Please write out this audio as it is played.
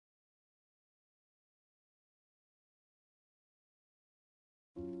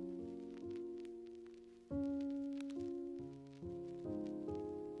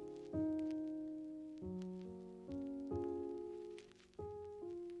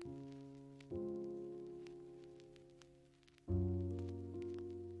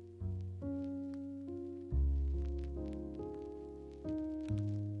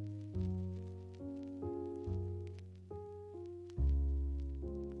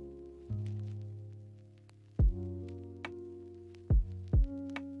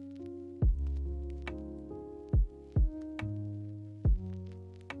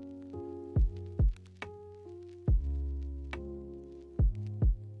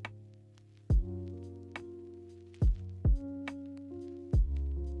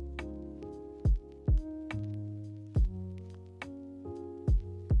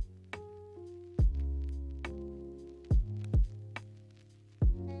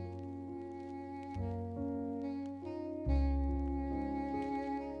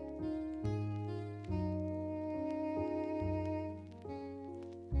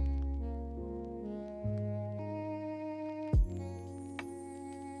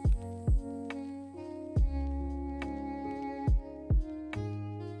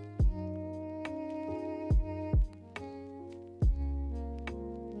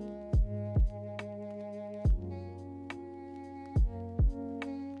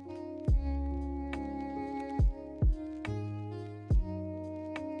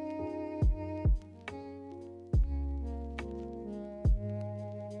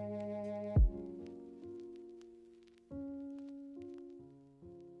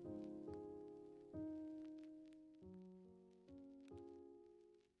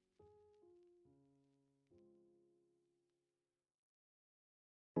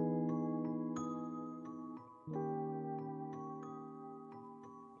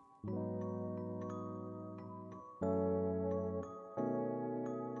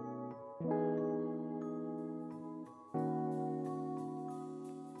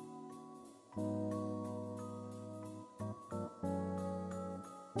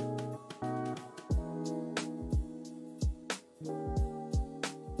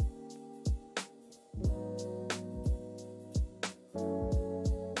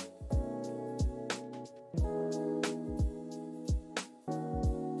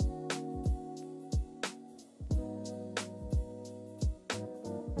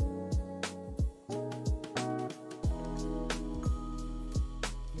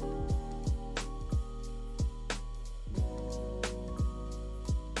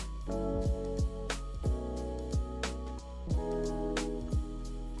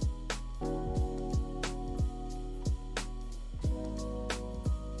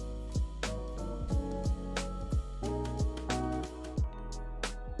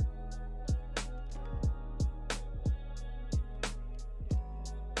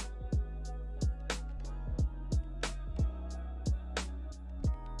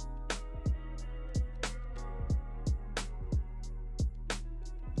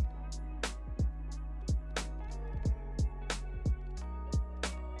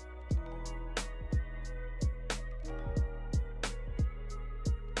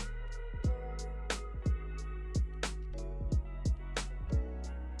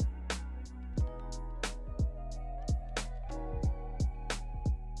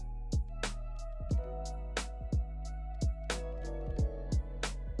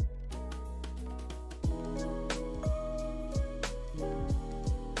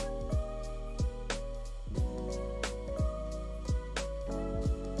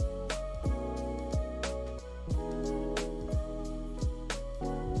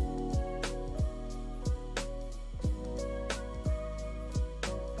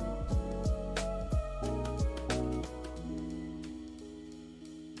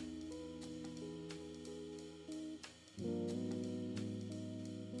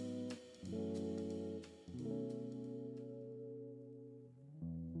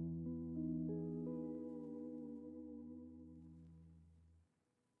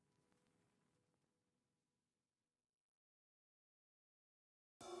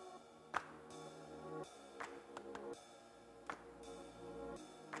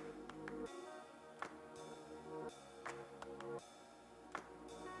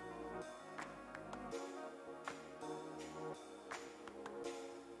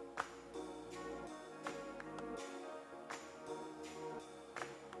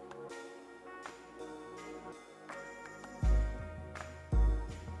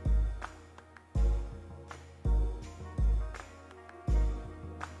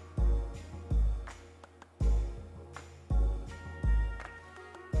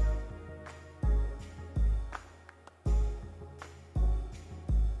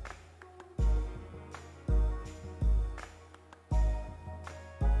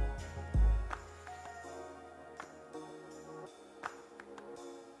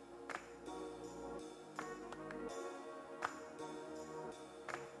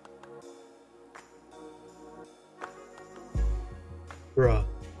Bruh.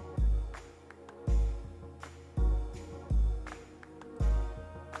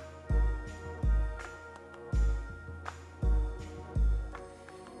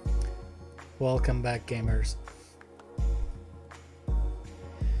 Welcome back, gamers.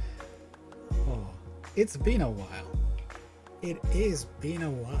 Oh, it's been a while. It is been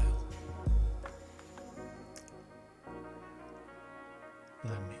a while.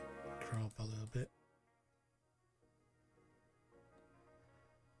 Let me crop a little bit.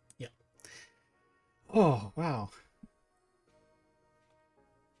 Yeah. Oh, wow.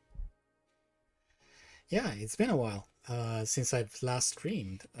 Yeah, it's been a while since I've last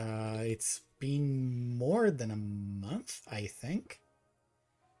streamed. It's been more than a month, I think.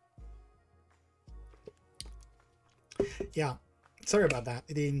 Yeah, sorry about that.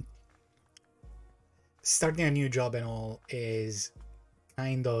 Starting a new job and all is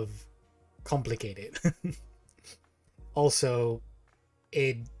kind of complicated. Also,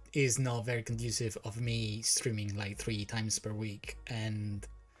 it is not very conducive of me streaming like 3 times per week and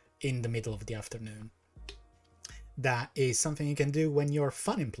in the middle of the afternoon. That is something you can do when you're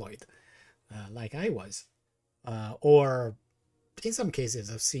fun employed, like I was. Or in some cases,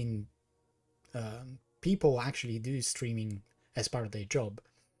 I've seen people actually do streaming as part of their job.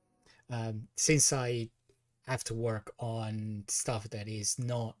 Since I have to work on stuff that is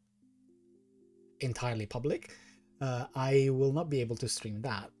not entirely public, I will not be able to stream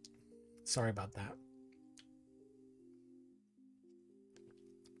that. Sorry about that.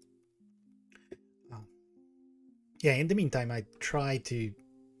 Yeah, in the meantime, I try to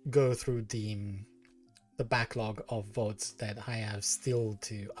go through the backlog of votes that I have still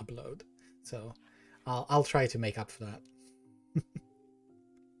to upload. So I'll try to make up for that.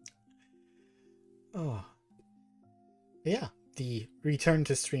 Oh, yeah, the return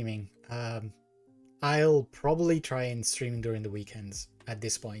to streaming. I'll probably try and stream during the weekends at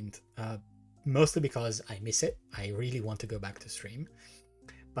this point, mostly because I miss it. I really want to go back to stream,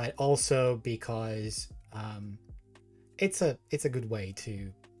 but also because it's a good way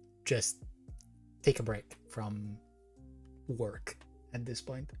to just take a break from work at this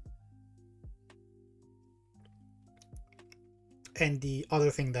point. And the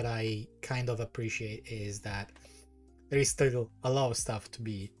other thing that I kind of appreciate is that there is still a lot of stuff to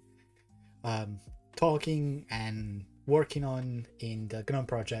be talking and working on in the GNOME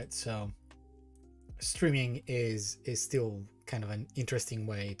project, so streaming is still kind of an interesting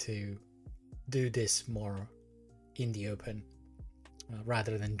way to do this more in the open,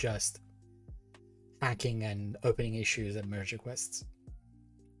 rather than just hacking and opening issues and merge requests.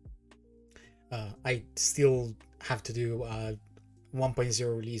 I still have to do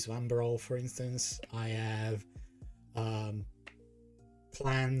 1.0 release of Amberol, for instance. I have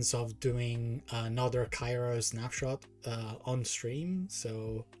plans of doing another Cairo snapshot on stream,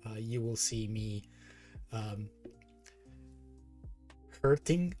 so you will see me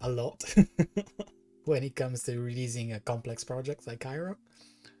hurting a lot when it comes to releasing a complex project like Cairo.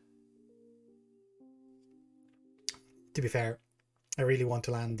 To be fair, I really want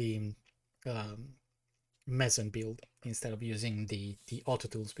to land the Meson build instead of using the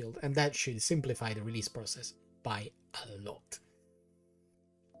AutoTools build, and that should simplify the release process by a lot.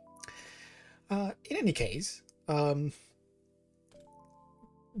 In any case, having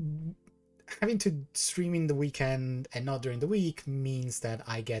to stream in the weekend and not during the week means that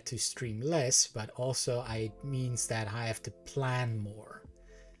I get to stream less, but also it means that I have to plan more.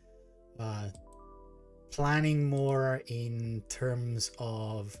 Planning more in terms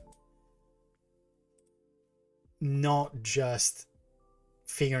of not just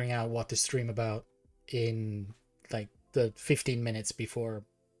figuring out what to stream about in like the 15 minutes before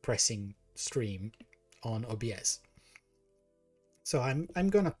pressing stream on OBS. So I'm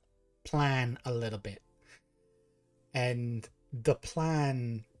gonna plan a little bit, and the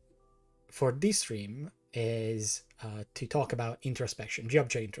plan for this stream is to talk about introspection,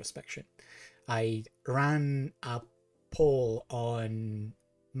 GObject introspection. I ran a poll on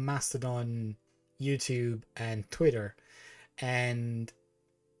Mastodon, YouTube, and Twitter, and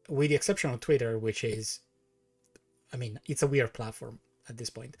with the exception of Twitter, which is, I mean, it's a weird platform at this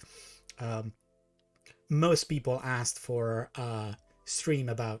point, most people asked for a stream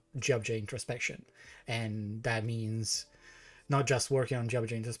about GObject introspection, and that means not just working on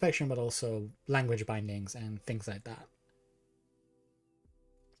GObject introspection, but also language bindings and things like that.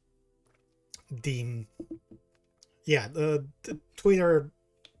 The Twitter,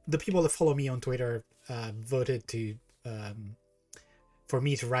 the people that follow me on Twitter voted to for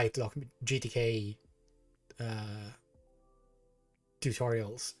me to write GTK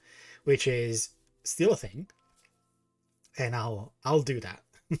tutorials, which is still a thing. and I'll do that.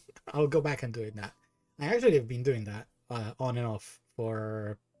 I'll go back and do that. I actually have been doing that on and off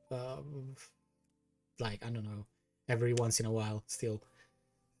for like, I don't know, every once in a while still.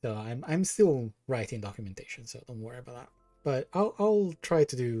 So I'm still writing documentation, so don't worry about that. But I'll try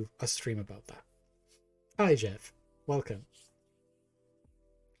to do a stream about that. Hi Jeff, welcome.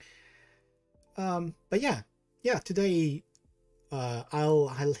 But yeah, today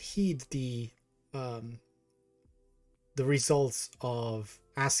I'll heed the results of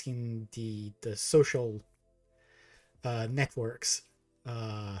asking the social networks,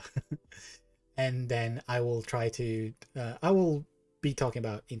 and then I will try to I will be talking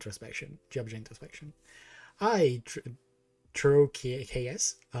about introspection, GObject introspection. Hi True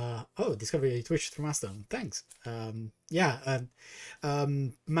KS. Oh, discovery Twitch through Mastodon. Thanks.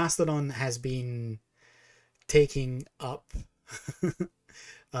 Mastodon has been taking up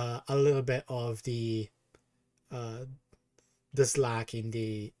a little bit of the slack in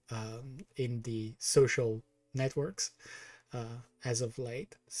the social networks as of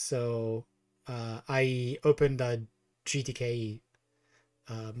late. So I opened a GTK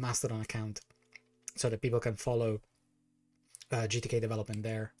Mastodon account so that people can follow GTK development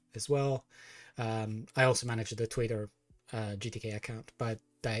there as well. I also manage the Twitter GTK account, but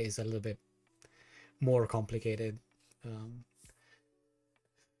that is a little bit more complicated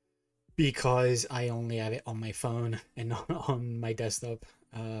because I only have it on my phone and not on my desktop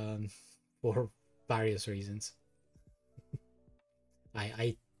for various reasons.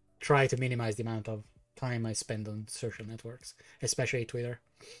 I try to minimize the amount of time I spend on social networks, especially Twitter.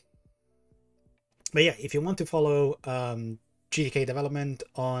 But yeah, if you want to follow GTK development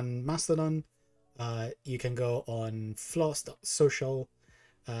on Mastodon, you can go on floss.social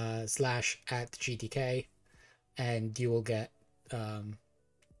 /@GTK, and you will get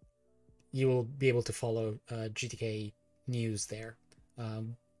you will be able to follow GTK news there.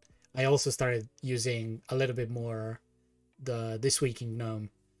 I also started using a little bit more the This Week in GNOME,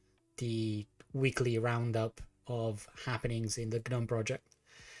 the weekly roundup of happenings in the GNOME project,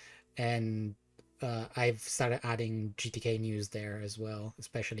 and I've started adding GTK news there as well,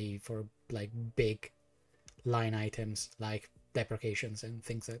 especially for like big line items like deprecations and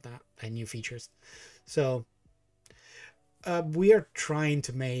things like that, and new features. So we are trying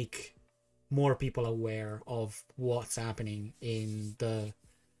to make more people aware of what's happening in the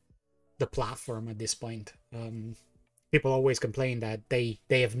platform at this point. People always complain that they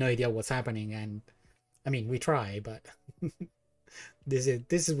have no idea what's happening, and I mean, we try, but this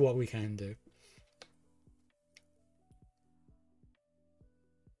is what we can do.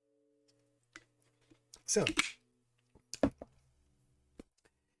 So,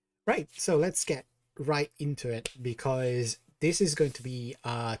 right, so let's get right into it, because this is going to be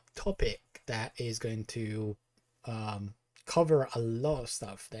a topic that is going to cover a lot of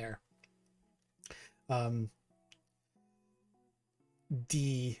stuff there.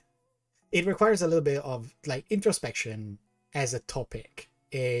 It requires a little bit of like introspection as a topic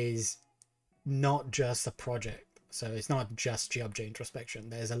is not just a project. So it's not just GObject introspection.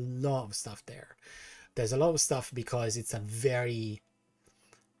 There's a lot of stuff there. There's a lot of stuff because it's a very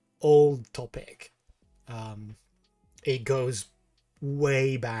old topic. It goes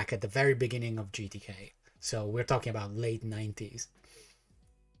way back at the very beginning of GTK. So we're talking about late 90s.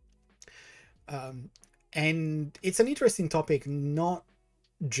 And it's an interesting topic, not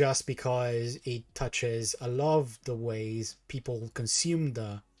just because it touches a lot of the ways people consume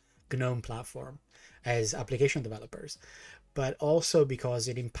the GNOME platform as application developers, but also because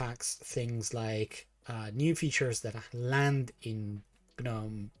it impacts things like new features that land in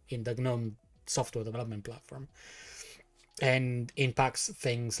GNOME, in the GNOME software development platform, and impacts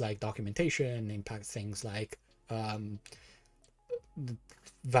things like documentation, impacts things like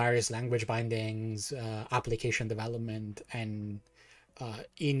various language bindings, application development, and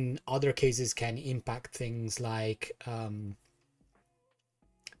in other cases can impact things like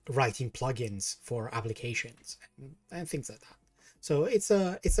writing plugins for applications and things like that. So it's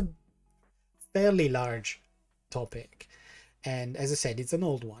a fairly large topic, and as I said, it's an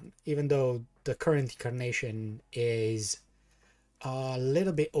old one, even though the current incarnation is a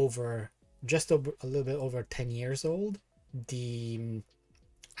little bit over, just over a little bit over 10 years old. The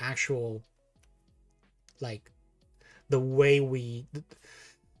actual, like, the way we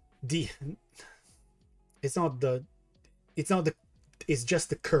it's just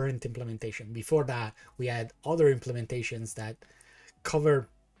the current implementation. Before that, we had other implementations that cover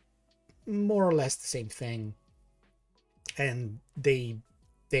more or less the same thing, and they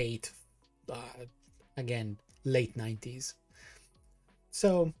date again late 90s.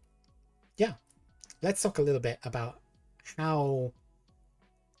 So yeah, let's talk a little bit about how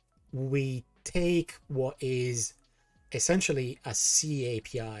we take what is essentially a C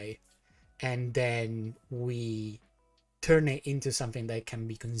API and then we turn it into something that can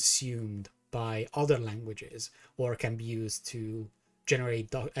be consumed by other languages or can be used to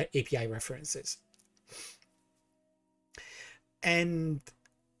generate API references. And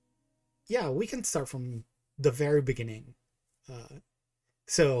yeah, we can start from the very beginning.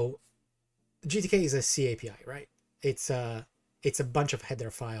 So GTK is a C API, right? It's a bunch of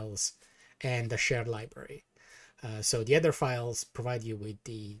header files and a shared library. So the header files provide you with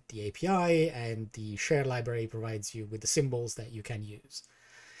the API, and the shared library provides you with the symbols that you can use.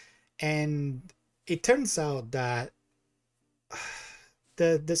 And it turns out that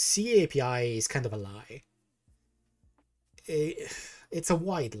the C API is kind of a lie. It's a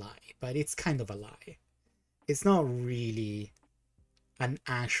wide lie, but it's kind of a lie. It's not really the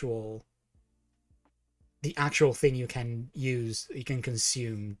actual thing you can use, you can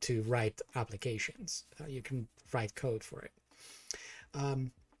consume to write applications. You can write code for it.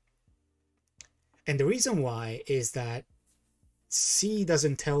 And the reason why is that C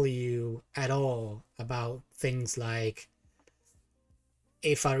doesn't tell you at all about things like,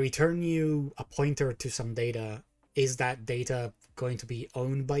 if I return you a pointer to some data, is that data going to be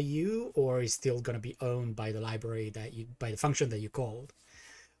owned by you, or is still going to be owned by the library that you, by the function that you called?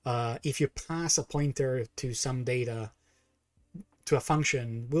 If you pass a pointer to some data to a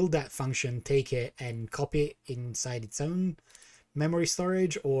function, will that function take it and copy it inside its own memory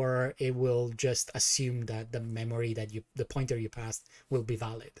storage, or it will just assume that the memory that the pointer you passed will be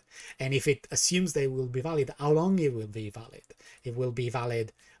valid? And if it assumes that it will be valid, how long it will be valid? It will be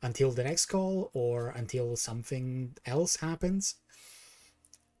valid until the next call or until something else happens.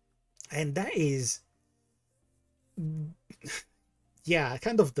 And that is, yeah,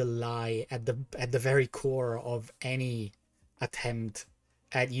 kind of the lie at the very core of any attempt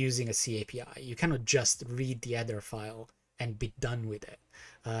at using a C API. You cannot just read the header file and be done with it.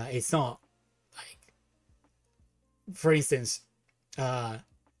 It's not like, for instance,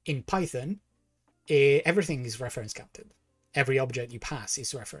 in Python, everything is reference counted. Every object you pass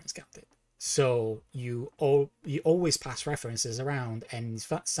is reference counted. So you always pass references around, and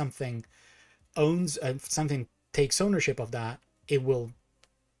if something owns, something takes ownership of that, it will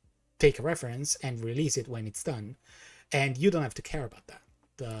take a reference and release it when it's done. And you don't have to care about that.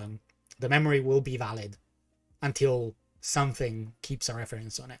 The memory will be valid until something keeps a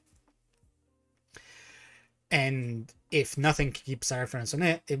reference on it. And if nothing keeps a reference on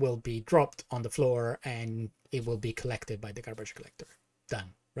it, it will be dropped on the floor and it will be collected by the garbage collector.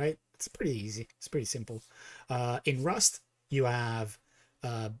 Done, right? It's pretty easy. It's pretty simple. In Rust, you have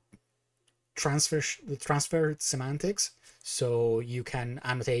transfer semantics. So you can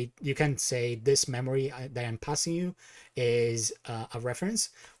annotate, you can say this memory that I'm passing you is a reference,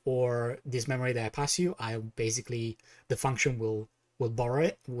 or this memory that I pass you, I basically, the function will borrow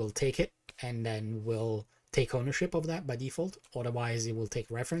it, will take it, and then will take ownership of that by default. Otherwise, it will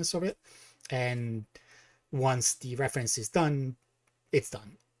take reference of it. And once the reference is done, it's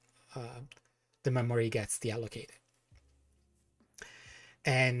done. The memory gets deallocated.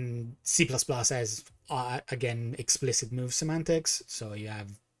 And C++ has, again, explicit move semantics. So you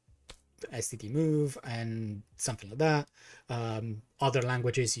have std move and something like that. Other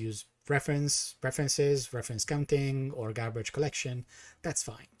languages use references, reference counting, or garbage collection. That's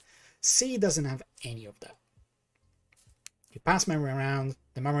fine. C doesn't have any of that. You pass memory around,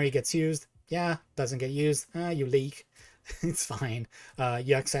 the memory gets used. Yeah, doesn't get used. You leak. It's fine.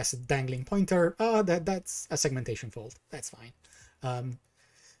 You access a dangling pointer. That's a segmentation fault. That's fine.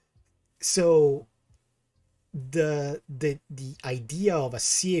 So the idea of a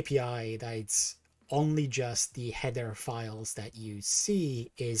C API that it's only just the header files that you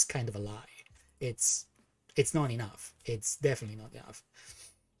see is kind of a lie. It's not enough. It's definitely not enough.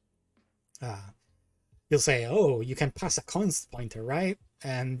 You'll say, oh, you can pass a const pointer, right?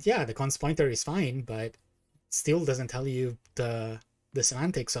 And yeah, the const pointer is fine, but still doesn't tell you the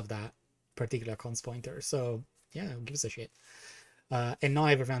semantics of that particular const pointer. So yeah, who gives a shit? And now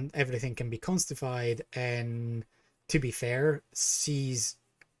everything can be constified, and to be fair, C's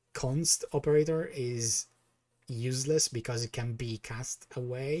const operator is useless because it can be cast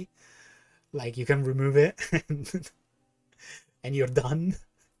away. Like, you can remove it and you're done.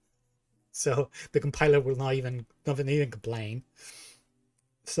 So the compiler will not even complain.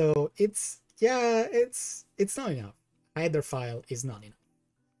 So it's not enough. Header file is not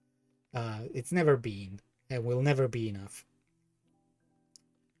enough. It's never been, and will never be enough.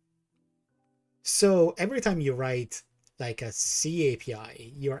 So every time you write like a C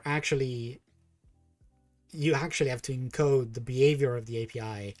API, you're actually you actually have to encode the behavior of the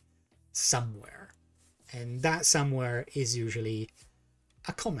API somewhere. And that somewhere is usually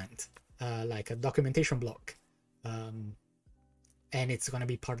a comment, like a documentation block. And it's going to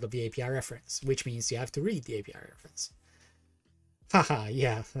be part of the API reference, which means you have to read the API reference. Haha,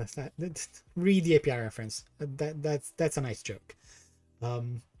 yeah, read the API reference. That's a nice joke.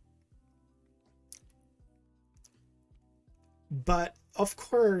 But of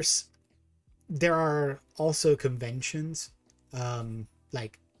course, there are also conventions.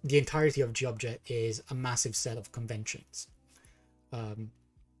 Like the entirety of GObject is a massive set of conventions.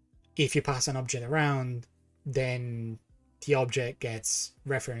 If you pass an object around, then the object gets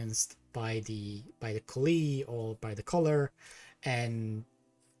referenced by the callee or by the caller, and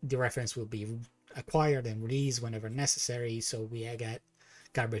the reference will be acquired and released whenever necessary. So we get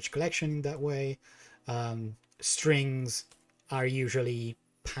garbage collection in that way. Strings are usually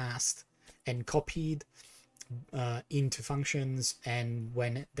passed and copied into functions, and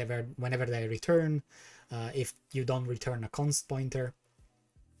whenever they return, if you don't return a const pointer,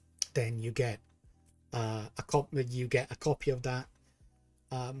 then you get a copy of that.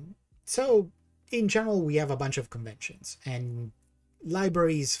 So in general, we have a bunch of conventions, and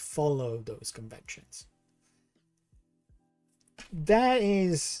libraries follow those conventions. That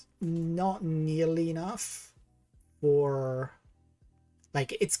is not nearly enough for,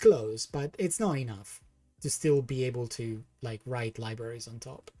 like, it's close, but it's not enough to still be able to like write libraries on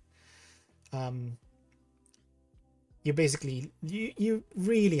top. You basically you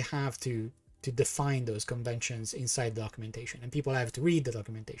really have to define those conventions inside the documentation, and people have to read the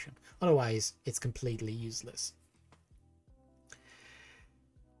documentation, otherwise it's completely useless.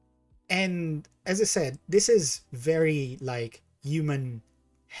 And as I said, this is very like human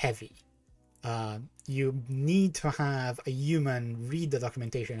heavy. You need to have a human read the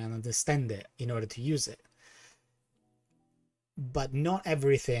documentation and understand it in order to use it. But not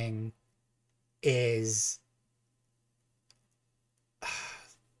everything is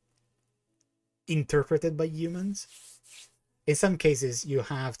interpreted by humans. In some cases, you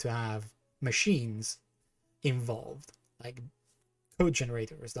have to have machines involved, like code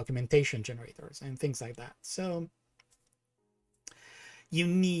generators, documentation generators, and things like that. So you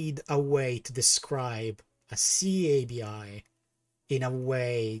need a way to describe a C ABI in a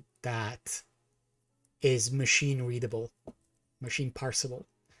way that is machine readable, machine parsable,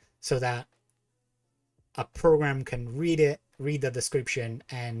 so that a program can read it, read the description,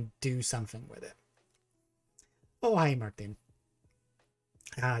 and do something with it. Oh, hi, Martin.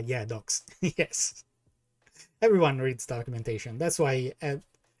 Yeah, docs. Yes. Everyone reads documentation. That's why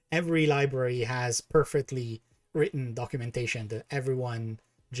every library has perfectly written documentation that everyone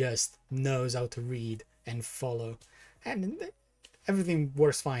just knows how to read and follow. And everything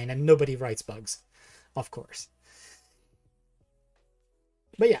works fine, and nobody writes bugs, of course.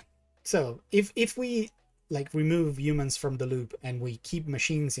 But yeah, so if we like remove humans from the loop and we keep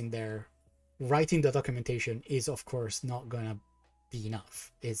machines in there, writing the documentation is of course not gonna be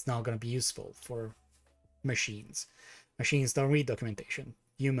enough. It's not gonna be useful for machines. Machines don't read documentation.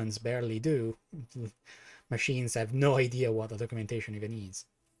 Humans barely do. Machines have no idea what the documentation even is.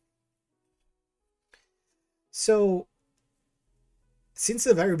 So since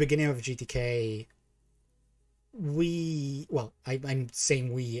the very beginning of GTK, I'm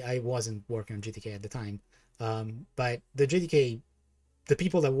saying we, I wasn't working on GTK at the time, but the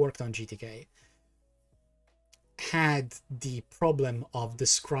people that worked on GTK had the problem of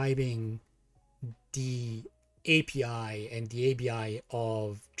describing the API and the ABI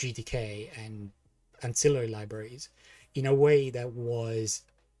of GTK and ancillary libraries in a way that was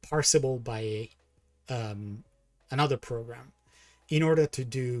parsable by another program in order to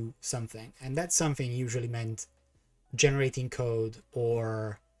do something. And that something usually meant generating code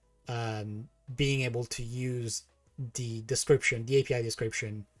or being able to use the description, the API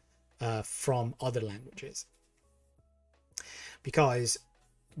description from other languages. Because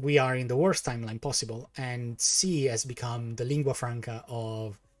we are in the worst timeline possible, and C has become the lingua franca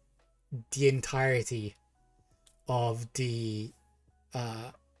of the entirety of the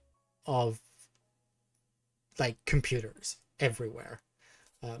of like computers everywhere.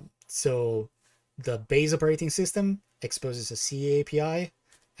 So the base operating system exposes a C API,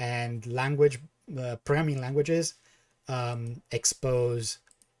 and programming languages expose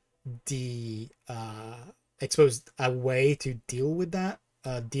a way to deal with that,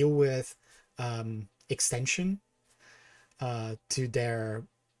 deal with extension to their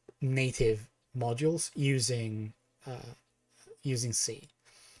native modules using C.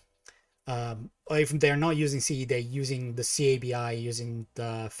 Or if they're not using C, they're using the C ABI, using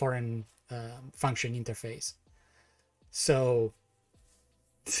the foreign function interface. So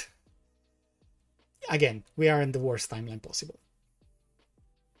again, we are in the worst timeline possible.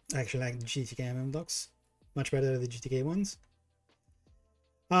 I actually like the GTK MM docs much better than the GTK ones.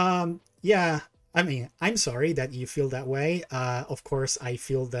 Yeah, I mean, I'm sorry that you feel that way. Of course, I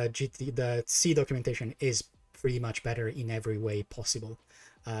feel the C documentation is pretty much better in every way possible,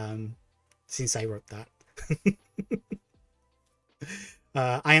 since I wrote that.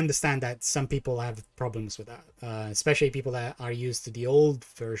 I understand that some people have problems with that, especially people that are used to the old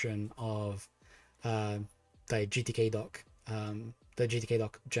version of the GTK doc, the GTK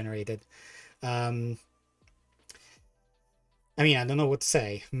doc generated. I mean, I don't know what to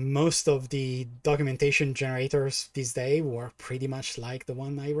say. Most of the documentation generators these days were pretty much like the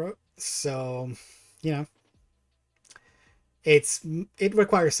one I wrote. So, you know, it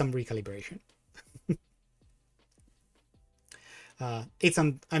requires some recalibration. I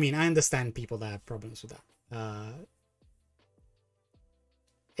mean, I understand people that have problems with that.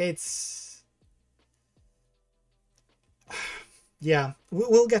 Yeah,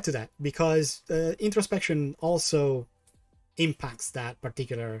 we'll get to that, because introspection also impacts that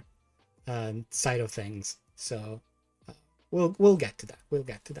particular side of things. So we'll get to that. We'll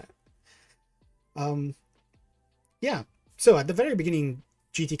get to that. Yeah. So at the very beginning,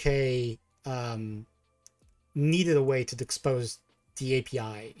 GTK needed a way to expose the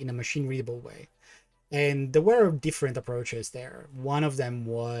API in a machine readable way, and there were different approaches there. One of them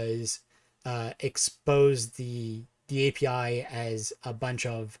was expose the API as a bunch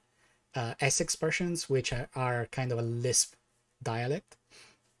of S expressions, which are kind of a Lisp dialect,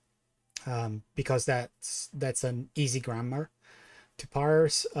 because that's an easy grammar to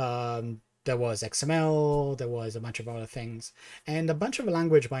parse. There was XML, there was a bunch of other things, and a bunch of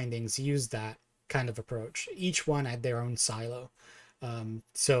language bindings used that kind of approach. Each one had their own silo.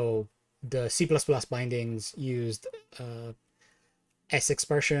 So the C++ bindings used S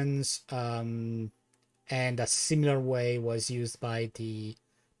expressions, and a similar way was used by the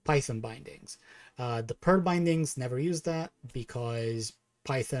Python bindings. The Perl bindings never used that, because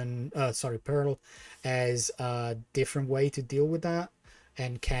Perl has a different way to deal with that,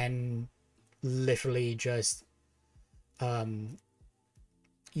 and can literally just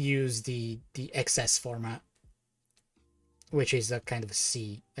use the XS format, which is a kind of a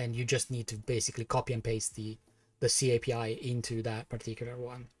C, and you just need to basically copy and paste the C API into that particular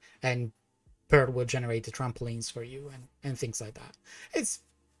one, and Perl will generate the trampolines for you and things like that. It's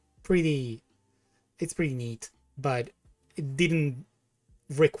pretty neat, but it didn't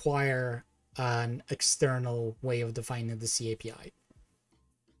require an external way of defining the C API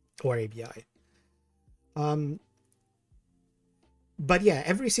or ABI. But yeah,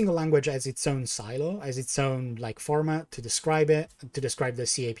 every single language has its own silo, has its own like format to describe it, to describe the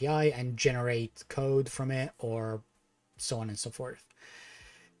C API and generate code from it, or so on and so forth.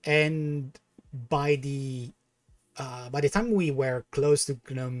 And by the time we were close to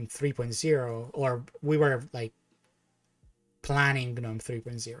GNOME 3.0, or we were like planning GNOME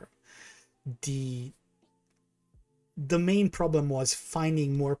 3.0, the main problem was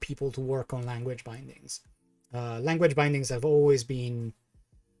finding more people to work on language bindings. Language bindings have always been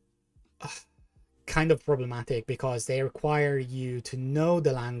kind of problematic, because they require you to know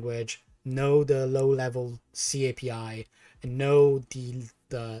the language, know the low-level C API, and know the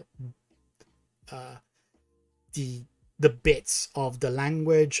bits of the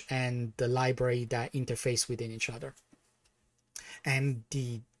language and the library that interface within each other. And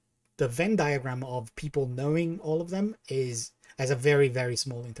the Venn diagram of people knowing all of them has a very, very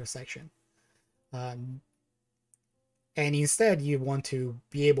small intersection. And instead, you want to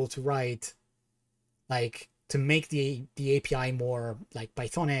be able to write, like, to make the API more like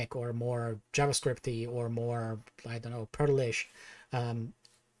Pythonic, or more JavaScripty, or more, I don't know, Perlish,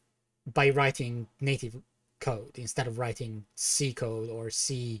 by writing native code instead of writing C code or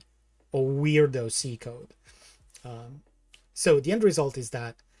weirdo C code. So the end result is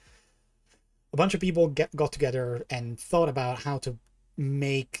that a bunch of people got together and thought about how to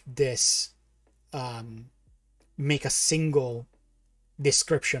make this make a single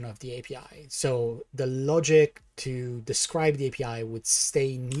description of the API. So the logic to describe the API would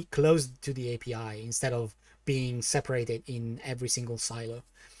stay close to the API instead of being separated in every single silo.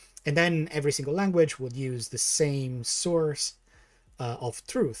 And then every single language would use the same source of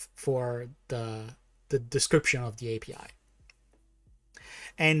truth for the description of the API.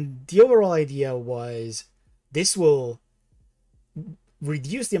 And the overall idea was, this will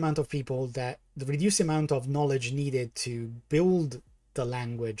reduce the amount of reduce the amount of knowledge needed to build the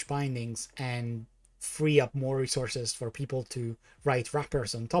language bindings, and free up more resources for people to write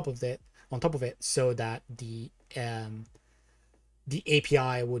wrappers on top of it, on top of it so that the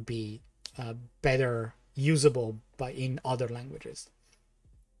API would be better usable in other languages.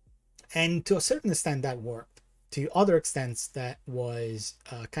 And to a certain extent that worked. To other extents that was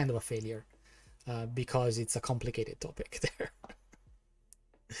kind of a failure because it's a complicated topic there.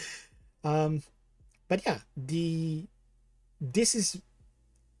 But yeah, this is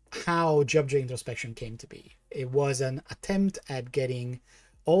how GObject introspection came to be. It was an attempt at getting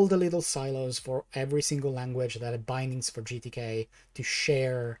all the little silos for every single language that had bindings for GTK to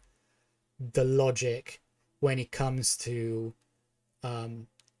share the logic when it comes to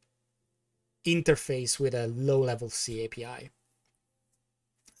interface with a low-level C API.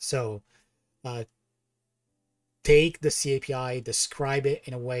 So take the C API, describe it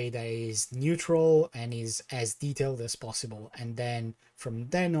in a way that is neutral and is as detailed as possible, and then from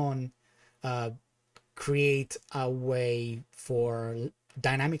then on create a way for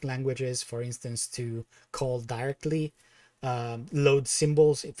dynamic languages, for instance, to call directly, load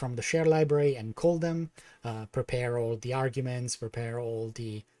symbols from the share library and call them, prepare all the arguments, prepare all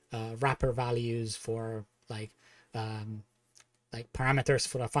the wrapper values for like parameters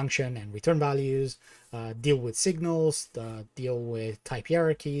for a function and return values, deal with signals, deal with type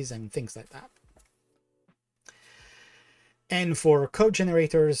hierarchies and things like that. And for code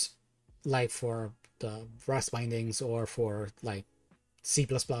generators, like for the Rust bindings or for like C++,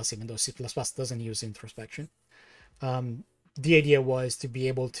 even though C++ doesn't use introspection, the idea was to be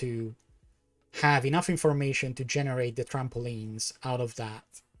able to have enough information to generate the trampolines out of that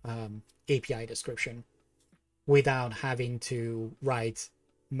API description without having to write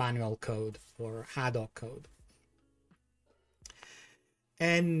manual code or ad hoc code.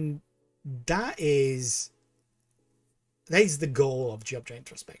 And that is the goal of GObject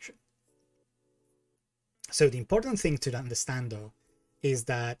introspection. So the important thing to understand though is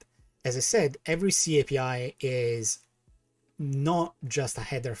that, as I said, every C API is not just a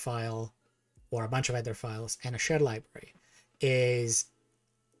header file or a bunch of header files and a shared library, is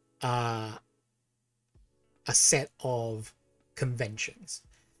a set of conventions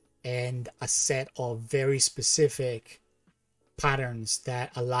and a set of very specific patterns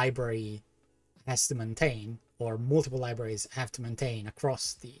that a library has to maintain, or multiple libraries have to maintain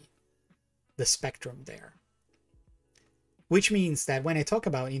across the spectrum there. Which means that when I talk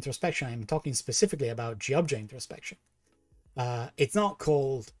about introspection, I'm talking specifically about GObject introspection. It's not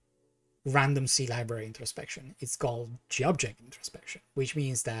called random C library introspection. It's called GObject introspection, which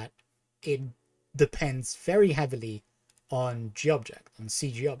means that it depends very heavily on GObject, on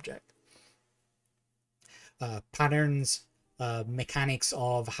C GObject. Patterns, mechanics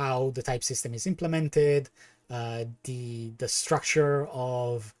of how the type system is implemented, the structure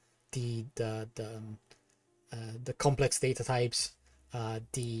of the complex data types,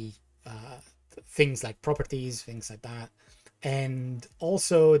 the things like properties, things like that. And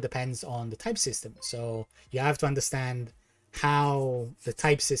also it depends on the type system. So you have to understand how the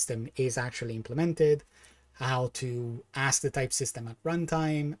type system is actually implemented, how to ask the type system at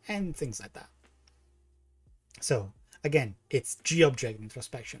runtime, and things like that. So again, it's GObject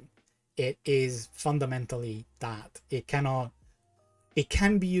introspection. It is fundamentally that. It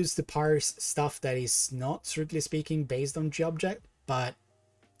can be used to parse stuff that is not, strictly speaking, based on GObject, but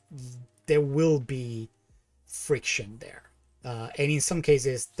there will be friction there. And in some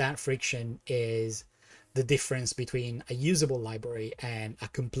cases, that friction is the difference between a usable library and a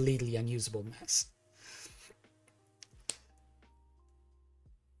completely unusable mess.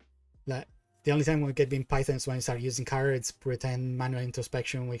 Like, the only time we get in Python is when you start using Cairo. It's pretend manual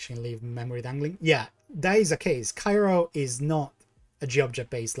introspection, which can leave memory dangling. Yeah, that is a case. Cairo is not a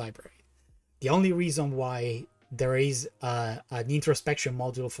GObject-based library. The only reason why there is an introspection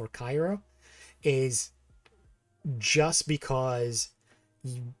module for Cairo is just because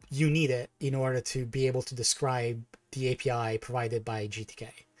you need it in order to be able to describe the API provided by GTK,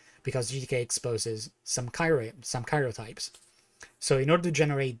 because GTK exposes some Cairo types. So in order to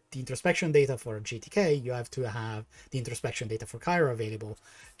generate the introspection data for GTK, you have to have the introspection data for Cairo available,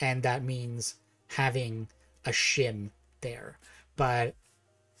 and that means having a shim there. But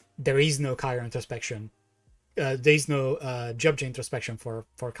there is no Cairo introspection. There is no GObject introspection for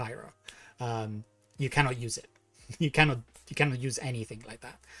Cairo. You cannot use it. You cannot use anything like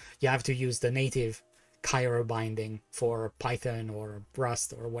that. You have to use the native Cairo binding for Python or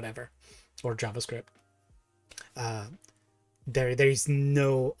Rust or whatever, or JavaScript. There is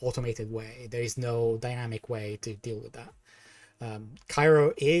no automated way. There is no dynamic way to deal with that.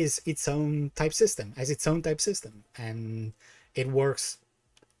 Cairo is its own type system, and it works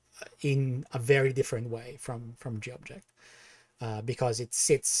in a very different way from GObject. because it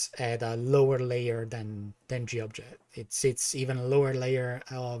sits at a lower layer than GObject. It sits even a lower layer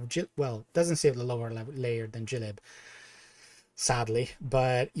of well, doesn't sit at a lower layer than glib, sadly,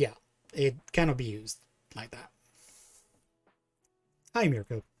 but yeah, it cannot be used like that. Hi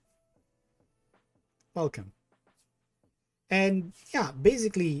Mirko, welcome. And yeah,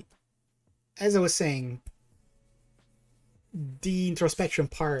 basically, as I was saying, the introspection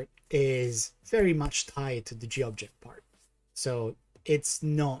part is very much tied to the GObject part. So it's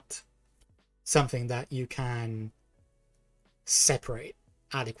not something that you can separate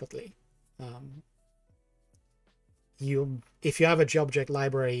adequately. If you have a GObject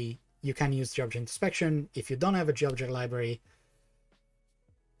library, you can use GObject Introspection. If you don't have a GObject library,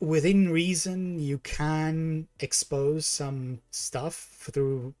 within reason, you can expose some stuff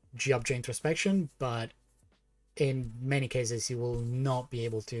through GObject Introspection, but in many cases, you will not be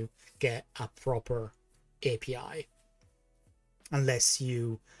able to get a proper API unless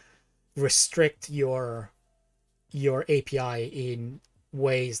you restrict your API in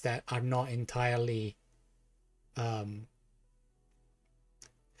ways that are not entirely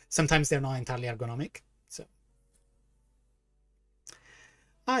sometimes they're not entirely ergonomic. So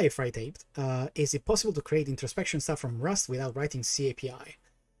hi Fright Aped, is it possible to create introspection stuff from Rust without writing C API?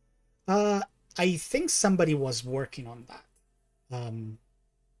 I think somebody was working on that.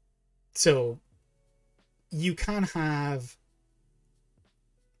 So you can have,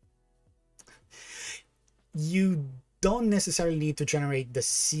 you don't necessarily need to generate the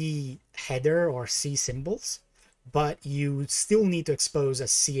C header or C symbols, but you still need to expose a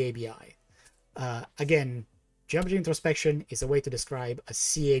C ABI. Again, GObject Introspection is a way to describe a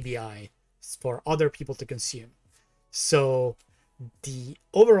C ABI for other people to consume. So the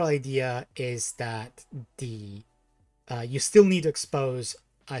overall idea is that you still need to expose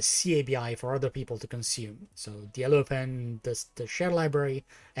a C ABI for other people to consume. So DL open the share library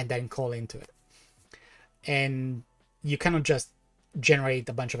and then call into it. And you cannot just generate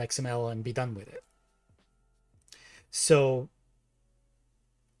a bunch of XML and be done with it. So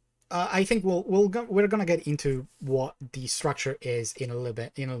I think we're gonna get into what the structure is in a little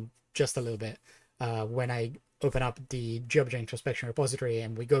bit, just a little bit, when I open up the GObject Introspection repository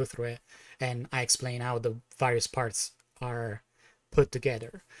and we go through it and I explain how the various parts are put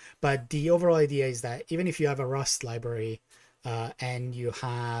together. But the overall idea is that even if you have a Rust library and you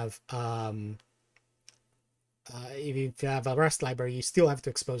have if you have a Rust library, you still have to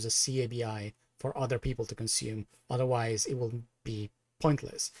expose a C ABI for other people to consume. Otherwise, it will be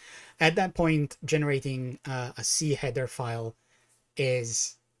pointless. At that point, generating a C header file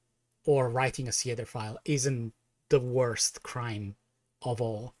or writing a C header file isn't the worst crime of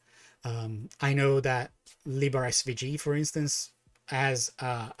all. I know that librsvg, for instance, has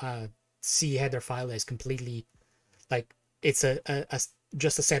a C header file that is completely, like, it's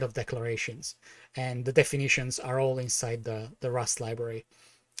just a set of declarations, and the definitions are all inside the Rust library.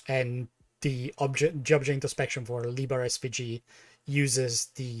 And the GObject Introspection for librsvg uses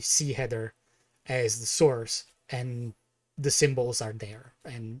the C header as the source, and the symbols are there,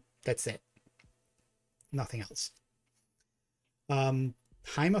 and that's it. Nothing else.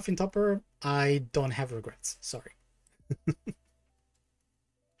 Hi Muffin Topper, I don't have regrets, sorry.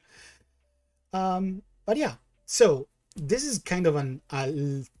 But yeah, so this is kind of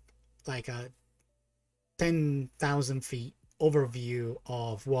like a 10,000 feet overview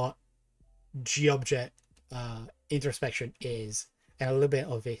of what GObject Introspection is and a little bit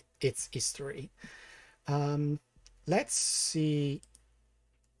of its history. Let's see.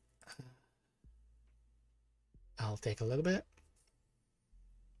 I'll take a little bit.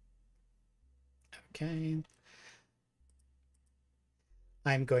 Okay.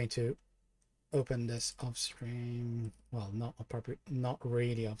 I'm going to open this off stream. Well, not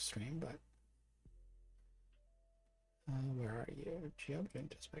really off stream, but where are you? GObject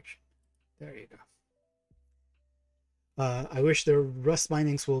Introspection. There you go. I wish the Rust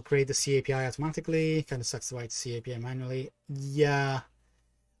bindings will create the C API automatically. Kind of sucks to write C API manually. Yeah,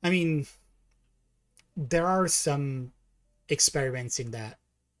 I mean, there are some experiments in that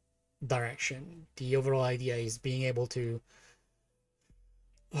direction. The overall idea is being able to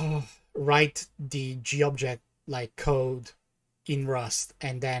write the GObject like code in Rust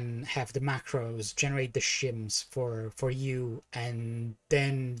and then have the macros generate the shims for you, and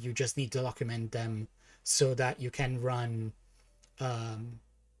then you just need to document them so that you can run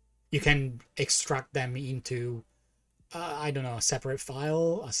you can extract them into I don't know, a separate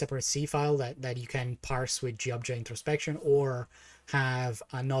file, a separate C file that you can parse with GObject Introspection, or have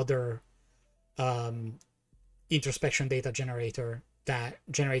another introspection data generator that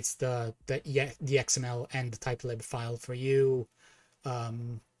generates the XML and the typelib file for you,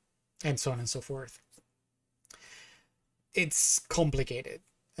 and so on and so forth. It's complicated.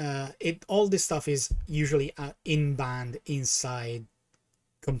 All this stuff is usually in-band inside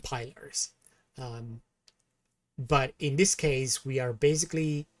compilers. But in this case, we are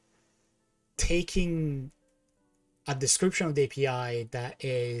basically taking a description of the API that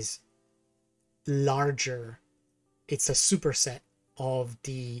is larger. It's a superset of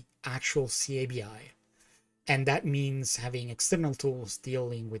the actual C ABI. And that means having external tools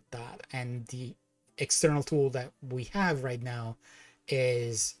dealing with that. And the external tool that we have right now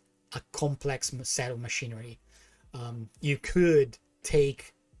is a complex set of machinery. You could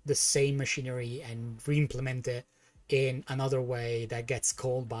take the same machinery and re-implement it in another way that gets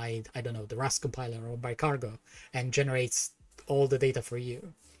called by, I don't know, the Rust compiler or by Cargo and generates all the data for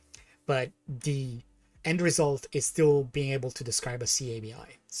you. But the end result is still being able to describe a C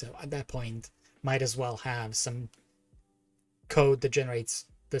ABI. So at that point, might as well have some code that generates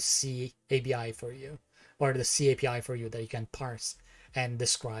the C ABI for you, or the C API for you that you can parse and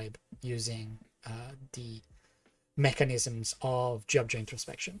describe using the mechanisms of GObject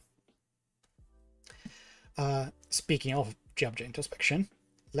introspection. Speaking of GObject introspection,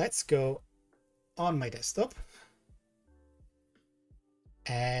 let's go on my desktop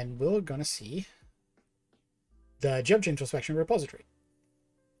and we're gonna see the GObject introspection repository.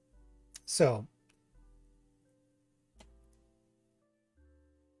 So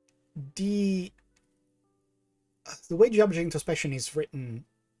the way GObject introspection is written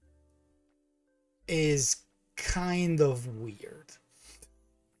is kind of weird,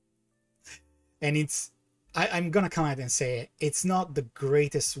 and I'm gonna come out and say it's not the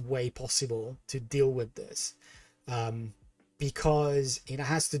greatest way possible to deal with this, because it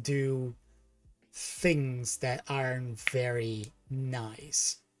has to do things that aren't very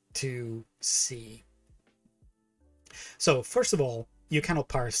nice to see. So first of all, you cannot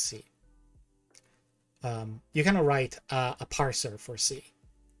parse C. You cannot write a parser for C.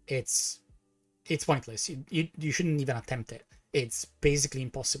 It's pointless. You shouldn't even attempt it. It's basically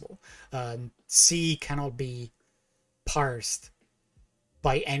impossible. C cannot be parsed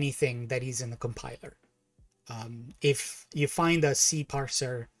by anything that is in the compiler. If you find a C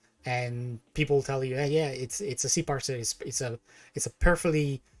parser and people tell you, yeah, it's a C parser, it's a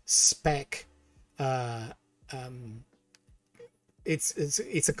perfectly spec,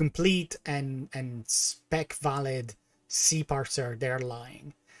 it's a complete and spec valid C parser, they're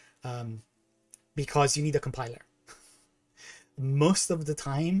lying, because you need a compiler. Most of the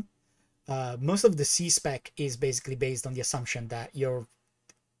time, most of the C spec is basically based on the assumption that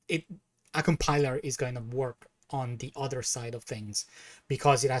a compiler is going to work on the other side of things,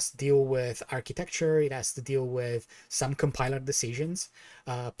 because it has to deal with architecture, it has to deal with some compiler decisions,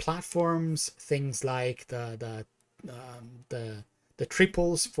 platforms, things like the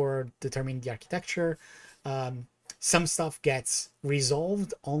triples for determining the architecture. Some stuff gets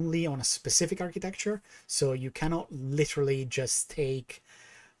resolved only on a specific architecture, so you cannot literally just take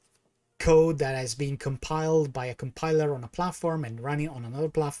code that has been compiled by a compiler on a platform and run it on another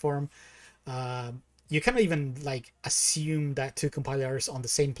platform. You cannot even like assume that two compilers on the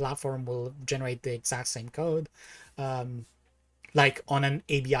same platform will generate the exact same code, like on an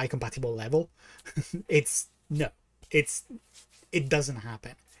ABI compatible level. It doesn't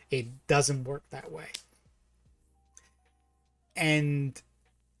happen. It doesn't work that way. And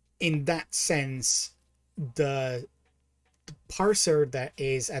in that sense, the parser that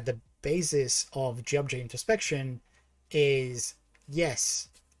is at the basis of GObject introspection is, yes,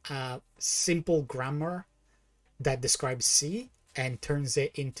 simple grammar that describes C and turns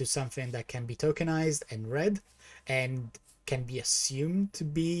it into something that can be tokenized and read and can be assumed to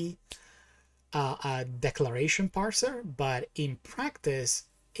be a declaration parser, but in practice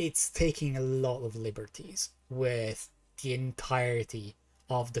it's taking a lot of liberties with the entirety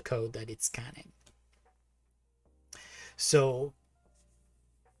of the code that it's scanning. So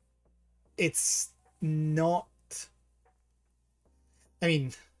it's not, I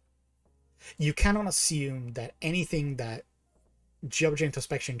mean, you cannot assume that anything that GObject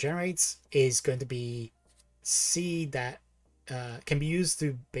introspection generates is going to be C that can be used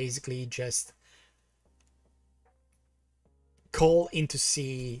to basically just call into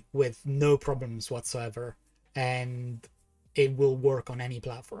C with no problems whatsoever, and it will work on any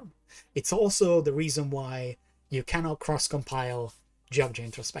platform. It's also the reason why you cannot cross-compile GObject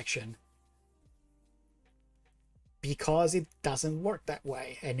introspection, because it doesn't work that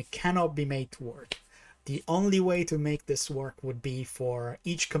way and it cannot be made to work. The only way to make this work would be for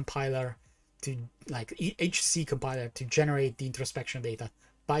each compiler to like each C compiler to generate the introspection data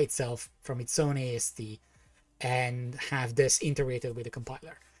by itself from its own AST and have this integrated with the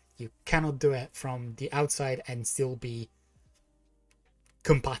compiler. You cannot do it from the outside and still be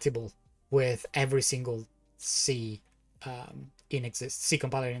compatible with every single C C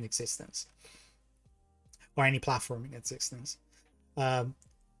compiler in existence, or any platform in existence. I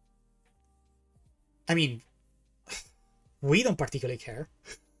mean, we don't particularly care.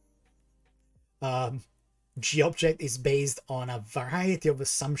 GObject is based on a variety of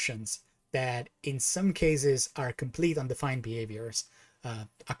assumptions that in some cases are complete undefined behaviors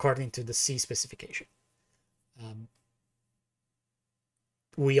according to the C specification.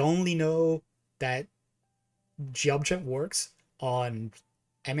 We only know that GObject works on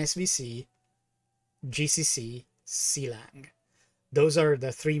MSVC, GCC, CLang. Those are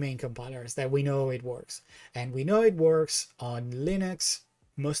the three main compilers that we know it works. And we know it works on Linux,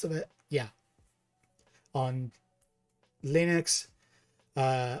 most of it, yeah. On Linux,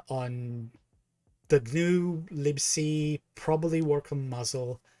 on the GNU libc, probably work on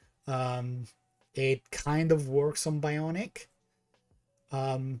Muzzle. It kind of works on Bionic.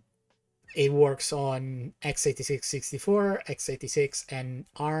 It works on x86-64, x86, and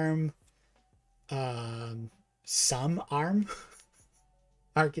ARM. Some ARM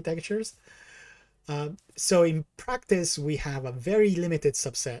architectures. So in practice, we have a very limited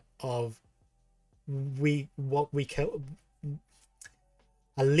subset of a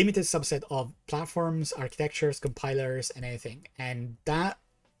limited subset of platforms, architectures, compilers, and anything. And that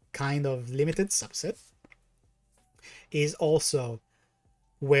kind of limited subset is also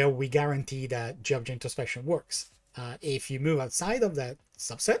where we guarantee that GObject introspection works. If you move outside of that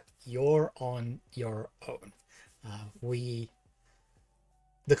subset, you're on your own.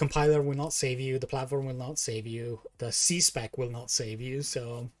 The compiler will not save you, the platform will not save you, the C spec will not save you,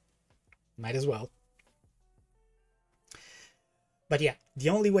 so might as well. But yeah, the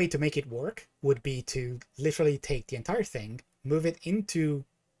only way to make it work would be to literally take the entire thing, move it into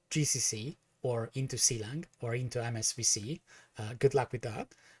GCC or into CLang or into MSVC. Good luck with that,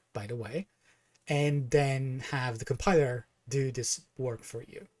 by the way. And then have the compiler do this work for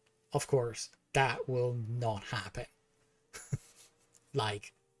you. Of course, that will not happen.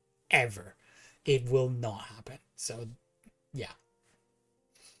 Like, ever. It will not happen. So, yeah.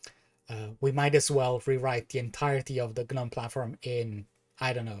 We might as well rewrite the entirety of the GNOME platform in,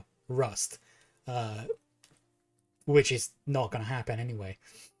 I don't know, Rust. Which is not going to happen anyway.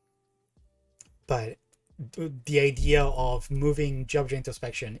 But the idea of moving GObject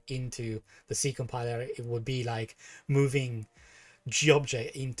introspection into the C compiler, it would be like moving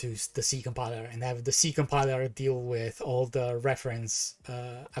GObject into the C compiler and have the C compiler deal with all the reference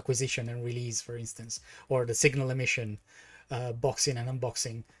acquisition and release, for instance, or the signal emission, boxing and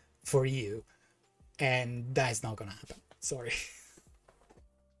unboxing for you. And that's not gonna happen. Sorry.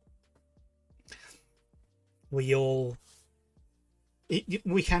 We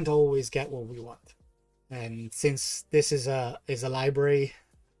can't always get what we want. And since this is a library,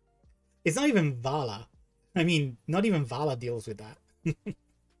 it's not even Vala. I mean, not even Vala deals with that.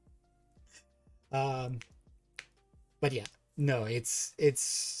 But yeah, no, it's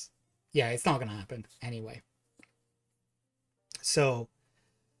not gonna happen anyway. So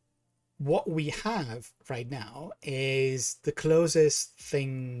what we have right now is the closest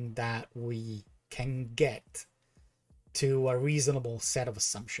thing that we can get to a reasonable set of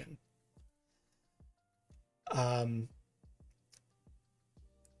assumption.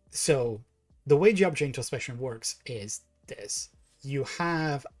 So the way GObject introspection works is this. You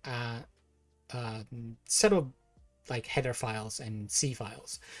have a set of like header files and C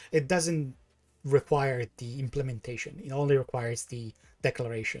files. It doesn't require the implementation. It only requires the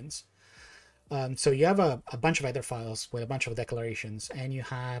declarations. So you have a bunch of header files with a bunch of declarations, and you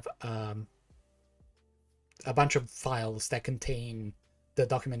have a bunch of files that contain the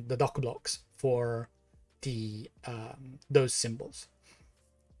doc blocks for the those symbols.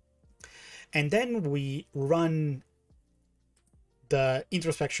 And then we run the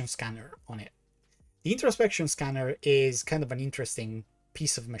introspection scanner on it. The introspection scanner is kind of an interesting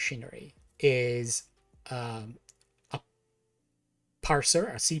piece of machinery. Is a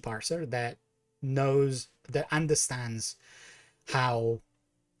parser, a C parser that understands how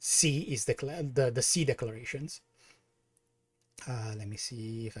C is the C declarations. Let me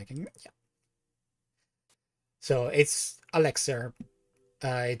see if I can. Yeah. So it's Alexa.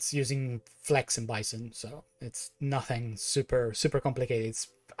 It's using Flex and Bison, so it's nothing super complicated. It's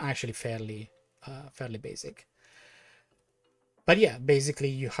actually fairly basic. But yeah, basically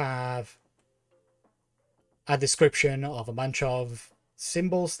you have a description of a bunch of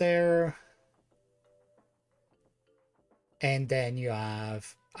symbols there, And then you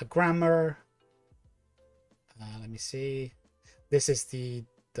have a grammar. Let me see. This is the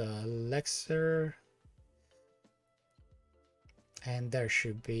lexer. And there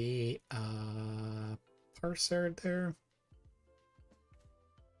should be a parser there.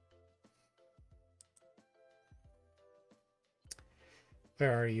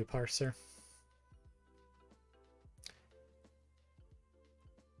 Where are you, parser?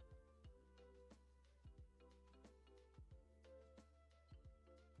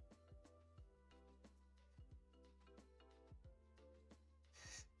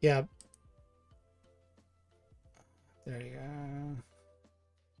 Yeah. There you go.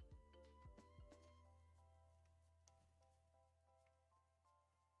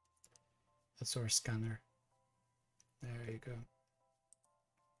 The source scanner. There you go.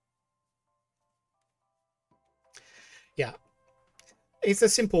 Yeah. It's a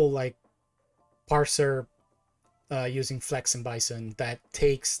simple like parser using Flex and Bison that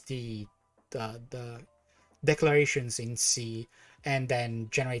takes the declarations in C and then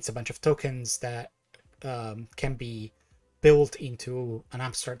generates a bunch of tokens that can be built into an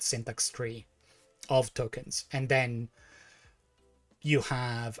abstract syntax tree of tokens. And then you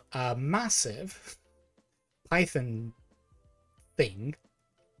have a massive Python thing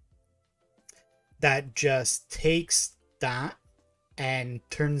that just takes that and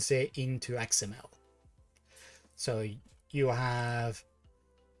turns it into XML. So you have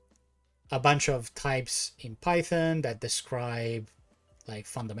a bunch of types in Python that describe like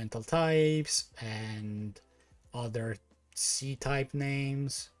fundamental types and other C type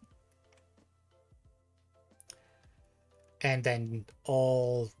names. And then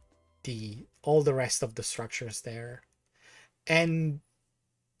all the rest of the structures there. And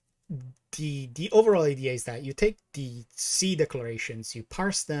the overall idea is that you take the C declarations, you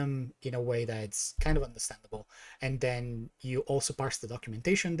parse them in a way that's kind of understandable, and then you also parse the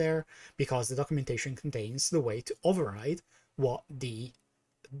documentation there, because the documentation contains the way to override what the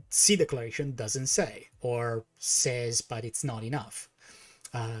C declaration doesn't say, or says but it's not enough.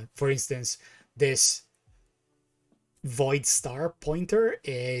 For instance, this void star pointer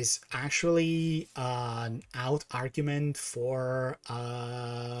is actually an out argument for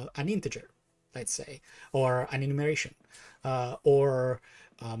an integer, let's say, or an enumeration, or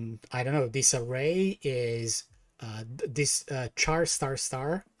I don't know, this array is this char star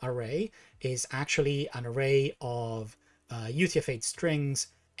star array is actually an array of UTF-8 strings,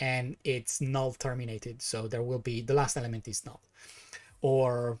 and it's null terminated, so there will be the last element is null.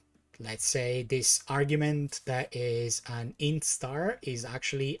 Or let's say this argument that is an int star is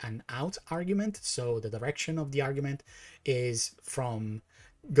actually an out argument, so the direction of the argument is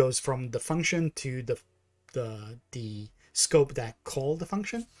goes from the function to the scope that called the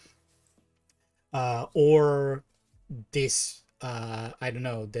function. Or this I don't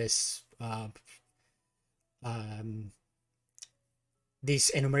know, this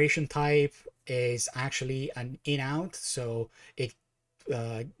enumeration type is actually an in-out, so it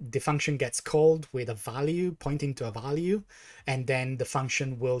the function gets called with a value pointing to a value, and then the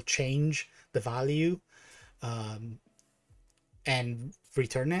function will change the value and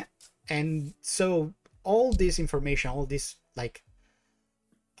return it. And so all this information, all this like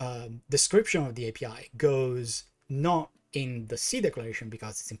description of the API goes not in the C declaration,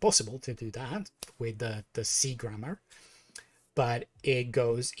 because it's impossible to do that with the C grammar, but it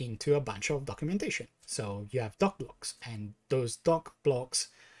goes into a bunch of documentation. So you have doc blocks, and those doc blocks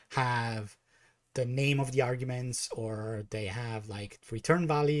have the name of the arguments, or they have like return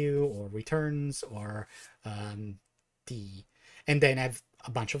value or returns, or and then have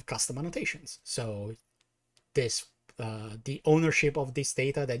a bunch of custom annotations. So this the ownership of this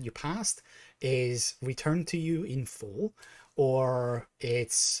data that you passed is returned to you in full, or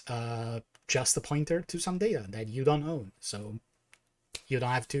it's just a pointer to some data that you don't own. So you don't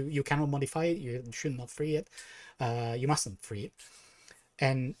have to, you cannot modify it, you should not free it, you mustn't free it,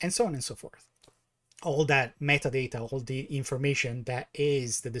 and so on and so forth. All that metadata, all the information that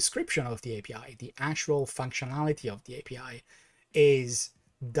is the description of the API, the actual functionality of the API, is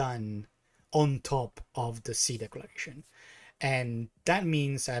done on top of the C declaration. And that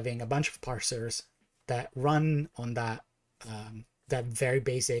means having a bunch of parsers that run on that that very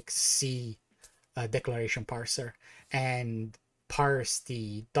basic C declaration parser, and parse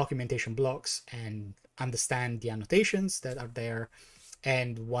the documentation blocks and understand the annotations that are there.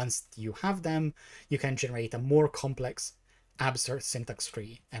 And once you have them, you can generate a more complex abstract syntax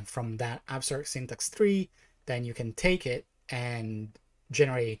tree. And from that abstract syntax tree, then you can take it and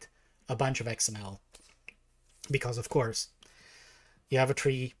generate a bunch of XML. Because of course, you have a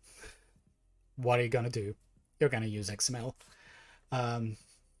tree, what are you going to do? you're gonna use XML.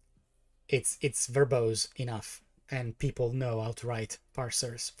 It's verbose enough, and people know how to write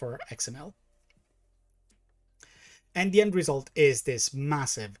parsers for XML. And the end result is this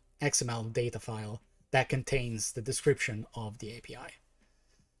massive XML data file that contains the description of the API.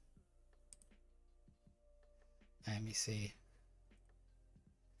 Let me see.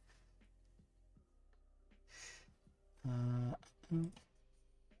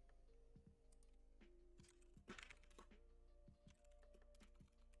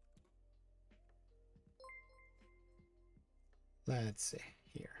 Let's see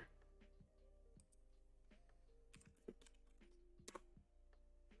here.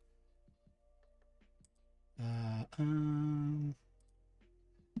 Have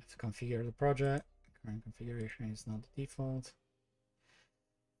to configure the project. Current configuration is not the default.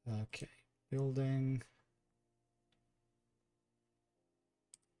 Okay, building.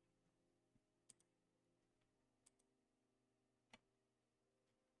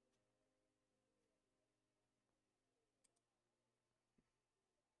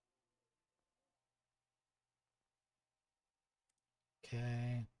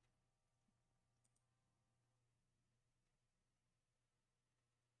 Okay.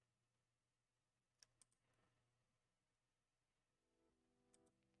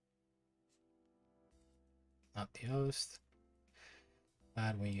 Not the host.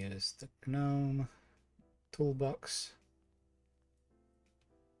 And we use the GNOME toolbox.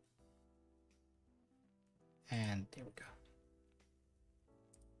 And there we go.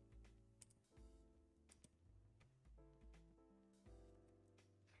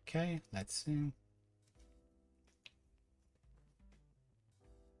 Okay, let's see.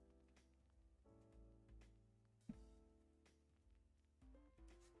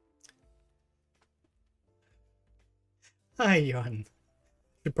 Hi, Johan.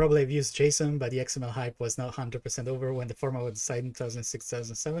 Should probably have used JSON, but the XML hype was not 100% over when the format was decided in 2006,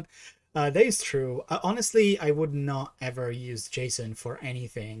 2007. That is true. Honestly, I would not ever use JSON for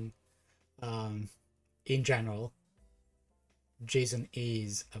anything in general. JSON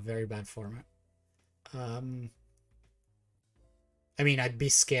is a very bad format. I mean, I'd be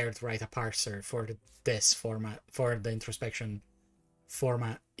scared to write a parser for this format, for the introspection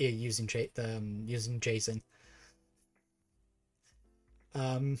format using JSON.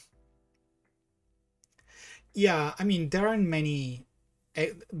 Yeah, I mean, there aren't many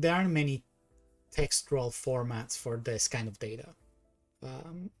textual formats for this kind of data.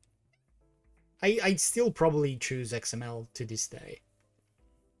 I'd still probably choose XML to this day.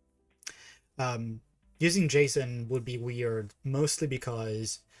 Using JSON would be weird, mostly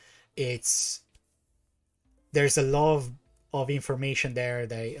because there's a lot of information there.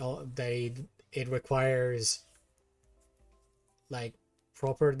 It requires like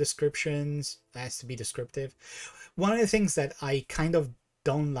proper descriptions. It has to be descriptive. One of the things that I kind of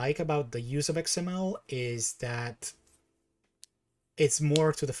don't like about the use of XML is that it's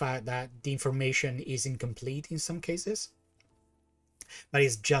more to the fact that the information is incomplete in some cases, but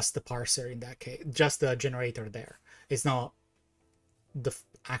it's just the parser in that case, just the generator there. It's not the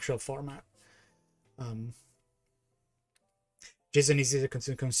actual format. JSON is easy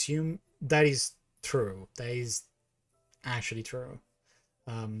to consume. That is true. That is actually true.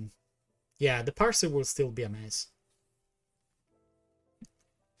 Yeah, the parser will still be a mess.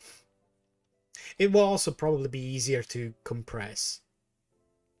 It will also probably be easier to compress.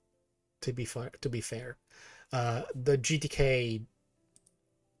 To be fair, the GTK,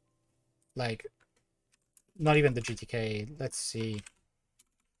 like, not even the GTK. Let's see.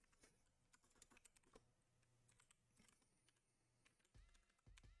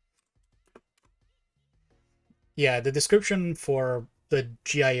 Yeah, the description for the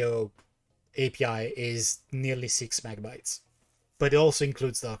GIO API is nearly 6 megabytes, but it also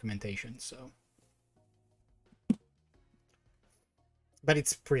includes documentation, so. But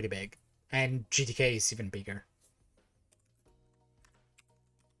it's pretty big, and GTK is even bigger.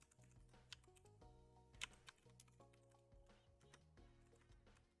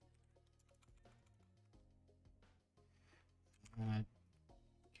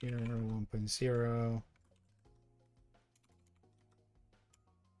 Here 1.0.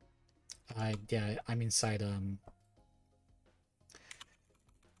 Yeah, I'm inside.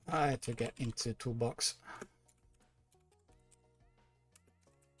 I had to get into toolbox.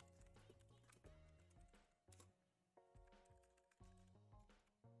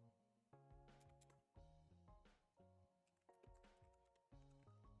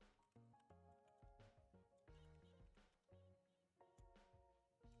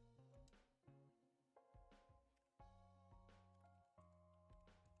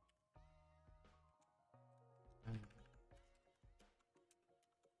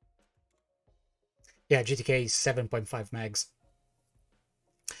 Yeah, GTK is 7.5 megs.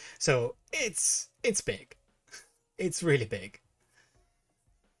 So it's big. It's really big.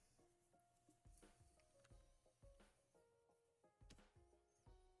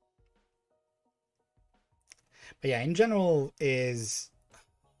 But yeah, in general, it's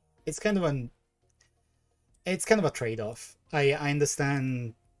kind of a trade-off. I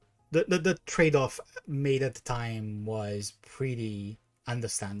understand the trade-off made at the time was pretty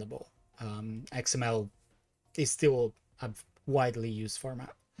understandable. XML is still a widely used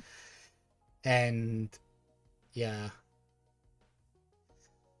format, and yeah,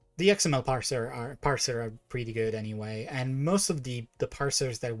 the XML parser are pretty good anyway, and most of the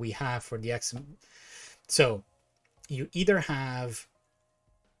parsers that we have for the XML, so you either have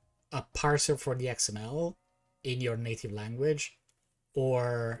a parser for the XML in your native language,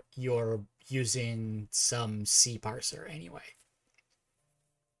 or you're using some C parser anyway.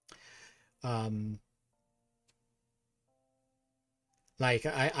 Like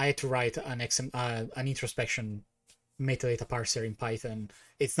I had to write an introspection metadata parser in Python.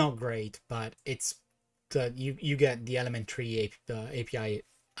 It's not great, but it's you get the element tree API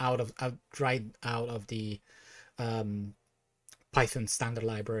right out of the Python standard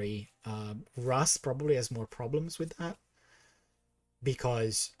library. Rust probably has more problems with that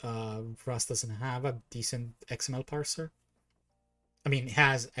because Rust doesn't have a decent XML parser. I mean, it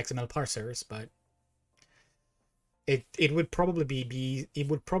has XML parsers, but it would probably be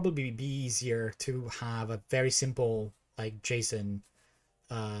easier to have a very simple like JSON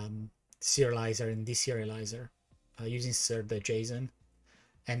serializer and deserializer using the JSON,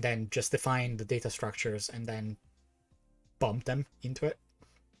 and then just define the data structures and then bump them into it,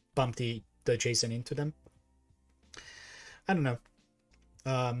 bump the JSON into them. I don't know.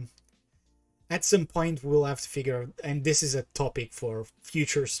 At some point we'll have to figure, and this is a topic for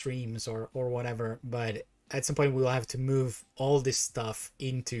future streams or whatever, but at some point we'll have to move all this stuff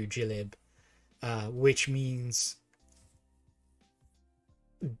into glib, which means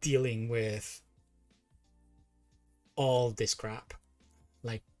dealing with all this crap,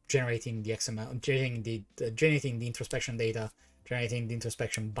 like generating the XML, generating the introspection data, generating the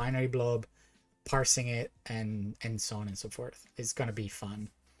introspection binary blob, parsing it, and so on and so forth. It's gonna be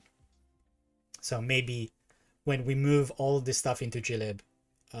fun. So maybe when we move all this stuff into glib,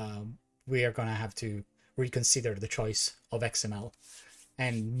 we are gonna have to reconsider the choice of XML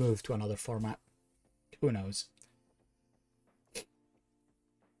and move to another format. Who knows?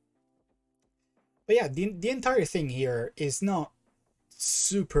 But yeah, the entire thing here is not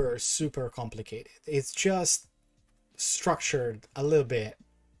super complicated. It's just structured a little bit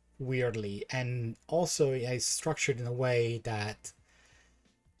weirdly, and also it's structured in a way that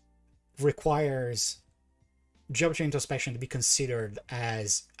requires GObject Introspection to be considered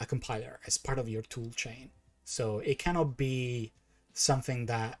as a compiler, as part of your tool chain. So it cannot be something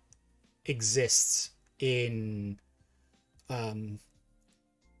that exists in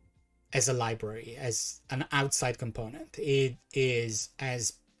as a library, as an outside component. It is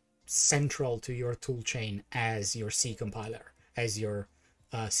as central to your tool chain as your C compiler, as your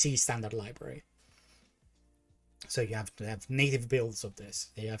C standard library. So you have to have native builds of this.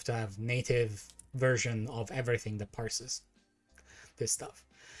 You have to have native version of everything that parses this stuff.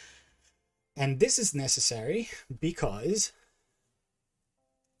 And this is necessary because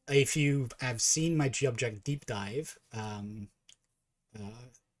if you have seen my GObject deep dive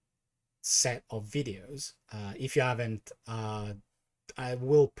set of videos, if you haven't, I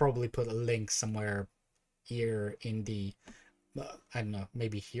will probably put a link somewhere here in the, I don't know,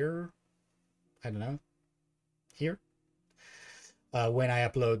 maybe here, I don't know, here, when I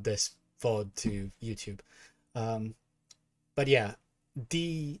upload this VOD to YouTube. But yeah,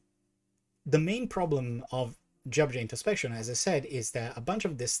 the main problem of GObject Introspection, as I said, is that a bunch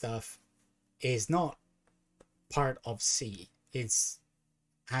of this stuff is not part of C. It's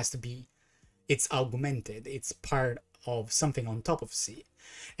augmented. It's part of something on top of C.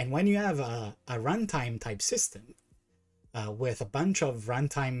 And when you have a runtime type system with a bunch of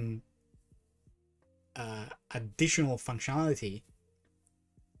runtime additional functionality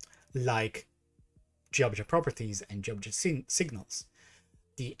like GObject properties and GObject signals,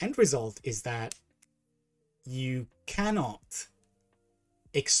 the end result is that you cannot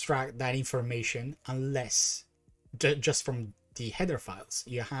extract that information unless just from the header files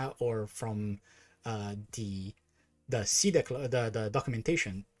you have, or from the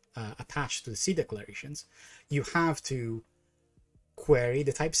documentation attached to the C declarations. You have to query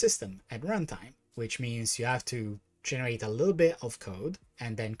the type system at runtime, which means you have to generate a little bit of code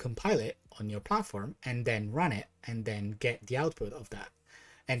and then compile it on your platform and then run it and then get the output of that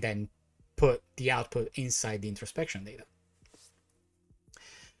and then put the output inside the introspection data.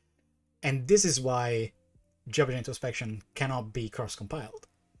 And this is why GObject Introspection cannot be cross-compiled.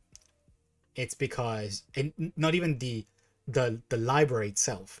 It's because, and not even the library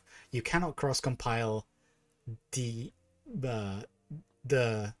itself, you cannot cross-compile the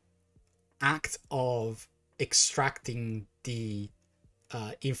act of extracting the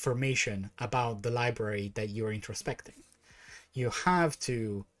information about the library that you're introspecting. You have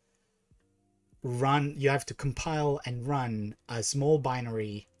to compile and run a small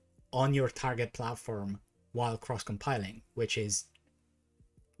binary on your target platform while cross-compiling, which is,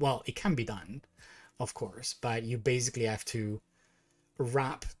 well, it can be done, of course, but you basically have to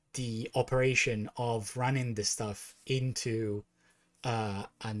wrap the operation of running this stuff into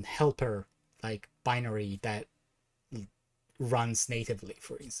an helper like binary that runs natively,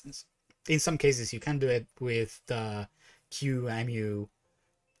 for instance. In some cases, you can do it with the QEMU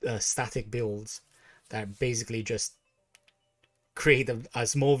static builds that basically just create a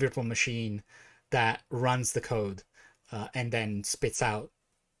small virtual machine that runs the code and then spits out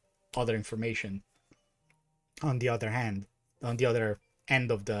other information on the other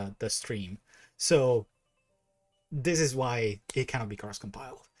end of the stream. So this is why it cannot be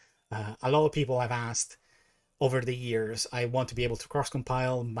cross-compiled. A lot of people have asked over the years, I want to be able to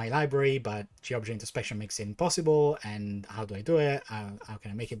cross-compile my library, but GObject Introspection makes it impossible. And how do I do it? How can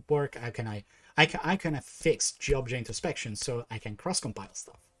I make it work? How can I fix GObject Introspection so I can cross-compile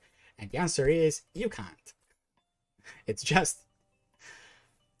stuff? And the answer is you can't. It's just,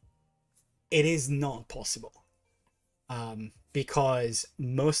 it is not possible. Because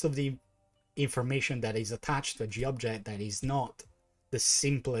most of the information that is attached to a GObject that is not the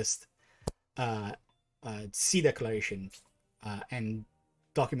simplest C declaration and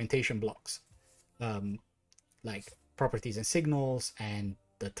documentation blocks, like properties and signals and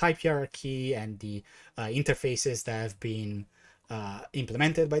the type hierarchy and the interfaces that have been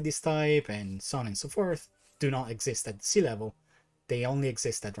implemented by this type and so on and so forth, do not exist at the C level. They only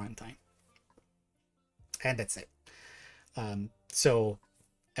exist at runtime. And that's it. So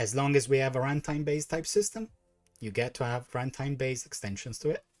as long as we have a runtime-based type system, you get to have runtime-based extensions to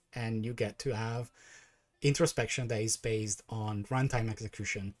it, and you get to have introspection that is based on runtime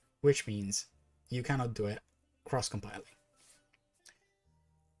execution, which means you cannot do it cross-compiling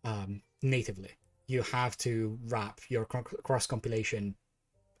natively. You have to wrap your cross-compilation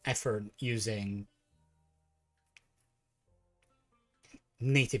effort using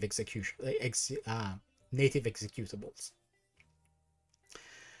native execution, native executables.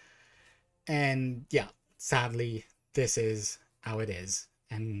 And yeah, sadly, this is how it is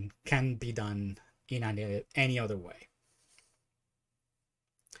and can be done in any other way.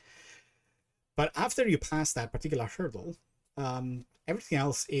 But after you pass that particular hurdle, everything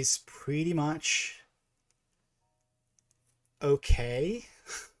else is pretty much okay.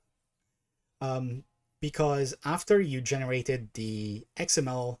 Because after you generated the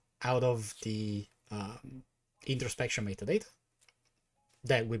XML out of the introspection metadata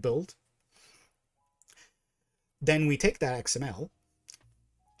that we built, then we take that XML,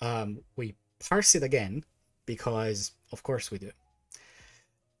 we parse it again, because of course we do,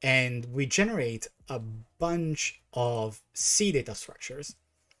 and we generate a bunch of C data structures.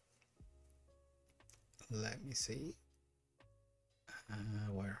 Let me see.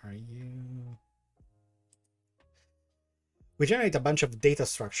 Where are you? We generate a bunch of data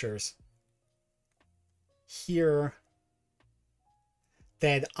structures here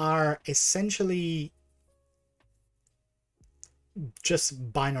that are essentially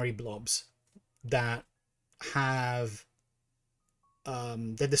just binary blobs that have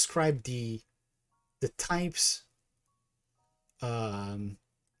that describe the types, like,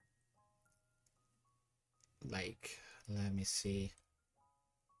 let me see,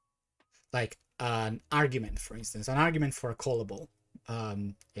 like an argument, for instance, an argument for a callable.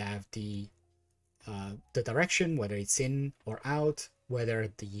 You have the direction, whether it's in or out, whether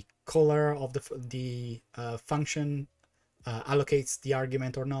the caller of the function allocates the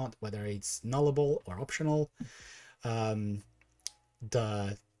argument or not, whether it's nullable or optional,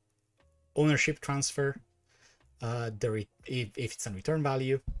 the ownership transfer, if it's a return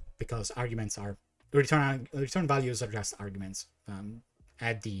value, because arguments are return values are just arguments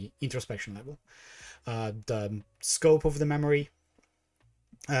at the introspection level, the scope of the memory,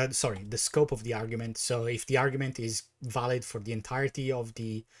 the scope of the argument. So if the argument is valid for the entirety of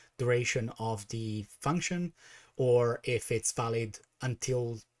the duration of the function, or if it's valid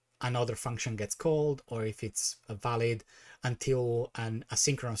until another function gets called, or if it's valid until an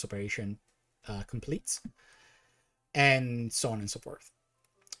asynchronous operation completes, and so on and so forth.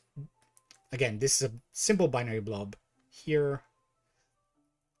 again, this is a simple binary blob here.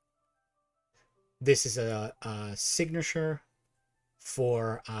 This is a signature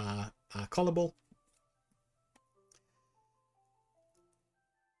for a callable.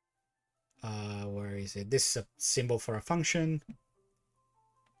 Where is it? This is a symbol for a function.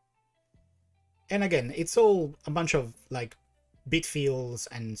 And again, it's all a bunch of like bit fields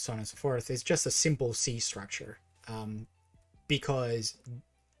and so on and so forth. It's just a simple C structure, because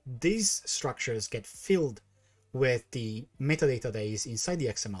these structures get filled with the metadata that is inside the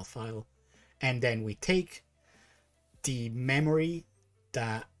XML file, and then we take the memory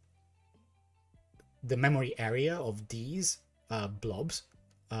area of these blobs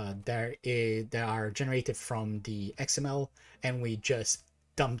that are generated from the XML, and we just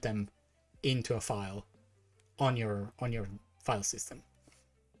dump them into a file on your file system.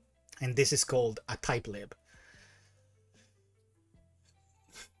 And this is called a type lib.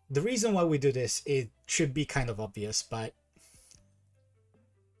 The reason why we do this, it should be kind of obvious, but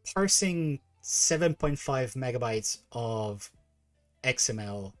parsing 7.5 megabytes of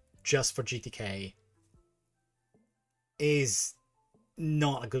XML just for GTK is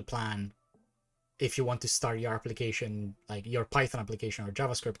not a good plan if you want to start your application, like your Python application or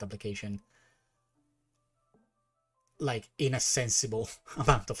JavaScript application, like in a sensible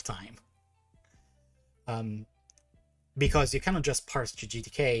amount of time. Because you cannot just parse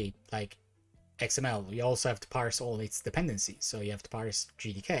GTK like XML. You also have to parse all its dependencies. So you have to parse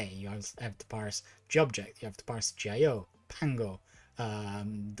GTK, you have to parse GObject, you have to parse GIO, Pango,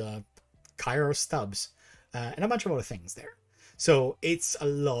 the Cairo stubs, and a bunch of other things there. So it's a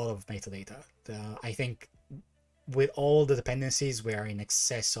lot of metadata. I think with all the dependencies, we are in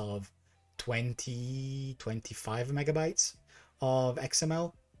excess of 20, 25 megabytes of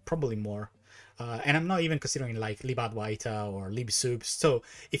XML, probably more. And I'm not even considering like libadwaita or libsoup. So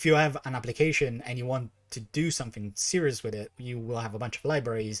if you have an application and you want to do something serious with it, you will have a bunch of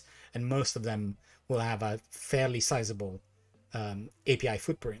libraries, and most of them will have a fairly sizable API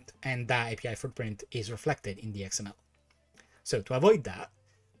footprint, and that API footprint is reflected in the XML. So to avoid that,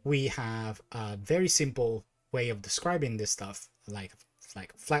 we have a very simple way of describing this stuff, like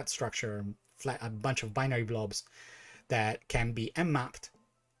flat structure, a bunch of binary blobs that can be mapped.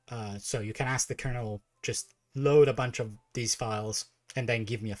 So you can ask the kernel, just load a bunch of these files and then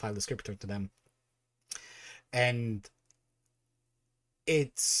give me a file descriptor to them. And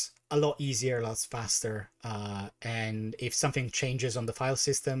it's a lot easier, a lot faster. And if something changes on the file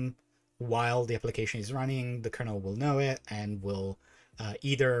system while the application is running, the kernel will know it and will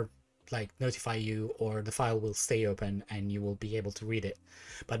either like notify you, or the file will stay open and you will be able to read it.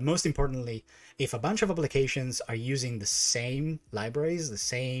 But most importantly, if a bunch of applications are using the same libraries, the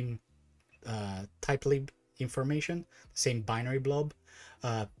same type lib information, the same binary blob,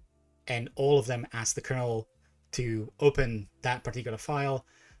 and all of them ask the kernel to open that particular file,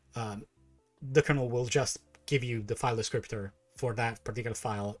 the kernel will just give you the file descriptor for that particular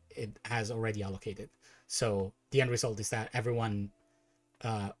file it has already allocated. So the end result is that everyone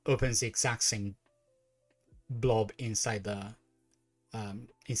opens the exact same blob inside the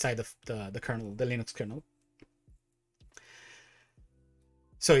kernel, the Linux kernel.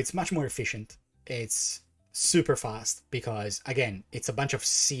 So it's much more efficient. It's super fast because, again, it's a bunch of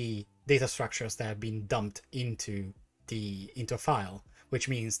C data structures that have been dumped into a file, which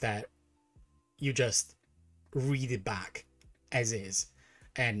means that you just read it back as is,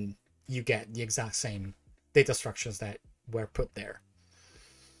 and you get the exact same data structures that were put there.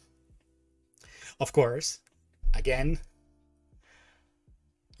 Of course, again,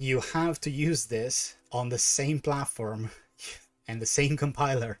 you have to use this on the same platform and the same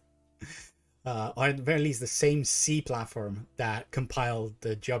compiler, or at the very least the same C platform that compiled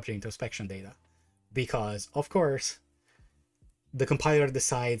the GObject introspection data, because of course the compiler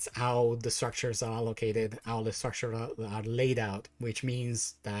decides how the structures are allocated, how the structures are laid out, which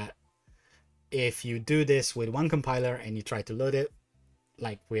means that if you do this with one compiler and you try to load it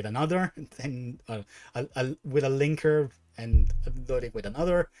like with another, then with a linker and load it with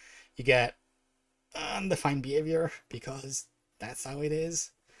another, you get undefined behavior, because that's how it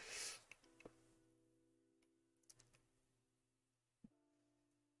is.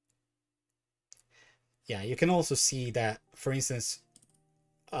 Yeah, you can also see that, for instance,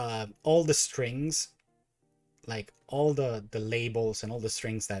 all the strings, like all the labels and all the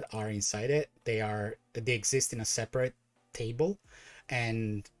strings that are inside it, they exist in a separate table,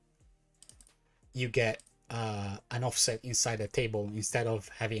 and you get an offset inside the table instead of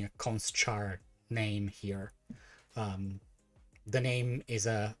having a const char name here. The name is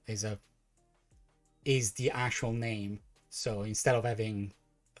the actual name. So instead of having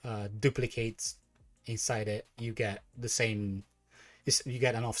duplicates inside it, you get the same, you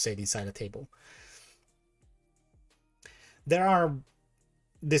get an offset inside a table.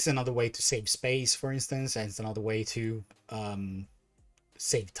 This is another way to save space, for instance, and it's another way to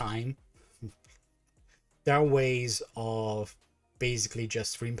save time. There are ways of basically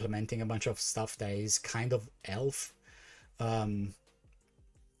just re-implementing a bunch of stuff that is kind of ELF.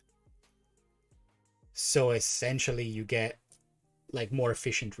 So essentially you get like more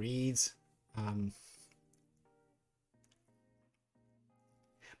efficient reads. But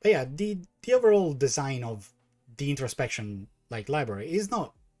yeah, the overall design of the introspection like library is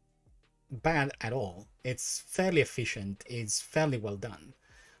not bad at all. It's fairly efficient. It's fairly well done,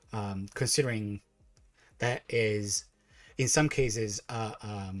 considering that is in some cases like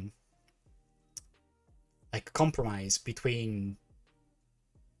a compromise between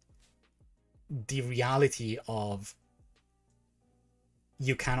the reality of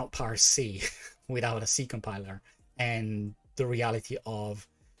you cannot parse C without a C compiler, and the reality of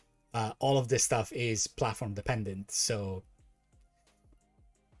all of this stuff is platform dependent. So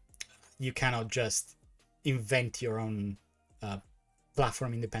you cannot just invent your own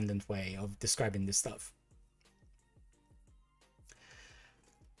platform independent way of describing this stuff.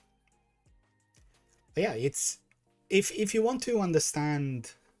 But yeah, it's if you want to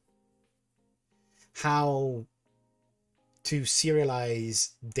understand how to serialize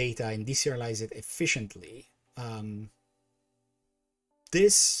data and deserialize it efficiently,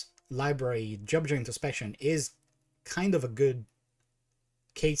 this library, GObject Introspection, is kind of a good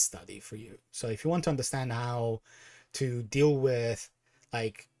case study for you. So if you want to understand how to deal with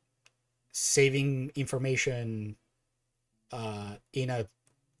like saving information in a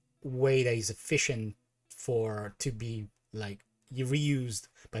way that is efficient to be like reused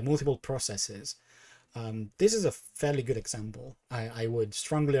by multiple processes, this is a fairly good example. I would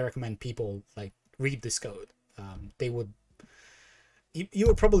strongly recommend people like read this code. You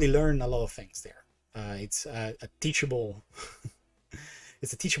will probably learn a lot of things there. It's a teachable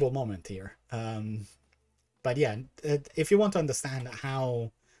it's a teachable moment here. But yeah, if you want to understand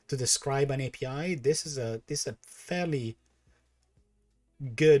how to describe an API, this is a fairly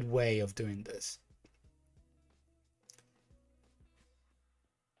good way of doing this.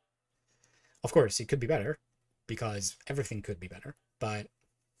 Of course, it could be better, because everything could be better, but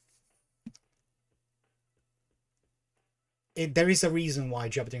there is a reason why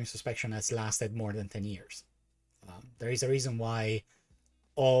GObject Introspection has lasted more than 10 years. There is a reason why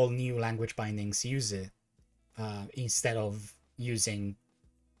all new language bindings use it instead of using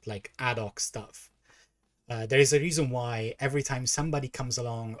like ad hoc stuff. There is a reason why every time somebody comes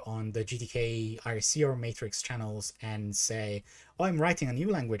along on the GTK, IRC, or Matrix channels and say, oh, I'm writing a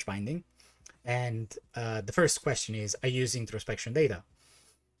new language binding, and the first question is, are you using introspection data?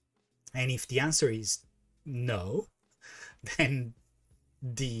 And if the answer is no, then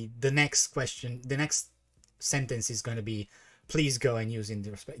the next question, the next sentence is going to be, please go and use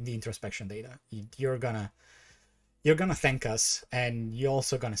the introspection data. You're gonna thank us, and you're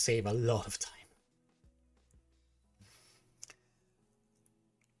also gonna save a lot of time.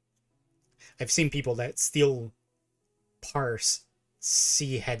 I've seen people that still parse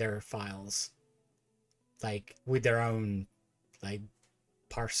C header files like with their own like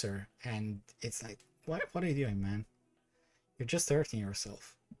parser, and it's like, what are you doing, man? You're just hurting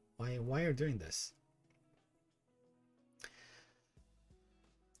yourself. Why are you doing this?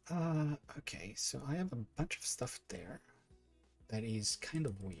 Okay, so I have a bunch of stuff there that is kind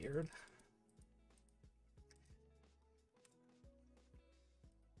of weird.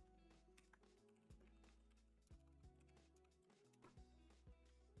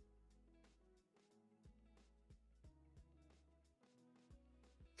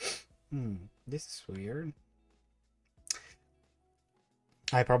 This is weird.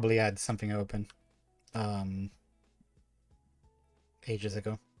 I probably had something open ages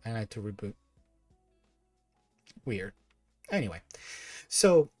ago, and I had to reboot. Weird. Anyway,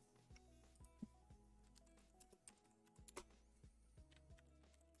 so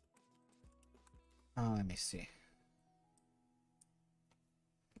let me see.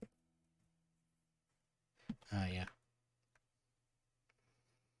 Yeah.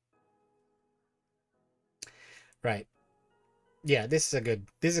 Right. Yeah, this is a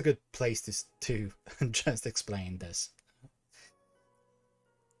good place to just explain this.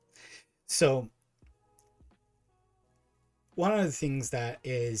 So one of the things that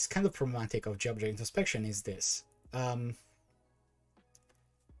is kind of problematic of GObject Introspection is this. GObject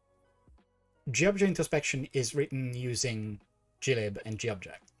Introspection is written using glib and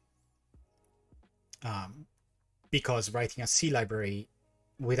GObject. Because writing a C library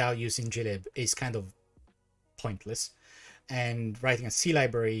without using glib is kind of pointless, and writing a C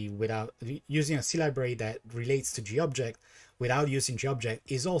library without using a C library that relates to GObject without using GObject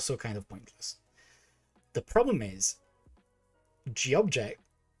is also kind of pointless. The problem is GObject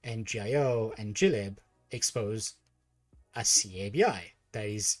and GIO and glib expose a C ABI that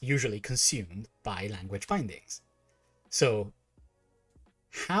is usually consumed by language bindings. So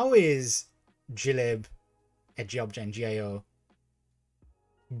how is glib and GObject and GIO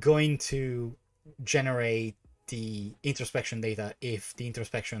going to generate the introspection data if the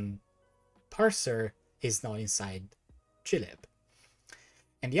introspection parser is not inside glib?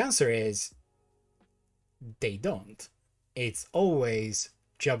 And the answer is they don't. It's always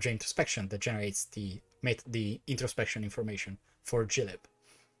GObject introspection that generates the introspection information for glib.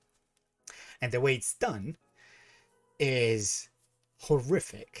 And the way it's done is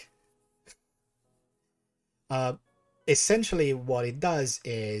horrific. Essentially what it does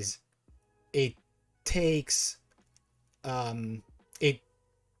is it takes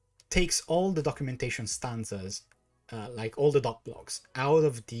all the documentation stanzas, like all the doc blocks, out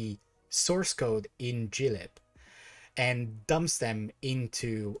of the source code in glib and dumps them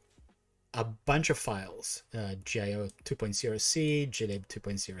into a bunch of files, GIO 2.0c, glib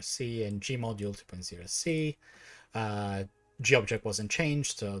 2.0c, and gmodule 2.0c. GObject wasn't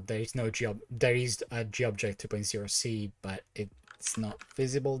changed, so there is there is a GObject 2.0c, but it's not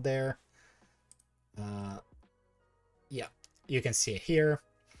visible there. Yeah, you can see it here.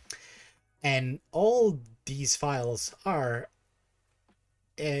 And all these files are,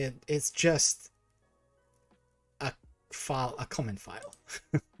 it's just a file, a comment file,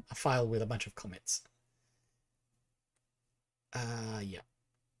 a file with a bunch of comments. Yeah,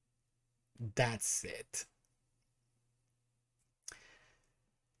 that's it.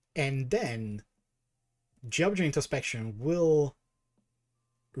 And then GObject introspection will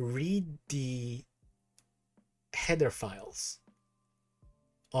read the header files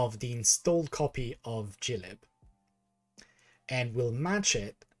of the installed copy of glib and will match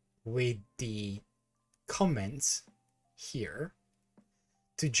it with the comments here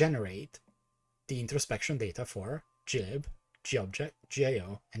to generate the introspection data for glib, GObject,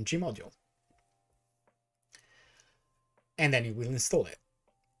 GIO, and gmodule. And then it will install it.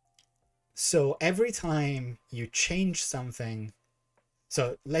 So every time you change something,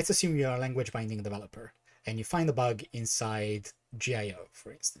 so let's assume you're a language binding developer and you find a bug inside GIO,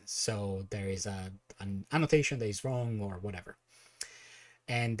 for instance. So there is an annotation that is wrong or whatever.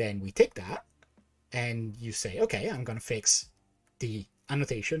 And then we take that and you say, okay, I'm going to fix the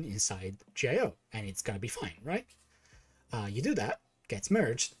annotation inside GIO and it's going to be fine, right? You do that, gets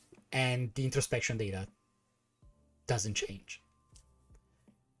merged, and the introspection data doesn't change.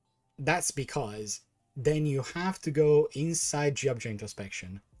 That's because then you have to go inside GObject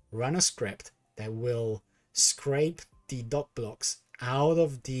introspection, run a script that will scrape the doc blocks out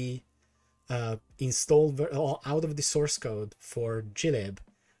of the out of the source code for glib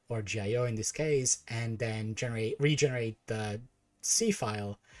or GIO in this case, and then regenerate the C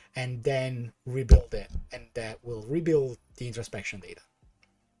file and then rebuild it, and that will rebuild the introspection data.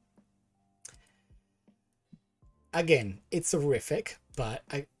 Again, it's horrific, but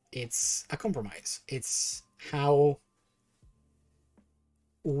it's a compromise. It's how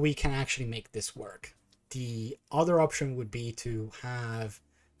we can actually make this work. The other option would be to have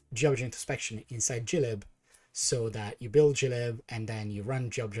GObject introspection inside glib, so that you build glib and then you run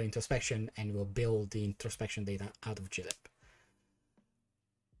GObject introspection and you will build the introspection data out of glib.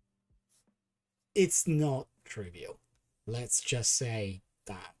 It's not trivial. Let's just say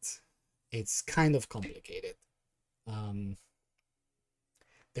that. It's kind of complicated.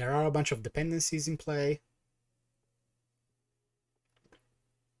 There are a bunch of dependencies in play.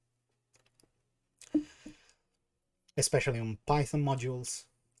 Especially on Python modules.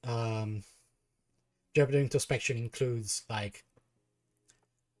 GObject introspection includes like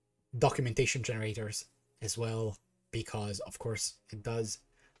documentation generators as well, because of course it does.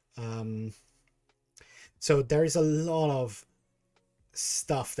 So there is a lot of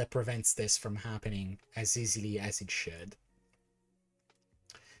stuff that prevents this from happening as easily as it should.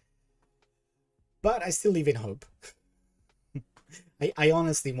 But I still live in hope. I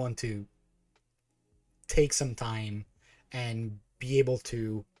honestly want to take some time and be able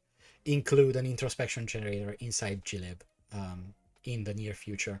to include an introspection generator inside glib in the near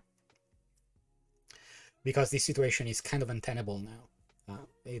future. Because this situation is kind of untenable now.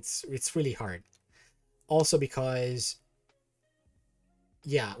 It's really hard. Also because,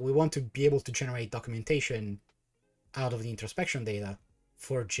 yeah, we want to be able to generate documentation out of the introspection data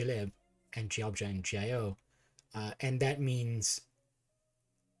for glib and GObject and GIO. And that means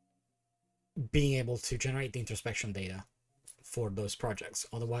being able to generate the introspection data for those projects.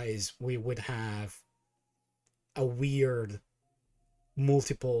 Otherwise, we would have a weird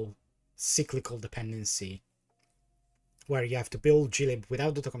multiple cyclical dependency where you have to build glib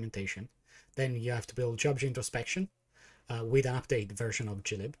without the documentation, then you have to build GObject Introspection with an updated version of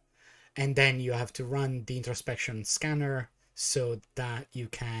glib, and then you have to run the introspection scanner so that you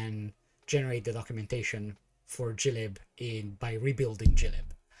can generate the documentation for glib by rebuilding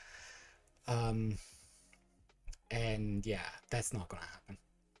glib. And yeah, that's not gonna happen.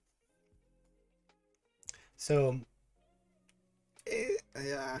 So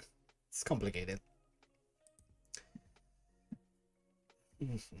yeah, it's complicated.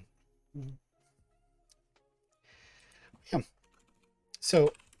 Yeah.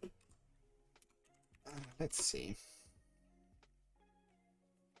 So let's see.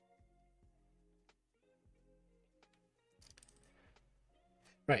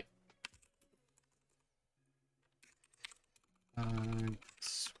 Right.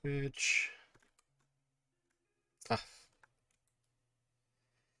 Switch.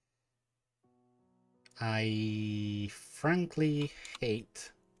 I frankly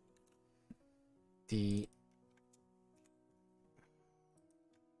hate the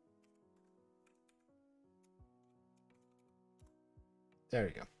there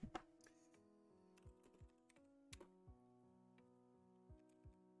we go.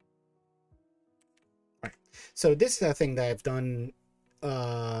 Right. So this is a thing that I've done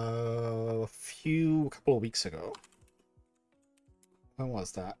a couple of weeks ago. When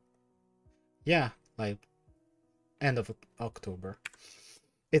was that? Yeah, like end of October.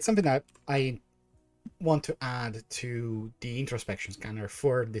 It's something that I want to add to the introspection scanner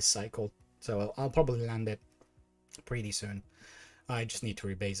for this cycle, so I'll probably land it pretty soon. I just need to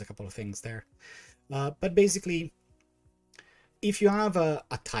rebase a couple of things there. But basically, if you have a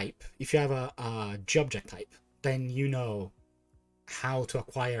type, if you have a GObject type, then you know how to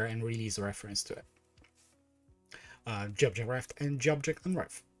acquire and release a reference to it. GObject ref and GObject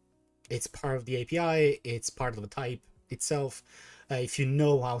unref. It's part of the API, it's part of the type itself. If you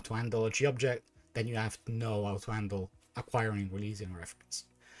know how to handle a GObject, then you have to know how to handle acquiring and releasing a reference.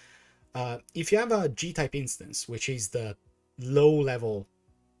 If you have a G-type instance, which is the low-level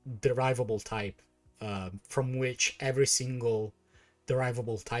derivable type from which every single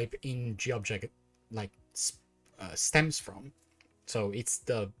derivable type in GObject stems from, so it's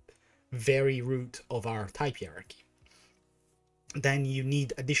the very root of our type hierarchy, then you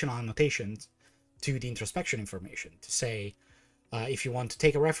need additional annotations to the introspection information to say, if you want to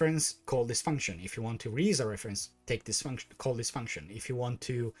take a reference, call this function. If you want to release a reference, take this function, call this function. If you want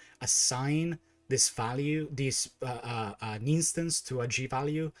to assign this value, an instance to a G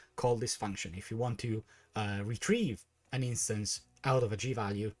value, call this function. If you want to retrieve an instance out of a G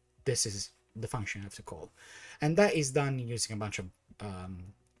value, this is the function you have to call. And that is done using a bunch of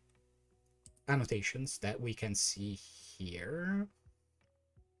annotations that we can see here.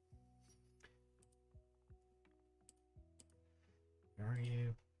 Where are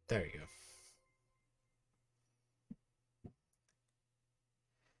you? There you go.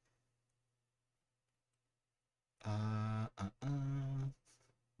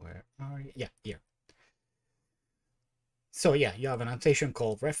 Where are you? Yeah, here. So yeah, you have an annotation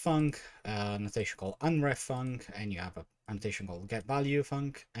called reffunc, an annotation called unreffunc, and you have an annotation called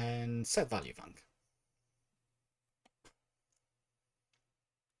getValueFunc and setValueFunc.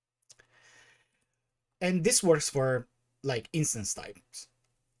 And this works for like instance types,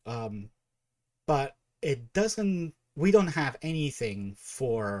 but it doesn't. We don't have anything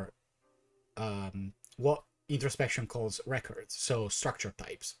for what introspection calls records, so structure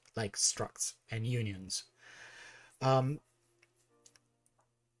types like structs and unions.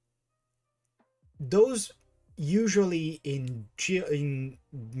 Those usually in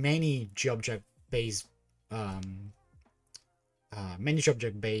many GObject based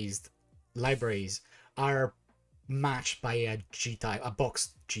libraries are matched by a G type, a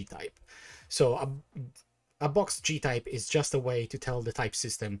boxed G type. So a boxed G type is just a way to tell the type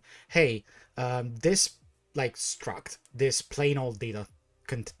system, hey, this like struct, this plain old data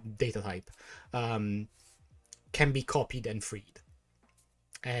type can be copied and freed.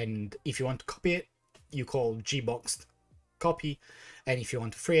 And if you want to copy it, you call gboxed copy, and if you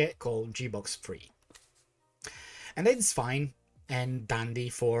want to free it, call gbox free. And that's fine and dandy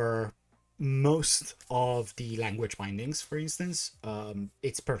for most of the language bindings, for instance.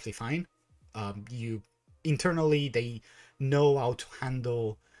 It's perfectly fine. You internally, they know how to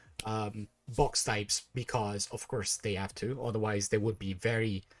handle box types because, of course, they have to. Otherwise, they would be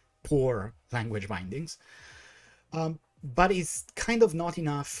very poor language bindings. but it's kind of not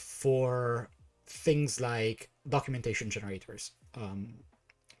enough for things like documentation generators.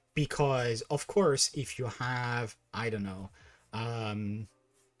 Because of course, if you have, I don't know, a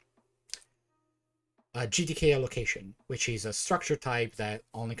GTK allocation, which is a structure type that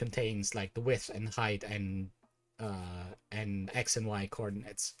only contains like the width and height and X and Y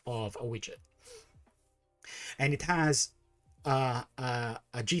coordinates of a widget, and it has a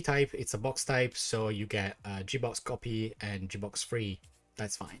G type, it's a box type, so you get a Gbox copy and Gbox free,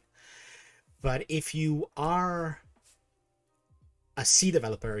 that's fine. But if you are a C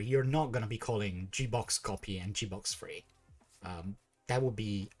developer, you're not going to be calling Gbox copy and Gbox free. That would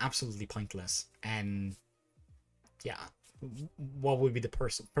be absolutely pointless. And yeah, what would be the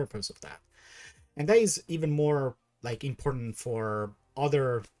purpose of that? And that is even more like important for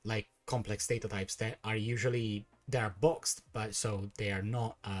other like complex data types that are usually, they are boxed, but so they are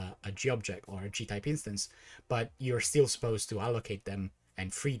not a GObject or a G-type instance, but you're still supposed to allocate them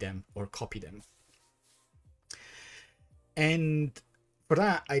and free them or copy them. And for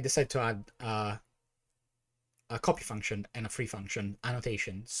that, I decided to add a copy function and a free function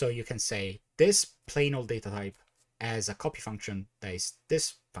annotation. So you can say this plain old data type as a copy function, that is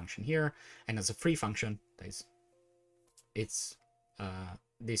this function here, and as a free function, that is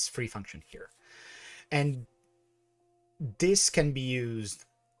this free function here. And this can be used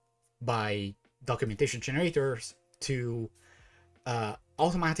by documentation generators to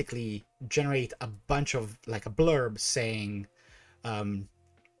automatically generate a bunch of like a blurb saying,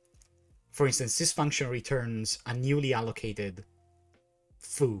 for instance, this function returns a newly allocated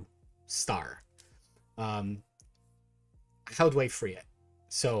foo star. How do I free it?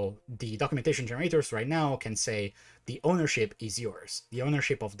 So the documentation generators right now can say the ownership is yours. The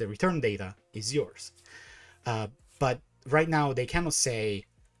ownership of the return data is yours. But right now they cannot say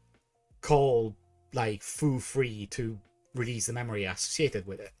call like foo free to release the memory associated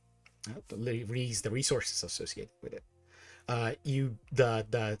with it, release the resources associated with it.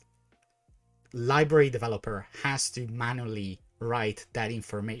 The library developer has to manually write that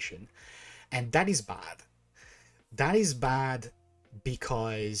information, and that is bad. That is bad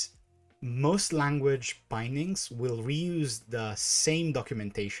because most language bindings will reuse the same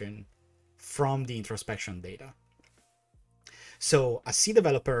documentation from the introspection data. So a C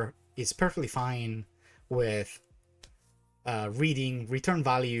developer is perfectly fine with reading return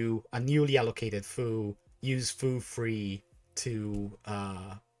value, a newly allocated foo, use foo free to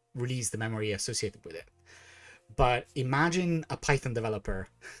release the memory associated with it. But imagine a Python developer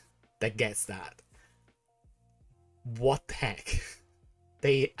that gets that. What the heck?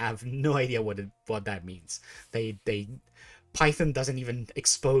 They have no idea what that means. Python doesn't even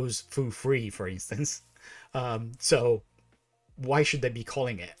expose foo free, for instance. So why should they be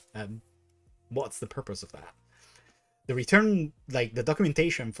calling it? What's the purpose of that? The return, like the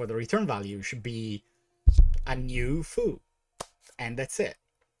documentation for the return value should be a new foo, and that's it.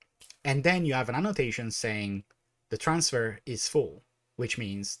 And then you have an annotation saying the transfer is full, which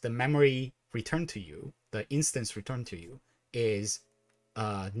means the memory returned to you, the instance returned to you, is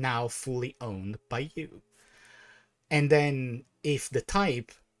now fully owned by you. And then if the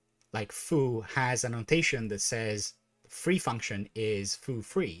type, like foo, has an annotation that says free function is foo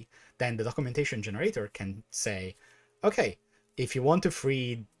free, then the documentation generator can say, okay, if you want to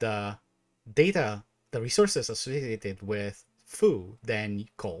free the data, the resources associated with foo, then you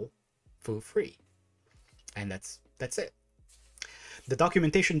call foo free. And that's it. The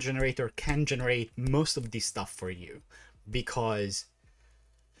documentation generator can generate most of this stuff for you, because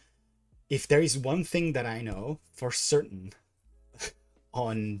if there is one thing that I know for certain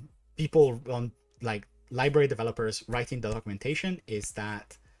on people, on like library developers writing the documentation, is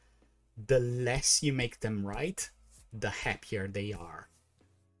that the less you make them write, the happier they are.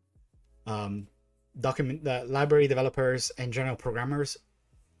 The library developers and general programmers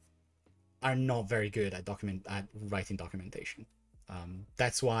are not very good at writing documentation.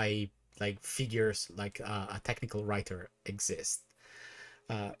 That's why like figures like a technical writer exist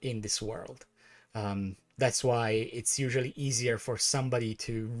in this world. That's why it's usually easier for somebody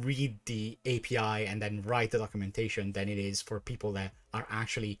to read the API and then write the documentation than it is for people that are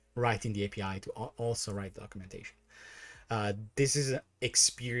actually writing the API to also write the documentation. This is an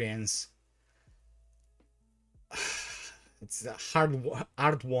experience. It's a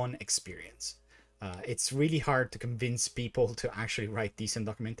hard-won experience. It's really hard to convince people to actually write decent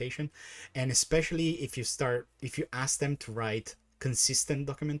documentation, and especially if you ask them to write consistent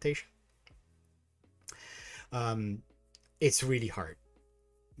documentation. It's really hard.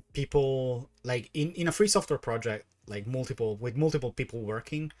 People like in a free software project, like multiple people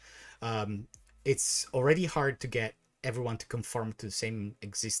working, it's already hard to get everyone to conform to the same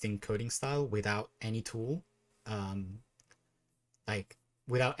existing coding style without any tool, like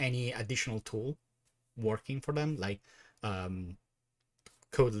without any additional tool working for them, like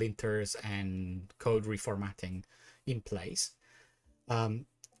code linters and code reformatting in place. That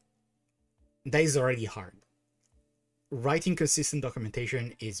is already hard. Writing consistent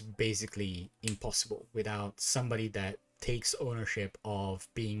documentation is basically impossible without somebody that takes ownership of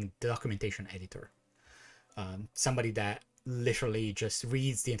being the documentation editor. Somebody that literally just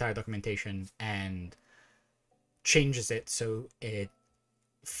reads the entire documentation and changes it so it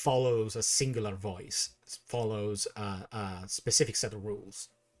follows a singular voice, follows a specific set of rules.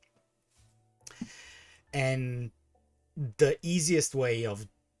 And the easiest way of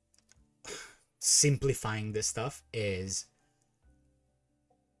simplifying this stuff is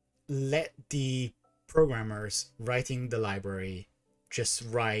let the programmers writing the library just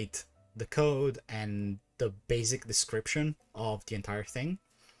write the code and the basic description of the entire thing.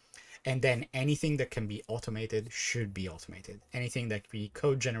 And then anything that can be automated should be automated. Anything that can be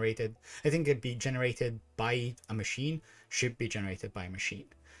code generated, I think it be generated by a machine, should be generated by a machine.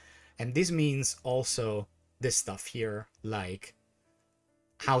 And this means also this stuff here, like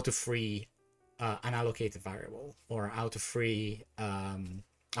how to free an allocated variable, or how to free,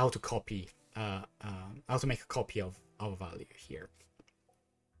 how to copy, how to make a copy of a value here.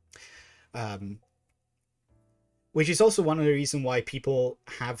 Which is also one of the reasons why people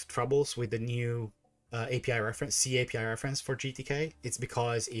have troubles with the new API reference, C API reference for GTK. It's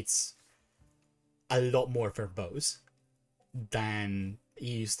because it's a lot more verbose than it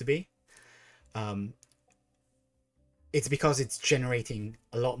used to be. It's because it's generating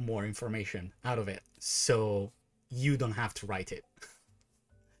a lot more information out of it, so you don't have to write it.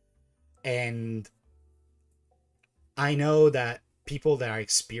 And I know that people that are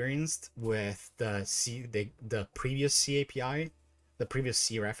experienced with the previous C API, the previous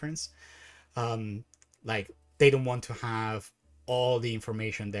C reference, like they don't want to have all the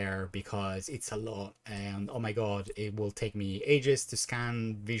information there because it's a lot, and oh my god, it will take me ages to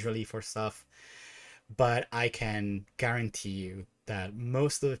scan visually for stuff. But I can guarantee you that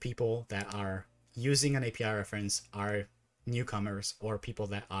most of the people that are using an API reference are newcomers or people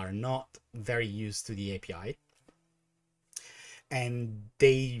that are not very used to the API. And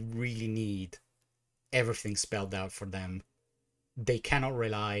they really need everything spelled out for them. They cannot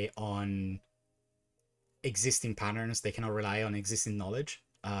rely on existing patterns. They cannot rely on existing knowledge,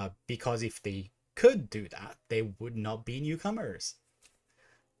 because if they could do that, they would not be newcomers.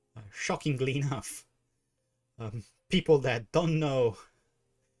 Shockingly enough, people that don't know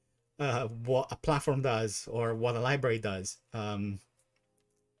what a platform does or what a library does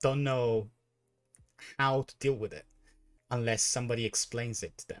don't know how to deal with it unless somebody explains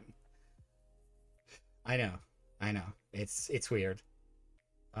it to them. I know, it's weird.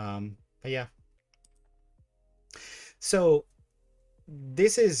 But yeah. So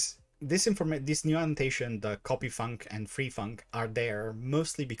this new annotation, the copy func and free func, are there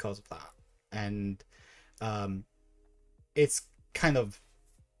mostly because of that. And it's kind of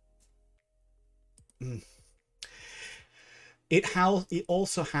it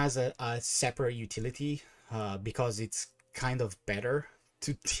also has a separate utility, because it's kind of better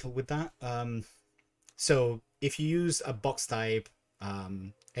to deal with that. So if you use a box type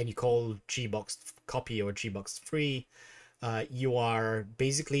and you call gbox copy or gbox free, you are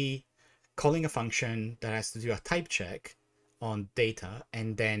basically calling a function that has to do a type check on data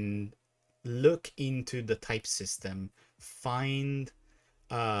and then look into the type system, find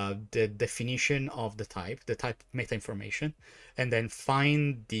the definition of the type meta information, and then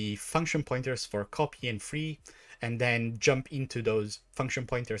find the function pointers for copy and free, and then jump into those function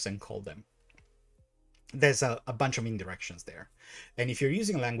pointers and call them. There's a bunch of indirections there. And if you're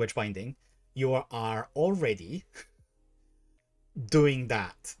using language binding, you are already doing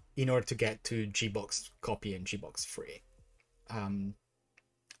that in order to get to gbox copy and gbox free.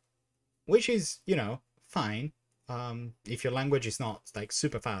 Which is, you know, fine. If your language is not like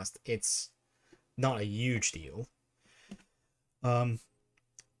super fast, it's not a huge deal.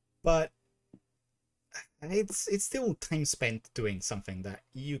 But it's still time spent doing something that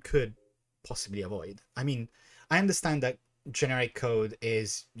you could possibly avoid. I mean, I understand that generic code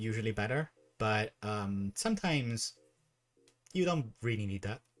is usually better, but sometimes you don't really need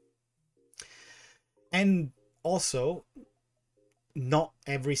that. And also, not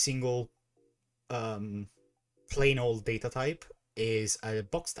every single plain old data type is a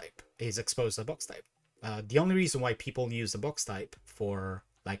box type, is exposed as a box type. The only reason why people use the box type for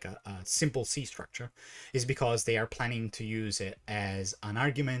like a simple C structure is because they are planning to use it as an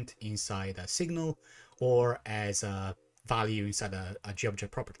argument inside a signal or as a value inside a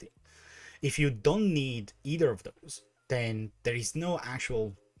GObject property. If you don't need either of those, then there is no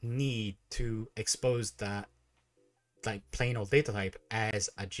actual need to expose that like plain old data type as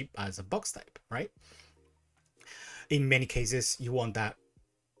a box type, right? In many cases, you want that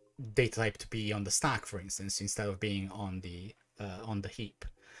data type to be on the stack, for instance, instead of being on the heap.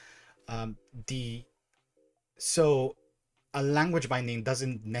 So a language binding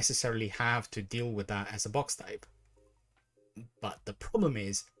doesn't necessarily have to deal with that as a box type. But the problem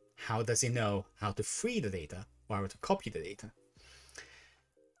is, how does it know how to free the data or how to copy the data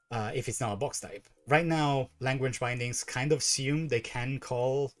if it's not a box type? Right now, language bindings kind of assume they can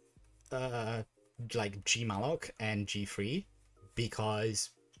call like gmalloc and gfree because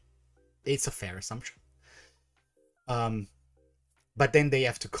it's a fair assumption. But then they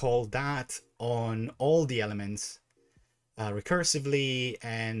have to call that on all the elements recursively,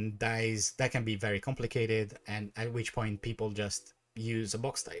 and that can be very complicated, and at which point people just use a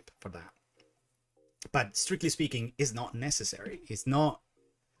box type for that. But strictly speaking, it's not necessary. It's not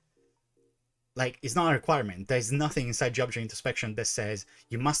a requirement. There's nothing inside GObject Introspection that says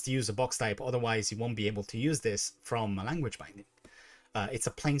you must use a box type, otherwise you won't be able to use this from a language binding. It's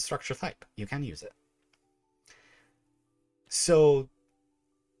a plain structure type. You can use it. So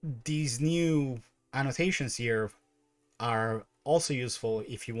these new annotations here are also useful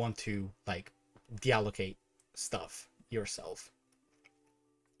if you want to like deallocate stuff yourself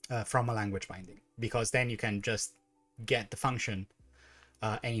from a language binding, because then you can just get the function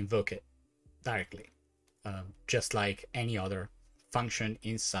and invoke it directly, just like any other function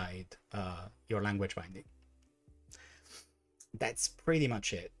inside your language binding. That's pretty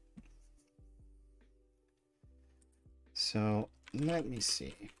much it. So let me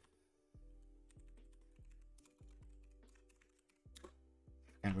see.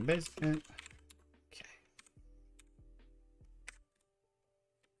 And revisit it. Okay.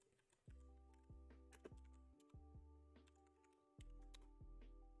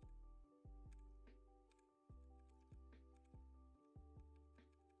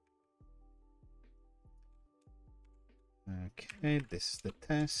 Okay, this is the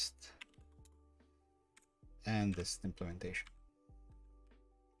test. And this is the implementation.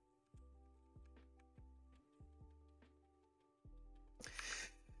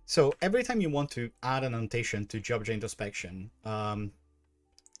 So every time you want to add an annotation to GObject Introspection,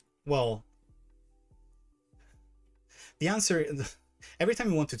 well, the answer, every time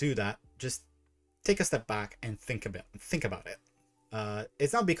you want to do that, just take a step back and think about it.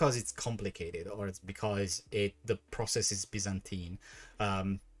 It's not because it's complicated or it's because the process is Byzantine.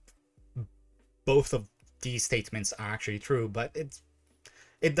 Both of these statements are actually true, but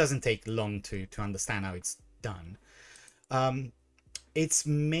it doesn't take long to understand how it's done. It's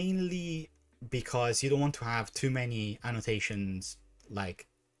mainly because you don't want to have too many annotations. Like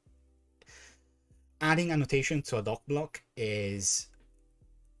adding annotation to a doc block is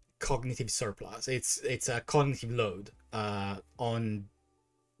cognitive surplus. It's a cognitive load on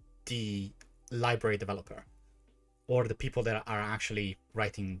the library developer or the people that are actually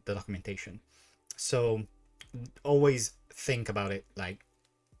writing the documentation. So always think about it like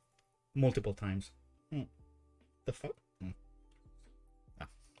multiple times. The fuck? Oh.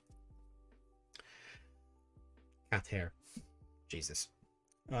 Cat hair. Jesus.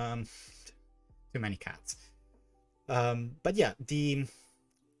 Too many cats. But yeah, the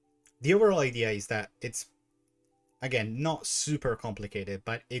overall idea is that it's, again, not super complicated,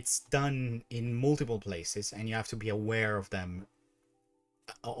 but it's done in multiple places and you have to be aware of them,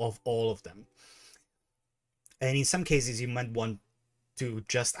 of all of them. And in some cases, you might want to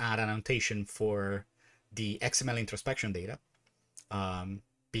just add an annotation for the XML introspection data,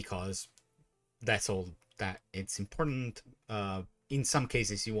 because that's all that it's important. In some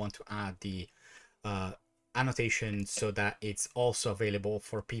cases, you want to add the annotation so that it's also available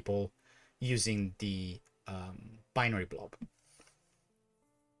for people using the binary blob.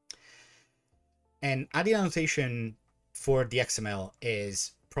 And adding annotation for the XML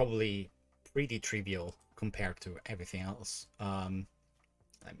is probably pretty trivial compared to everything else.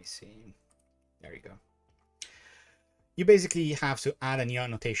 Let me see. There you go. You basically have to add a new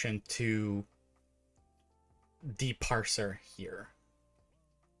annotation to the parser here.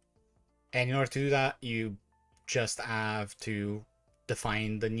 And in order to do that, you just have to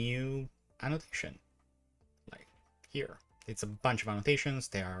define the new annotation. Like here. It's a bunch of annotations.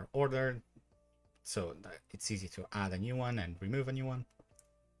 They are ordered, so that it's easy to add a new one and remove a new one.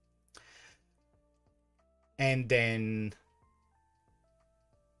 And then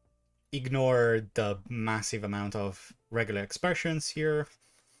ignore the massive amount of regular expressions here.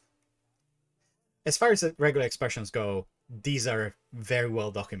 As far as the regular expressions go, these are very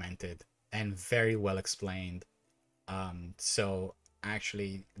well documented and very well explained. So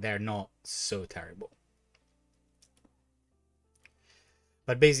actually, they're not so terrible.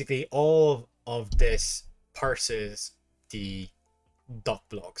 But basically, all of this parses the doc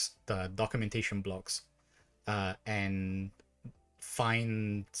blocks, the documentation blocks, and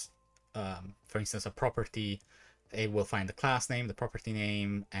find, for instance, a property. It will find the class name, the property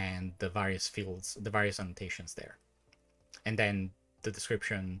name, and the various fields, the various annotations there. And then the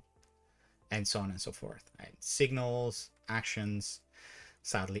description, and so on and so forth. Right? Signals, actions.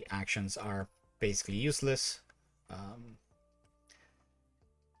 Sadly, actions are basically useless.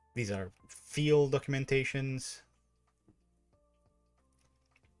 These are field documentations.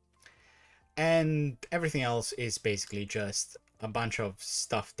 And everything else is basically just a bunch of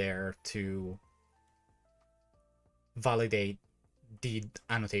stuff there to validate the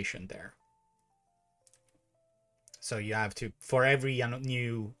annotation there. So you have to, for every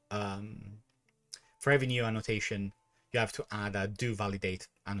new annotation, you have to add a do validate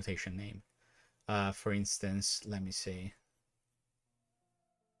annotation name. For instance, let me see.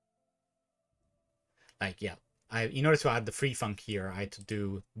 Like, yeah, in order to add the free func here, I had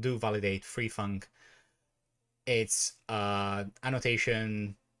to do validate free func. It's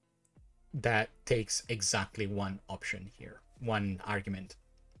annotation that takes exactly one option here, one argument,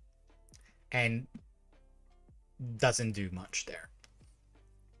 and doesn't do much there.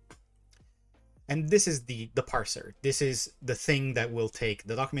 And this is the parser. This is the thing that will take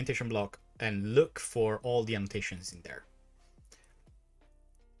the documentation block and look for all the annotations in there.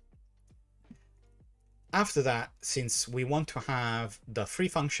 After that, since we want to have the free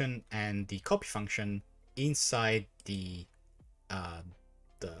function and the copy function inside the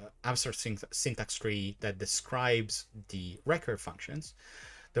abstract syntax tree that describes the record functions,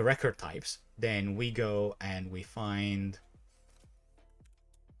 the record types, then we go and we find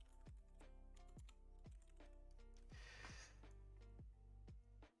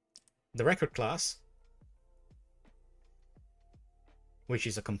the record class, which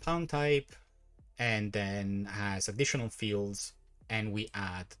is a compound type, and then has additional fields, and we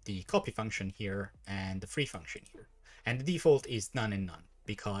add the copy function here and the free function here. And the default is none and none,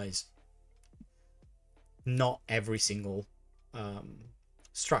 because not every single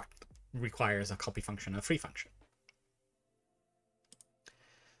struct requires a copy function, a free function.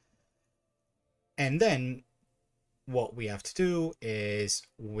 And then what we have to do is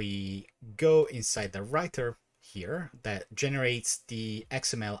we go inside the writer here that generates the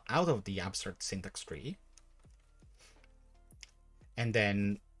XML out of the abstract syntax tree. And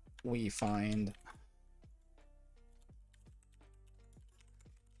then we find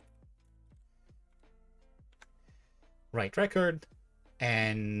write record,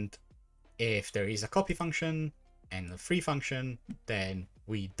 and if there is a copy function and a free function, then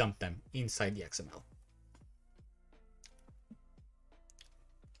we dump them inside the XML.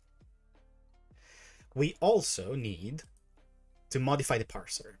 We also need to modify the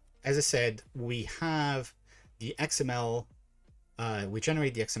parser. As I said, we have the XML, we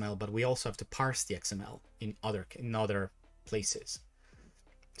generate the XML, but we also have to parse the XML in other places.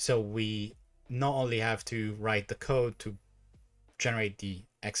 So we not only have to write the code to generate the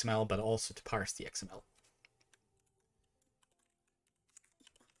XML, but also to parse the XML.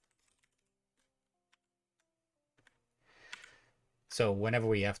 So whenever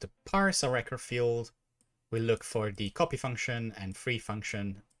we have to parse a record field, we look for the copy function and free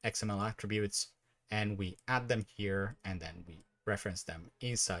function XML attributes, and we add them here, and then we reference them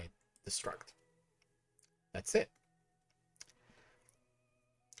inside the struct. That's it.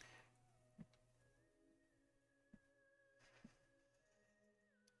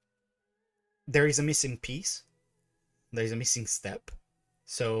 There is a missing piece. There is a missing step.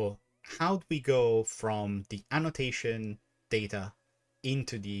 So how do we go from the annotation data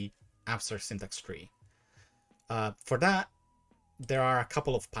into the abstract syntax tree? For that, there are a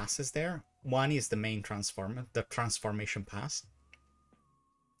couple of passes there. One is the main transform, the transformation pass.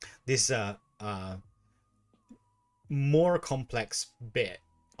 This is a more complex bit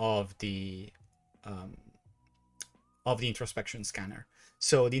of the introspection scanner.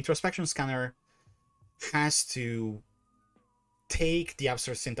 So the introspection scanner has to take the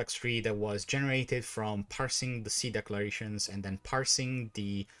abstract syntax tree that was generated from parsing the C declarations, and then parsing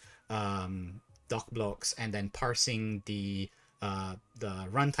the doc blocks, and then parsing the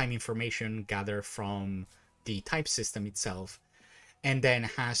runtime information gathered from the type system itself, and then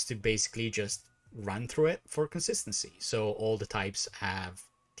has to basically just run through it for consistency. So all the types have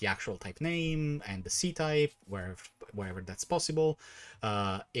the actual type name and the C type, wherever that's possible,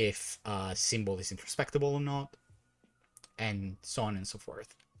 if a symbol is introspectable or not, and so on and so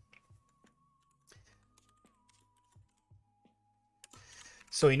forth.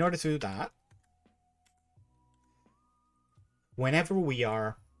 So in order to do that, whenever we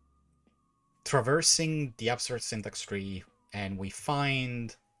are traversing the abstract syntax tree and we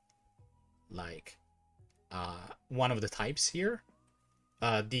find like one of the types here,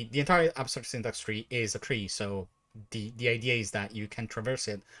 the entire abstract syntax tree is a tree, so the idea is that you can traverse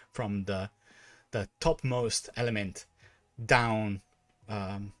it from the topmost element down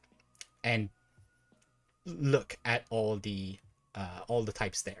and look at all the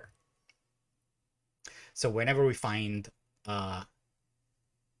types there. So whenever we find where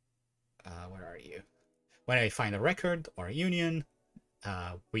are you? When I find a record or a union,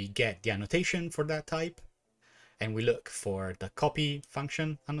 we get the annotation for that type, and we look for the copy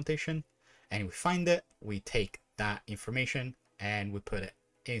function annotation, and we find it, we take that information and we put it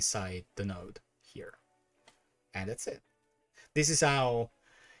inside the node here. And that's it. This is how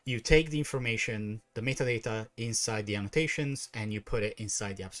you take the information, the metadata inside the annotations, and you put it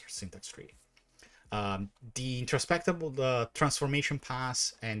inside the abstract syntax tree. The introspectable, the transformation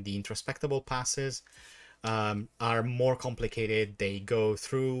pass and the introspectable passes are more complicated. They go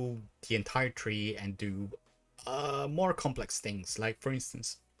through the entire tree and do more complex things. Like, for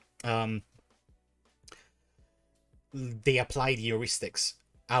instance, they apply the heuristics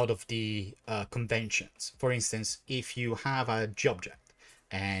out of the conventions. For instance, if you have a GObject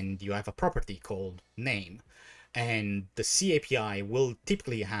and you have a property called name, and the C API will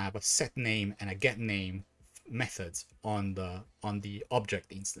typically have a set name and a get name methods on the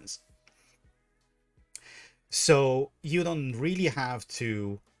object instance. So you don't really have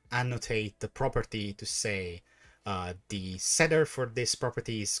to annotate the property to say the setter for this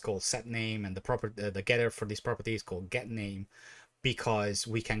property is called set name and the getter for this property is called get name, because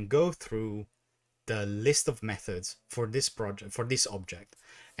we can go through the list of methods for this object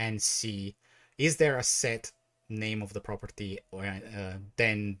and see, is there a set name of the property, or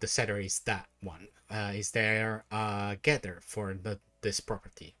then the setter is that one. Is there a getter for this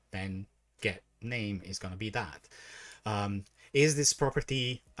property, then get name is going to be that. Is this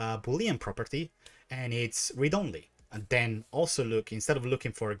property a Boolean property and it's read-only? And then also look, instead of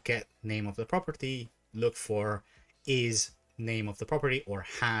looking for get name of the property, look for is name of the property or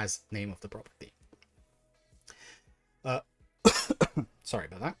has name of the property. Sorry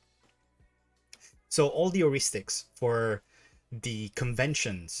about that. So all the heuristics for the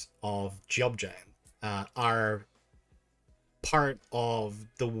conventions of GObject are part of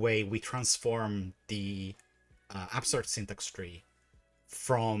the way we transform the abstract syntax tree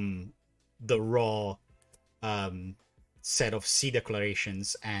from the raw set of C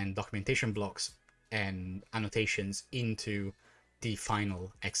declarations and documentation blocks and annotations into the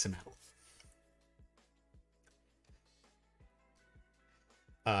final XML.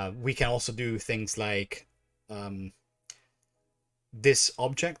 We can also do things like this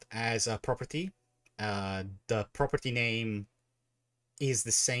object as a property. The property name is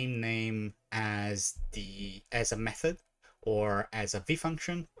the same name as a method or as a v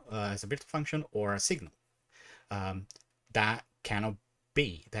function, as a virtual function or a signal. That cannot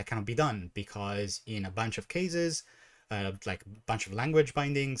be done, because in a bunch of cases, like a bunch of language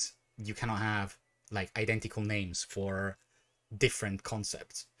bindings, you cannot have like identical names for different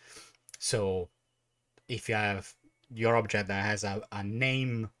concepts. So if you have your object that has a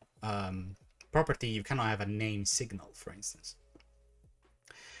name property, you cannot have a name signal, for instance,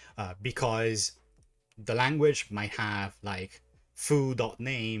 because the language might have like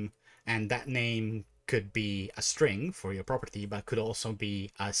foo.name, and that name could be a string for your property, but could also be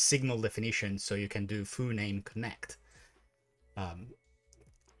a signal definition, so you can do foo name connect.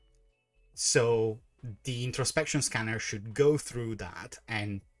 So the introspection scanner should go through that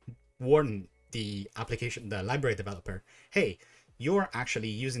and warn the application, the library developer, hey, you're actually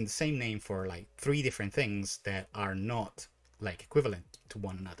using the same name for like 3 different things that are not like equivalent to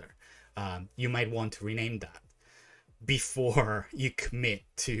one another. You might want to rename that before you commit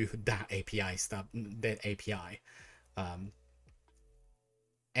to that API stuff, that API.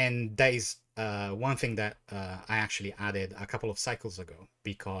 And that is one thing that I actually added a couple of cycles ago,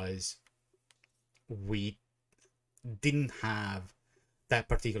 because we didn't have that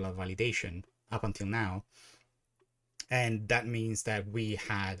particular validation up until now. And that means that we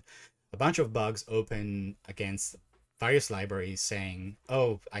had a bunch of bugs open against various libraries saying,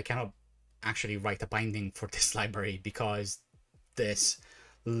 oh, I cannot actually write a binding for this library because this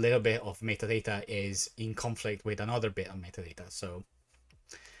little bit of metadata is in conflict with another bit of metadata. So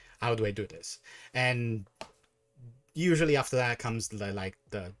how do I do this? And usually after that comes the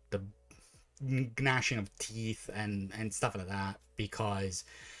gnashing of teeth and stuff like that, because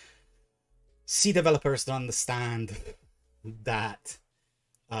C developers don't understand that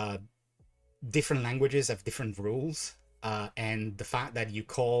different languages have different rules, and the fact that you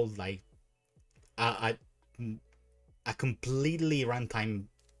call like a completely runtime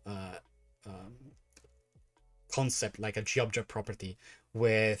concept like a GObject property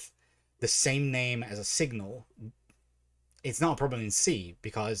with the same name as a signal, it's not a problem in C,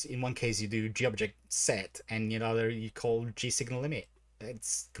 because in one case you do GObject set and in other you call gsignal limit.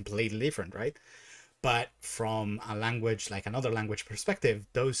 It's completely different, right? But from a language like another language perspective,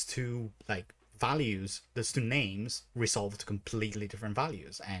 those two like values, those two names resolve to completely different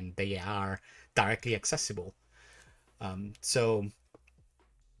values, and they are directly accessible. So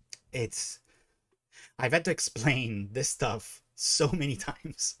I've had to explain this stuff so many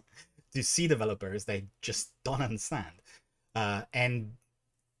times to C developers, they just don't understand. And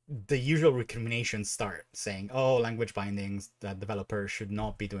the usual recriminations start saying, oh, language bindings, that developers should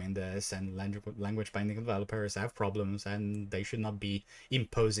not be doing this, and language binding developers have problems and they should not be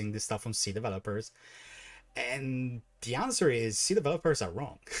imposing this stuff on C developers. And the answer is C developers are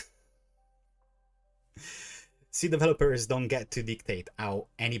wrong. C developers don't get to dictate how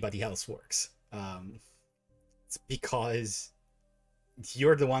anybody else works. It's because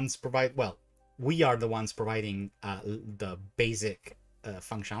you're the ones we are the ones providing the basic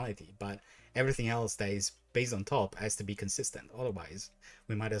functionality, but everything else that is based on top has to be consistent. Otherwise,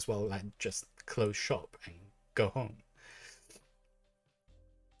 we might as well like just close shop and go home.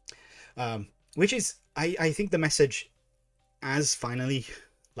 Which is, I think the message has finally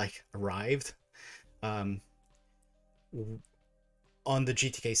like arrived. On the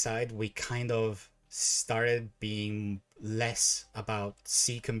GTK side, we kind of started being less about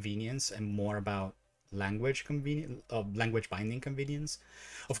C convenience and more about language binding convenience.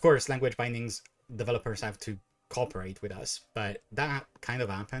 Of course, language bindings developers have to cooperate with us, but that kind of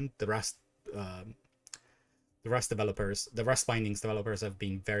happened. The Rust bindings developers have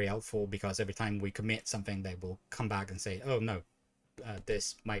been very helpful, because every time we commit something, they will come back and say, oh no,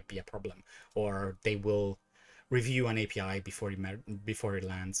 this might be a problem, or they will review an API before it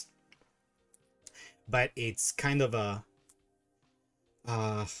lands. But it's kind of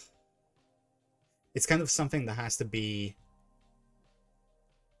it's kind of something that has to be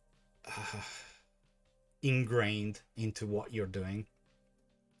ingrained into what you're doing.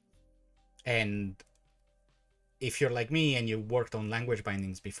 And if you're like me and you worked on language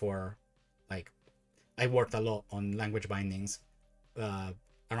bindings before, like I worked a lot on language bindings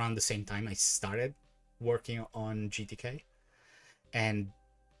around the same time I started working on GTK, and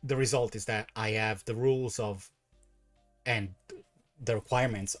the result is that I have the rules of and the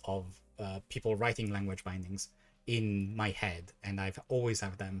requirements of people writing language bindings in my head, and I've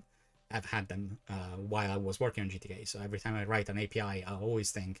had them while I was working on GTK. So every time I write an API, I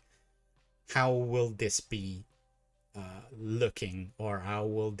always think, how will this be looking, or how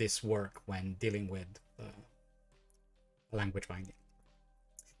will this work when dealing with a language binding?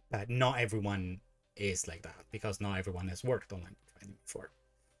 But not everyone is like that, because not everyone has worked on language binding before.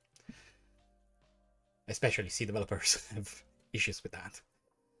 Especially C developers have issues with that.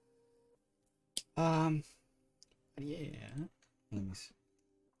 Yeah. Let me see.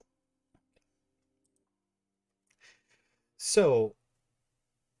 So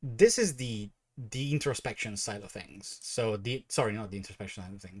this is the introspection side of things. So sorry, not the introspection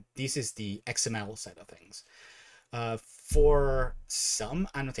side of things. This is the XML side of things. For some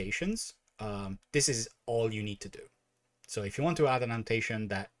annotations, this is all you need to do. So if you want to add an annotation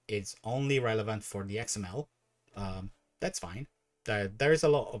that is only relevant for the XML, that's fine. There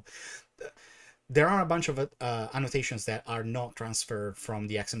are a bunch of annotations that are not transferred from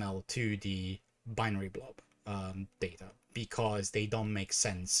the XML to the binary blob data, because they don't make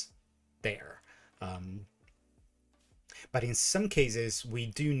sense there. But in some cases, we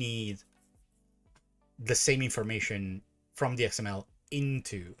do need the same information from the XML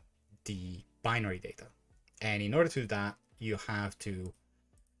into the binary data. And in order to do that, you have to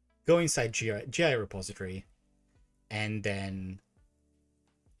go inside GI repository and then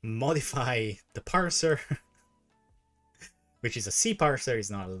modify the parser, which is a C parser, it's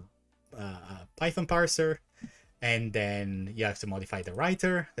not a Python parser. And then you have to modify the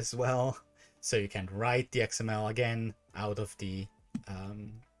writer as well, so you can write the XML again out of the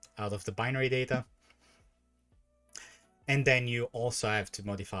binary data. And then you also have to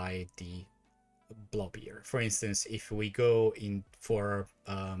modify the blob here. For instance, if we go in for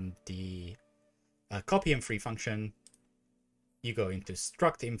the copy and free function, you go into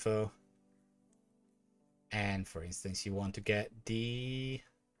struct info, and for instance, you want to get the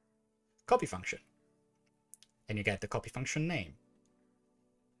copy function, and you get the copy function name.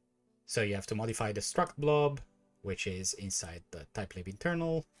 So you have to modify the struct blob, which is inside the typelib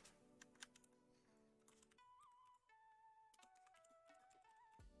internal.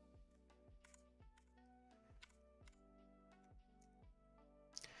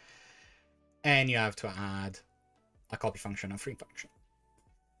 And you have to add a copy function and free function.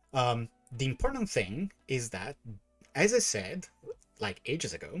 The important thing is that, as I said, like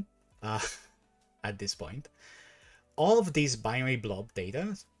ages ago, at this point, all of these binary blob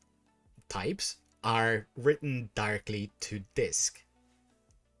data types are written directly to disk.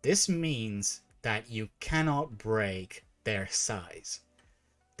 This means that you cannot break their size.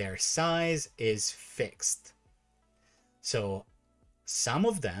 Their size is fixed. So some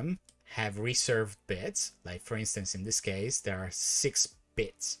of them have reserved bits, like for instance, in this case, there are 6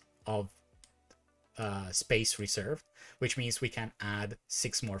 bits of space reserved, which means we can add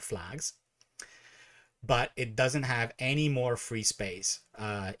 6 more flags. But it doesn't have any more free space.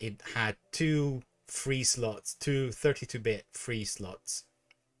 It had 2 free slots, 2 32-bit free slots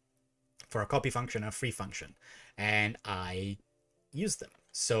for a copy function and a free function, and I used them.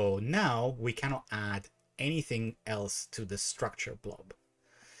 So now we cannot add anything else to the structure blob.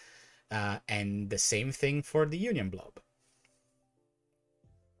 And the same thing for the union blob.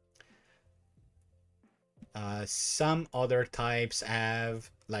 Some other types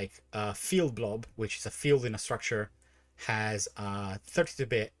have, like field blob, which is a field in a structure, has a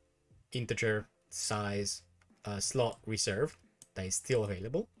 32-bit integer size slot reserved that is still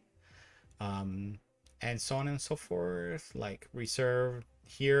available, and so on and so forth. Like reserved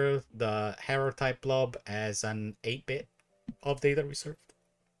here, the hero type blob as an 8-bit of data reserved.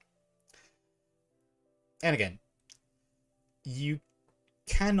 And again, you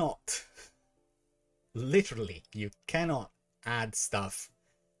cannot, literally, you cannot add stuff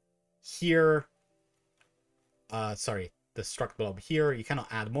here. Sorry, the struct blob here, you cannot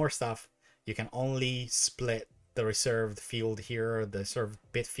add more stuff. You can only split the reserved field here, the reserved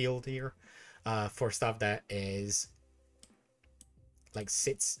bit field here, for stuff that is like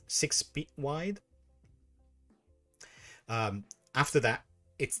 6 bit wide. After that,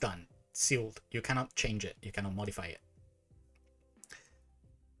 it's done. Sealed. You cannot change it. You cannot modify it.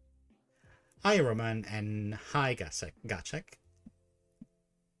 Hi Roman, and hi Gacek.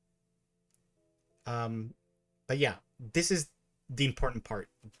 But yeah, this is the important part.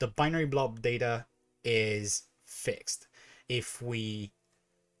 The binary blob data is fixed. If we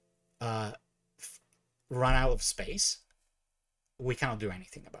run out of space, we cannot do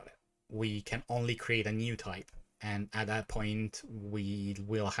anything about it. We can only create a new type. And at that point, we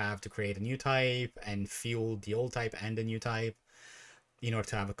will have to create a new type and fill the old type and the new type in order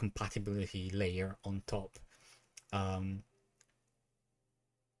to have a compatibility layer on top.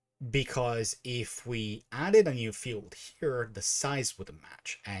 Because if we added a new field here, the size wouldn't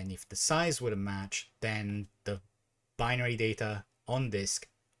match. And if the size wouldn't match, then the binary data on disk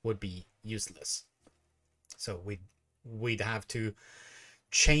would be useless. So we'd have to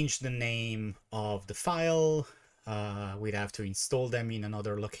change the name of the file. We'd have to install them in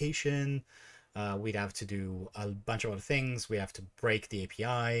another location. We'd have to do a bunch of other things. We have to break the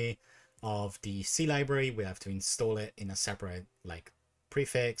API of the C library. We have to install it in a separate like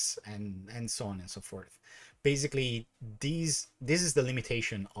prefix and so on and so forth. Basically, this is the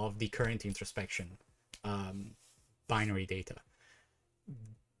limitation of the current introspection binary data.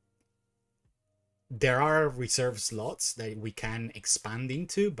 There are reserved slots that we can expand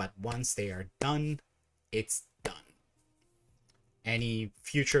into, but once they are done, it's done. Any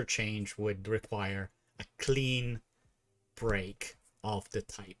future change would require a clean break of the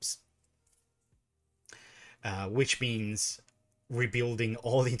types, which means rebuilding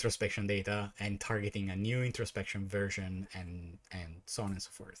all the introspection data and targeting a new introspection version and so on and so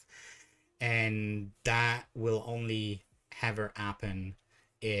forth. And that will only ever happen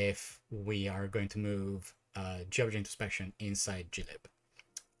if we are going to move GObject Introspection inside glib,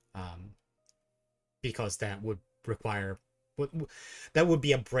 because that would require, that would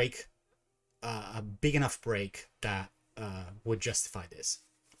be a break, a big enough break that would justify this.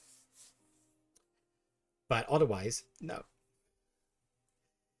 But otherwise, no.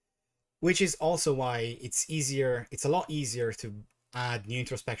 Which is also why it's a lot easier to add new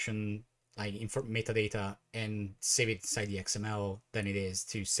introspection like metadata and save it inside the XML than it is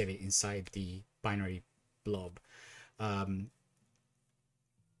to save it inside the binary blob. And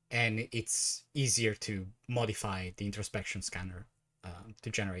it's easier to modify the introspection scanner to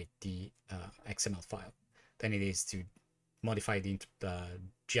generate the XML file than it is to modify the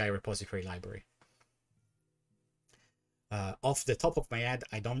GI repository library. Off the top of my head,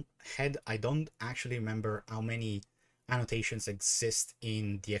 I don't actually remember how many annotations exist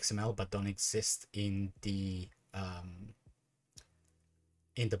in the XML but don't exist in the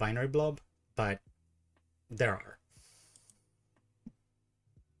binary blob, but there are.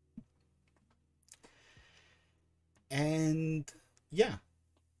 And yeah,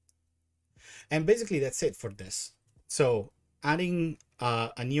 and basically that's it for this. So adding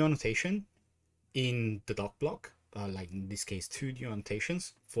a new annotation in the doc block, like in this case 2 new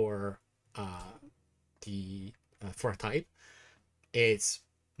annotations for for a type. It's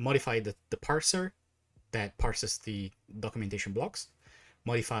modify the parser that parses the documentation blocks,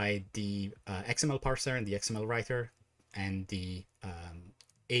 modify the XML parser and the XML writer and the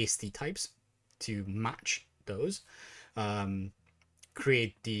AST types to match those,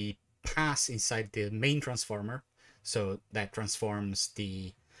 create the pass inside the main transformer, so that transforms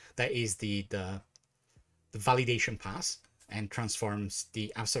the validation pass and transforms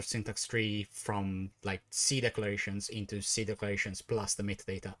the abstract syntax tree from like C declarations into C declarations plus the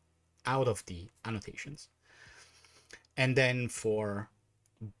metadata out of the annotations. And then for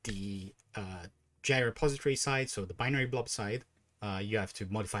the GI repository side, so the binary blob side, you have to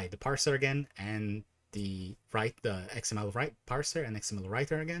modify the parser again and the XML write parser and XML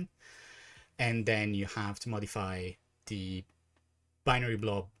writer again. And then you have to modify the binary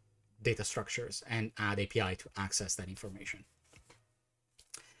blob data structures and add API to access that information.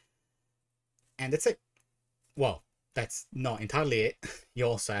 And that's it. Well, that's not entirely it. You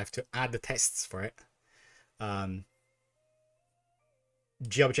also have to add the tests for it.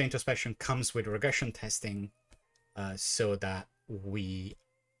 GObject Introspection comes with regression testing, so that the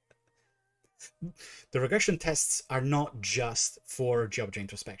regression tests are not just for GObject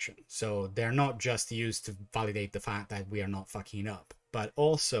Introspection. So they're not just used to validate the fact that we are not fucking up, but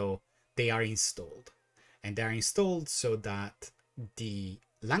also they are installed. And they're installed so that the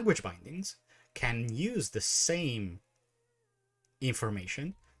language bindings can use the same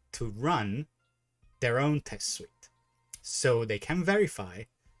information to run their own test suite. So they can verify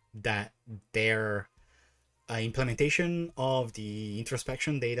that their implementation of the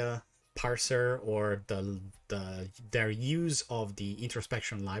introspection data parser or their use of the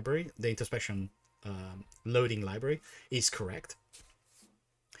introspection library, the introspection loading library, is correct.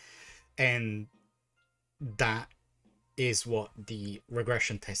 And that is what the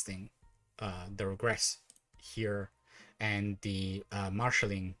regression testing, the regress here, and the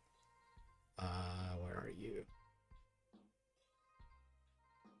marshalling, where are you?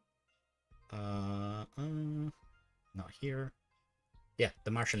 Not here. Yeah,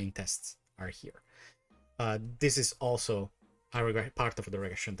 the marshalling tests are here. This is also a part of the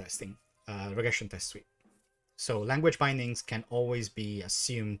regression testing, regression test suite. So language bindings can always be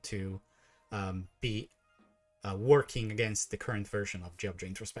assumed to be working against the current version of GObject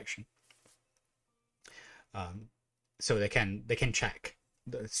Introspection. So they can check.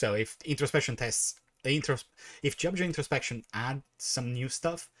 So if introspection tests, if GObject Introspection add some new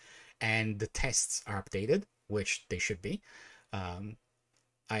stuff and the tests are updated, which they should be,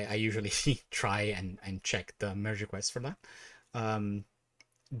 I usually try and check the merge request for that.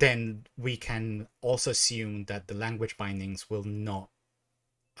 Then we can also assume that the language bindings will not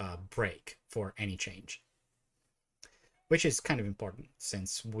break for any change, which is kind of important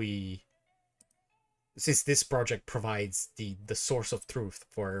since this project provides the source of truth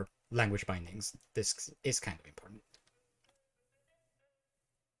for language bindings. This is kind of important.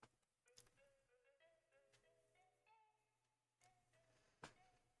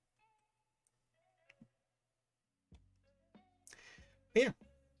 But yeah,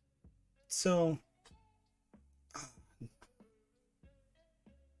 so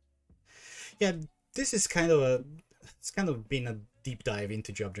yeah, this is it's kind of been a deep dive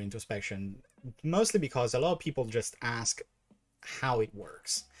into GObject Introspection, mostly because a lot of people just ask how it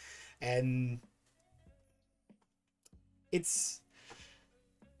works, and it's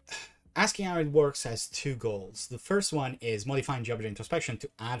asking how it works has two goals. The first one is modifying GObject Introspection to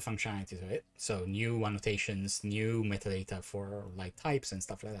add functionality to it, so new annotations, new metadata for like types and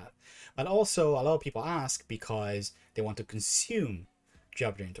stuff like that. But also a lot of people ask because they want to consume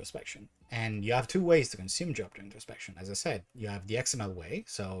GObject Introspection. And you have two ways to consume GObject Introspection. As I said, you have the XML way,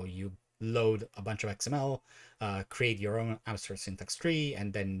 so you load a bunch of XML, create your own abstract syntax tree,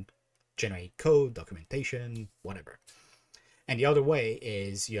 and then generate code, documentation, whatever. And the other way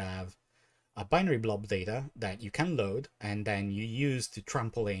is you have a binary blob data that you can load and then you use to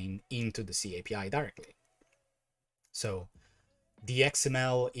trampoline into the C API directly. So the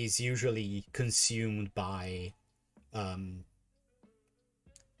XML is usually consumed by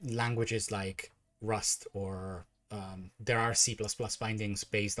languages like Rust, or there are C++ bindings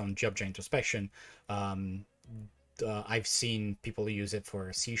based on GObject Introspection. I've seen people use it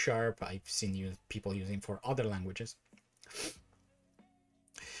for C#. I've seen people using it for other languages.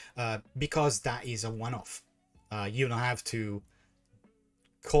 Because that is a one-off. You don't have to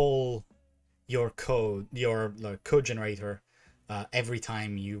call your code, your code generator, every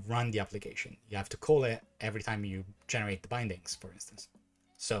time you run the application. You have to call it every time you generate the bindings, for instance.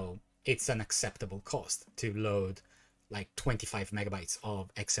 So it's an acceptable cost to load like 25 megabytes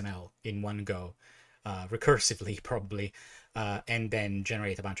of XML in one go, recursively probably, and then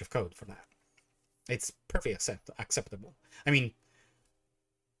generate a bunch of code for that. It's perfectly acceptable. I mean,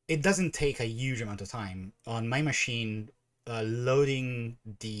 it doesn't take a huge amount of time. On my machine, loading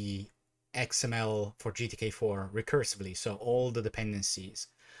the XML for GTK4 recursively, so all the dependencies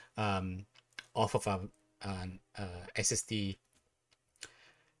off of an SSD,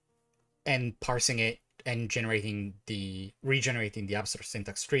 and parsing it and regenerating the abstract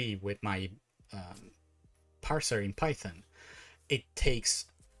syntax tree with my parser in Python, it takes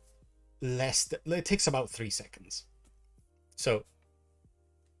about 3 seconds. So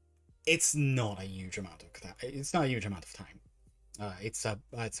it's not a huge amount of time. It's not a huge amount of time. It's a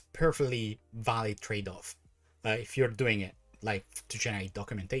perfectly valid trade-off if you're doing it like to generate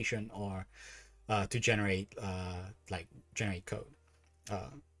documentation, or to generate code.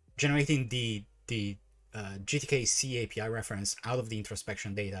 Generating the GTK C API reference out of the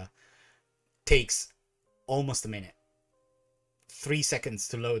introspection data takes almost a minute. 3 seconds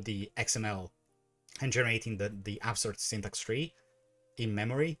to load the XML, and generating the abstract syntax tree in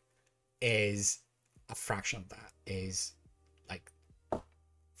memory is a fraction of that, is like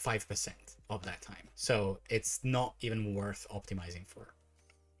 5% of that time. So it's not even worth optimizing for.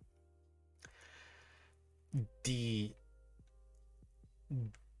 The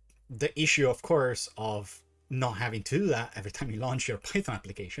issue, of course, of not having to do that every time you launch your Python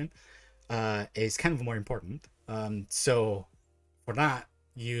application is kind of more important. So for that,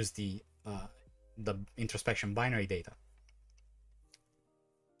 use the introspection binary data.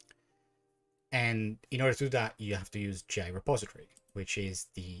 And in order to do that, you have to use GIRepository, which is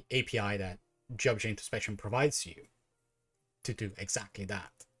the API that GObject Introspection provides you to do exactly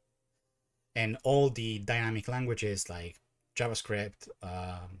that. And all the dynamic languages like JavaScript,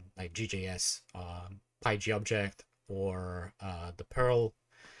 like GJS, PyGObject, or the Perl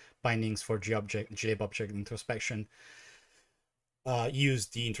bindings for GObject Introspection use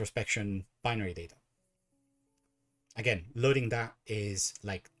the introspection binary data. Again, loading that is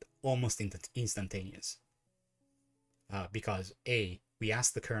like almost instantaneous, because we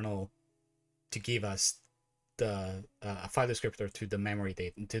ask the kernel to give us the file descriptor to the memory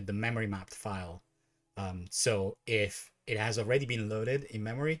data, to the memory mapped file. So if it has already been loaded in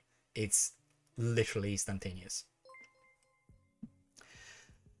memory, it's literally instantaneous.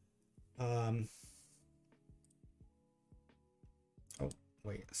 Oh,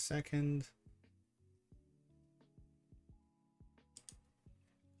 wait a second.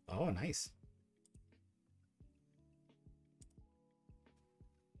 Oh, nice.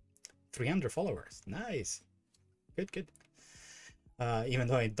 300 followers. Nice. Good. Even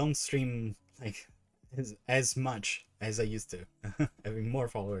though I don't stream like as much as I used to. Having more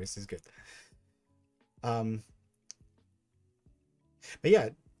followers is good. But yeah,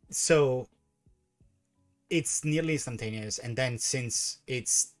 so it's nearly instantaneous, and then since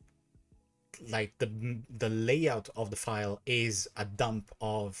it's like the layout of the file is a dump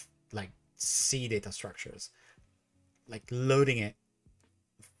of like C data structures, like loading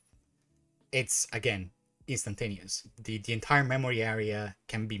it's again instantaneous. The entire memory area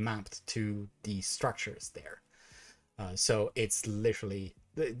can be mapped to the structures there. So it's literally,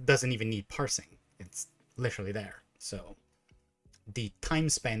 it doesn't even need parsing. It's literally there. So the time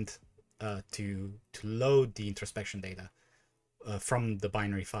spent to load the introspection data from the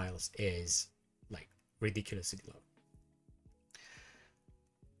binary files is like ridiculously low.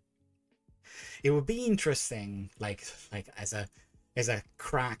 It would be interesting, like as a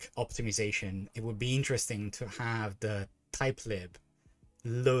crack optimization, it would be interesting to have the typelib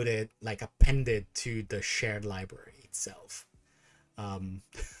loaded, like appended to the shared library itself,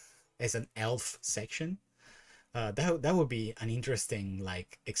 as an elf section. That would be an interesting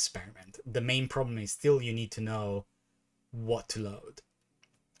like experiment. The main problem is still you need to know what to load.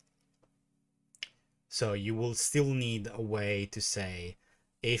 So you will still need a way to say,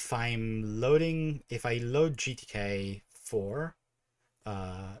 if I load GTK4,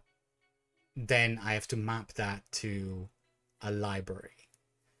 then I have to map that to a library.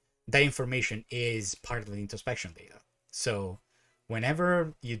 that information is part of the introspection data. So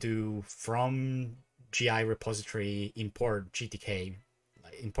whenever you do from GI repository import GTK,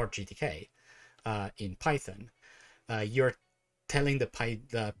 in Python, you're telling the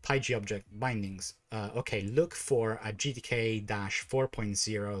PyGObject bindings, okay, look for a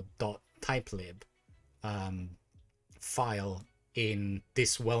GTK-4.0.typelib file in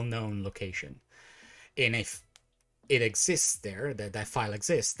this well-known location. And if it exists there, that file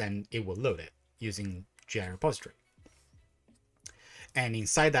exists, then it will load it using GI repository. And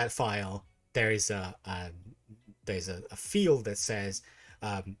inside that file, there is a field that says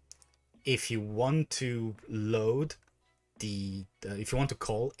if you want to load if you want to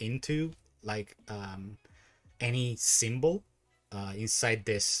call into like any symbol inside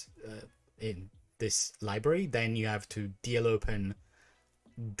this in this library, then you have to DL open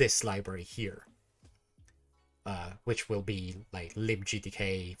this library here, which will be like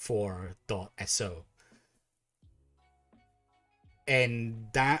libgtk4.so, and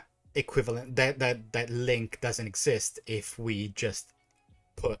that equivalent that link doesn't exist if we just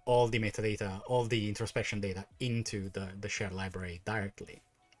put all the metadata, all the introspection data into the shared library directly,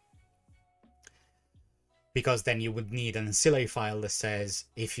 because then you would need an ancillary file that says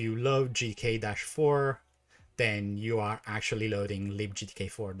if you load gtk-4, then you are actually loading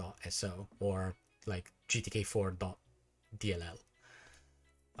libgtk4.so or like gtk4.dll.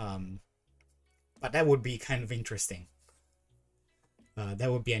 But that would be kind of interesting.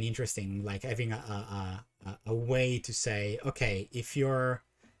 That would be an interesting, like having a way to say, okay, if you're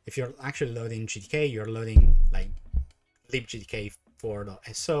actually loading GTK, you're loading like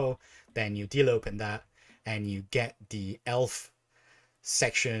libgtk4.so, then you DL open that and you get the elf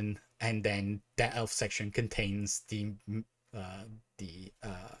section, and then that elf section contains the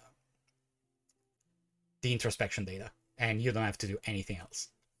introspection data, and you don't have to do anything else.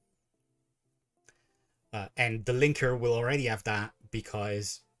 And the linker will already have that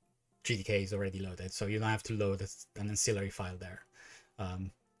because GTK is already loaded, so you don't have to load an ancillary file there. I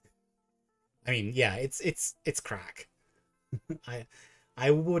mean, yeah, it's crack. I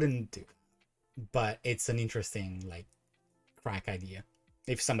wouldn't do, but it's an interesting like crack idea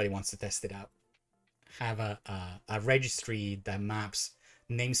if somebody wants to test it out. Have a registry that maps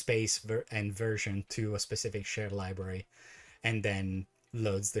namespace and version to a specific shared library, and then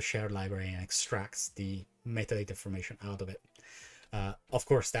loads the shared library and extracts the metadata information out of it. Of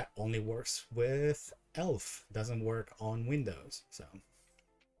course, that only works with ELF, doesn't work on Windows. So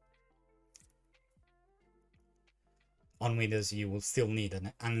on Windows, you will still need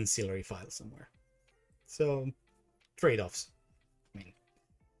an ancillary file somewhere. So trade-offs. I mean,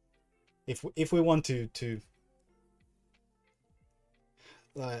 if we want to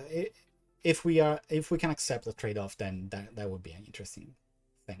if we can accept the trade-off, then that would be an interesting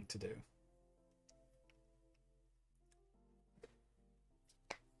thing to do.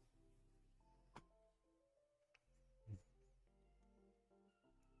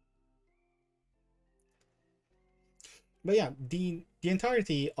 But yeah, the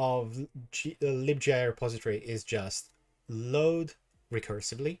entirety of libgi repository is just load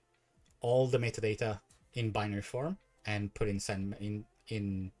recursively all the metadata in binary form and put in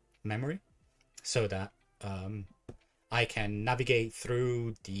memory, so that I can navigate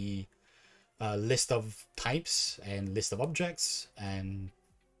through the list of types and list of objects and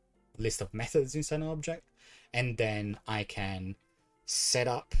list of methods inside an object, and then I can set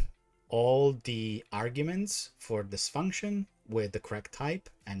up all the arguments for this function with the correct type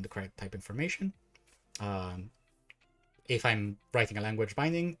and the correct type information. If I'm writing a language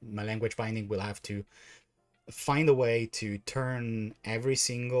binding, my language binding will have to find a way to turn every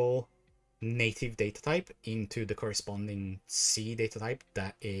single native data type into the corresponding C data type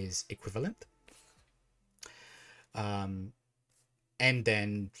that is equivalent. And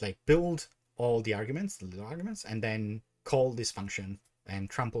then like build all the arguments, and then call this function and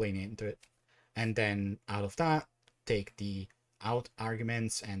trampoline into it. And then out of that, take the out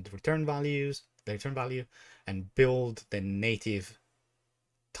arguments and the return value, and build the native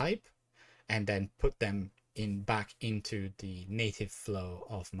type, and then put them back into the native flow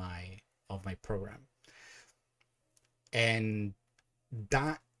of my program. And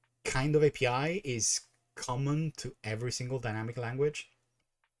that kind of API is common to every single dynamic language.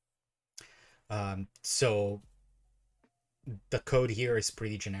 So the code here is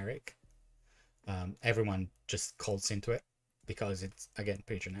pretty generic. Everyone just calls into it because it's, again,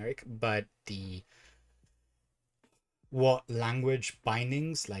 pretty generic. But what language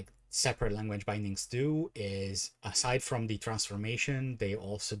bindings, like separate language bindings do is, aside from the transformation, they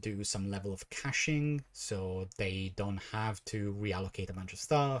also do some level of caching, so they don't have to reallocate a bunch of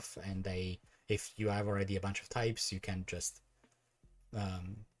stuff, and if you have already a bunch of types, you can just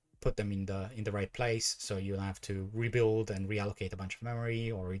put them in the right place, so you don't have to rebuild and reallocate a bunch of memory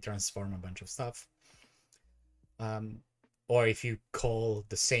or retransform a bunch of stuff. Or if you call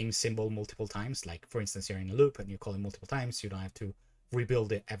the same symbol multiple times, like for instance you're in a loop and you call it multiple times, you don't have to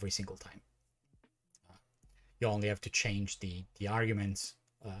rebuild it every single time. You only have to change the arguments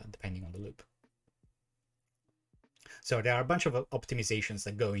depending on the loop. So there are a bunch of optimizations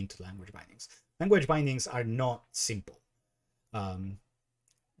that go into language bindings. Language bindings are not simple.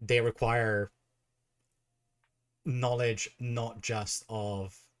 They require knowledge not just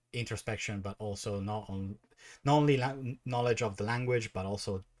of introspection, but also not only knowledge of the language, but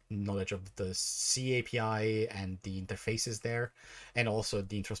also knowledge of the C API and the interfaces there, and also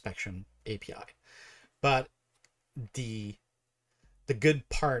the introspection API. But the good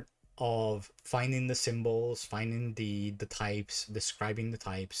part of finding the symbols, finding the types, describing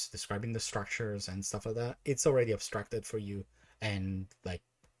the structures and stuff like that, it's already abstracted for you and like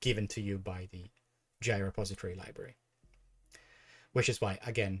given to you by the GI repository library, which is why,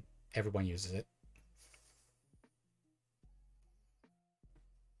 again, everyone uses it.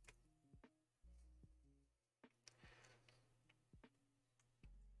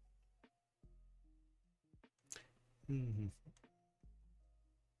 Mm-hmm.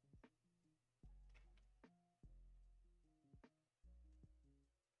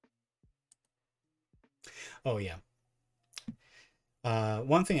 Oh yeah.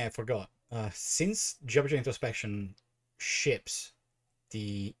 One thing I forgot. Since GObject Introspection ships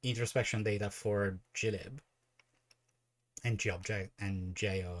the introspection data for glib and GObject and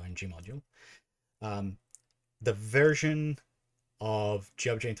GIO and Gmodule, the version of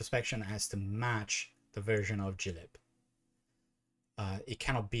GObject Introspection has to match the version of glib. It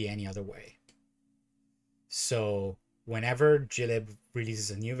cannot be any other way. So whenever glib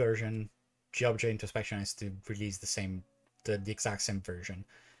releases a new version, GObject Introspection has to release the exact same version,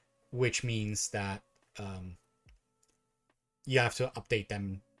 which means that you have to update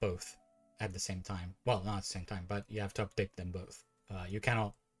them both at the same time. Well, not at the same time, but you have to update them both. You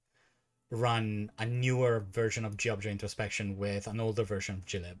cannot run a newer version of GObject Introspection with an older version of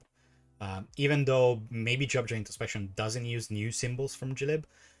glib. Even though maybe GObject Introspection doesn't use new symbols from glib,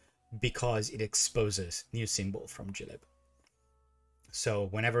 because it exposes new symbol from glib. So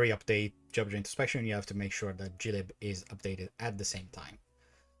whenever you update GObject Introspection, you have to make sure that glib is updated at the same time.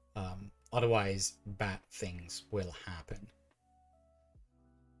 Otherwise, bad things will happen.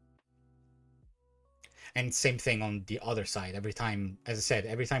 And same thing on the other side. Every time, as I said,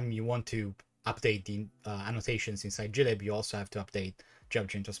 every time you want to update the annotations inside glib, you also have to update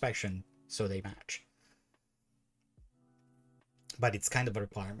GObject Introspection so they match. But it's kind of a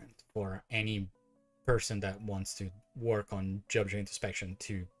requirement for any person that wants to work on GObject Introspection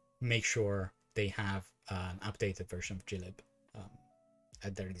to make sure they have an updated version of glib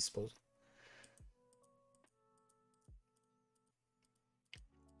at their disposal.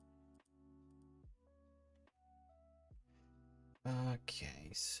 Okay,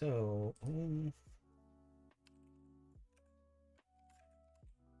 so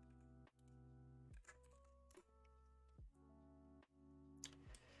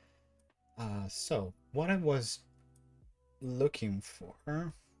so what I was looking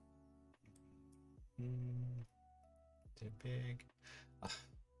for, too big.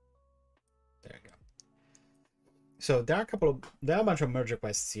 There you go. So there are a bunch of merge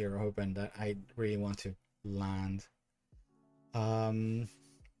requests here open that I really want to land.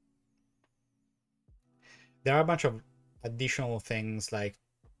 There are a bunch of additional things like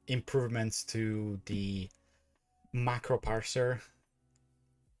improvements to the macro parser.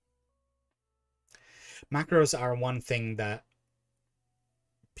 Macros are one thing that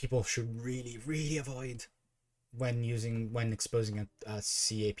people should really avoid when exposing a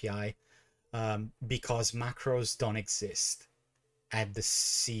C API, because macros don't exist at the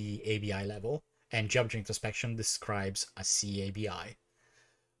C ABI level, and GObject Introspection describes a C ABI.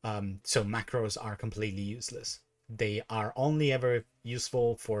 So macros are completely useless. They are only ever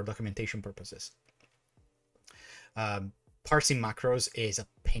useful for documentation purposes. Parsing macros is a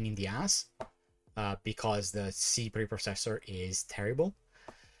pain in the ass because the C preprocessor is terrible,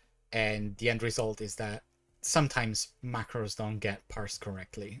 and the end result is that sometimes macros don't get parsed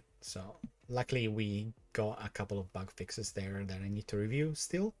correctly. So luckily we got a couple of bug fixes there that I need to review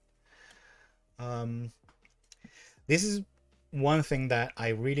still. This is one thing that I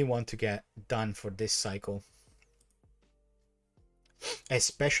really want to get done for this cycle.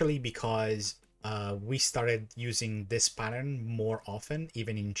 especially because we started using this pattern more often,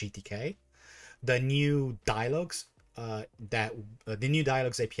 even in GTK. The new dialogues the new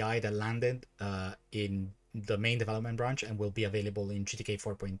dialogues API that landed in the main development branch and will be available in GTK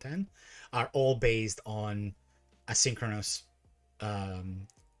 4.10 are all based on asynchronous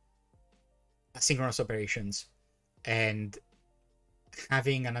asynchronous operations, and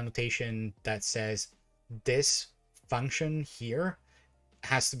having an annotation that says this function here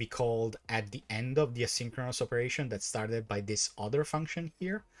has to be called at the end of the asynchronous operation that started by this other function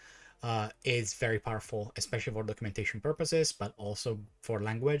here is very powerful, especially for documentation purposes, but also for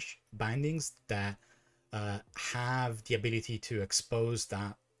language bindings that have the ability to expose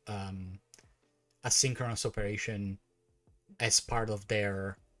that asynchronous operation as part of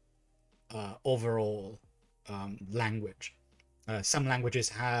their overall language. Some languages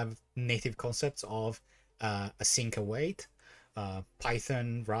have native concepts of async await,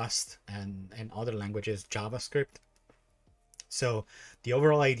 Python, Rust, and other languages, JavaScript. So the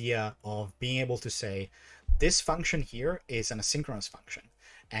overall idea of being able to say this function here is an asynchronous function,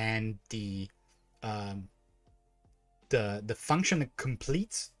 and the function that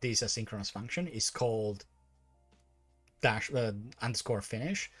completes this asynchronous function is called underscore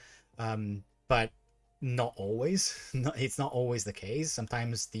finish, but not always. It's not always the case.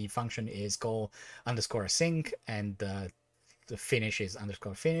 Sometimes the function is called underscore async, and the finish is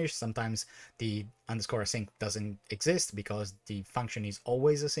underscore finish. Sometimes the underscore async doesn't exist because the function is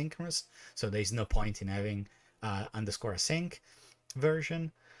always asynchronous, so there's no point in having underscore async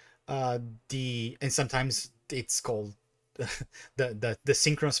version. And sometimes it's called the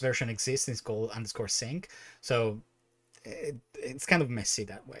synchronous version exists, it's called underscore sync, so it's kind of messy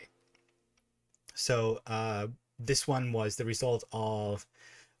that way. So this one was the result of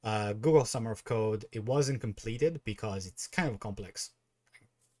Google Summer of Code. It wasn't completed because it's kind of a complex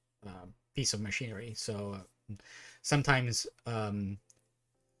piece of machinery. So sometimes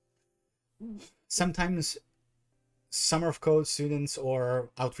Summer of Code students or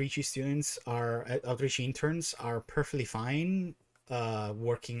outreachy students outreach interns are perfectly fine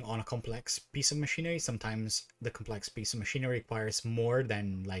working on a complex piece of machinery. Sometimes the complex piece of machinery requires more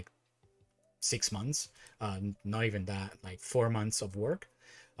than like 6 months, not even that, like 4 months of work,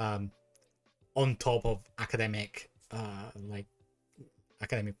 on top of academic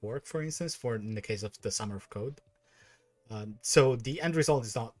work, for instance, in the case of the Summer of Code. So the end result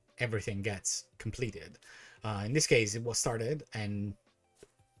is not everything gets completed. In this case, it was started, and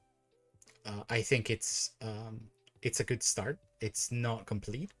I think it's a good start. It's not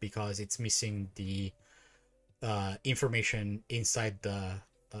complete because it's missing the information inside the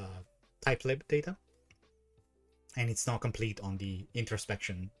typelib data, and it's not complete on the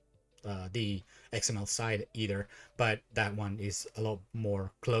introspection, the XML side either, but that one is a lot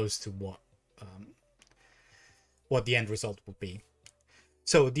more close to what the end result would be.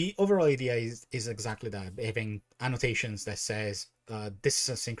 So the overall idea is exactly that, having annotations that says this is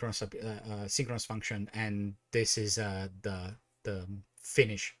a synchronous function, and this is the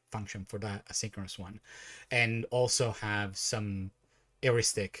finish function for that asynchronous one, and also have some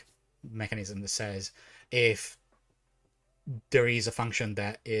heuristic mechanism that says if there is a function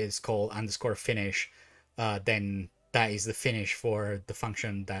that is called underscore finish, then that is the finish for the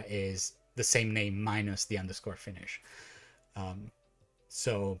function that is the same name minus the underscore finish.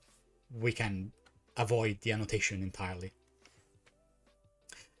 So we can avoid the annotation entirely.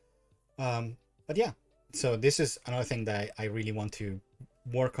 But yeah, so this is another thing that I really want to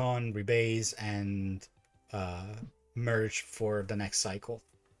work on, rebase, and merge for the next cycle,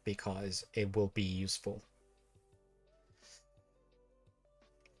 because it will be useful.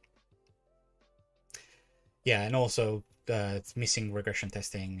 Yeah, and also it's missing regression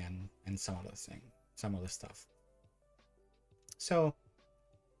testing and some other stuff. So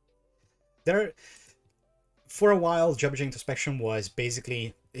for a while, GObject Introspection was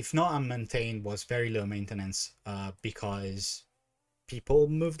basically, if not unmaintained, was very low maintenance because people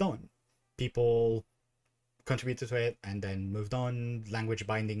moved on. People contributed to it and then moved on. Language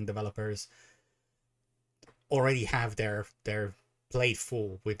binding developers already have their plate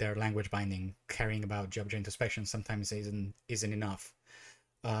full with their language binding. Caring about GObject Introspection sometimes isn't enough.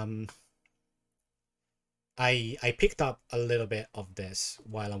 I picked up a little bit of this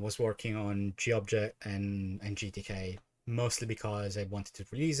while I was working on GObject and GTK, mostly because I wanted to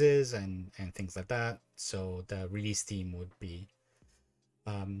releases and things like that, so the release team would be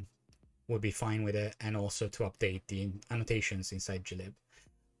fine with it, and also to update the annotations inside glib.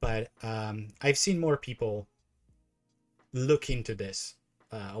 But I've seen more people look into this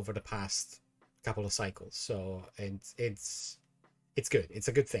over the past couple of cycles, so it's it's good. It's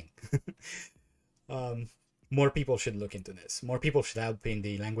a good thing. More people should look into this. More people should help in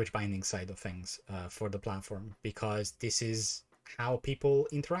the language binding side of things for the platform, because this is how people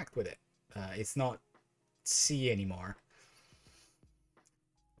interact with it. It's not C anymore.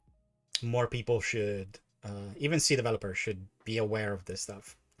 More people should, even C developers should be aware of this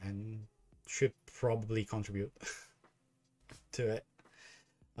stuff and should probably contribute to it.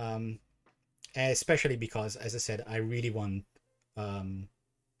 Especially because, as I said, I really want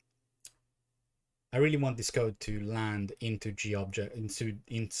this code to land into GObject,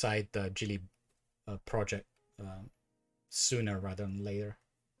 inside the glib project sooner rather than later.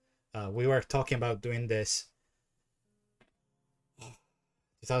 We were talking about doing this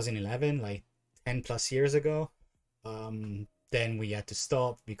 2011, like 10 plus years ago. Then we had to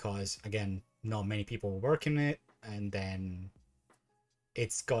stop because, again, not many people were working it, and then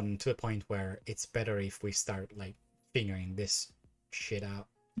it's gotten to a point where it's better if we start like figuring this shit out.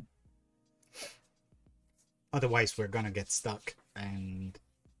 Otherwise, we're gonna get stuck, and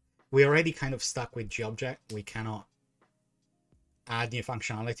we're already kind of stuck with GObject. We cannot add new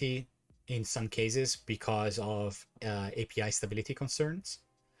functionality in some cases because of API stability concerns.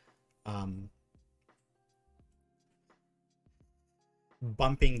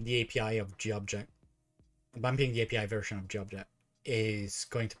 Bumping the API of GObject, bumping the API version of GObject is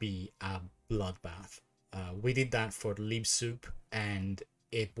going to be a bloodbath. We did that for libsoup, and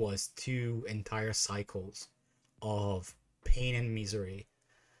it was 2 entire cycles of pain and misery.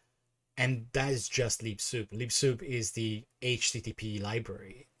 And that is just libsoup. Libsoup is the HTTP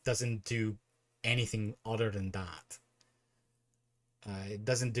library. It doesn't do anything other than that. It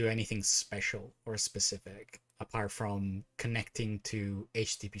doesn't do anything special or specific apart from connecting to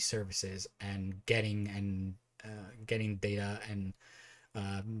HTTP services and getting data and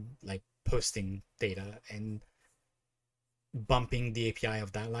like posting data, and bumping the API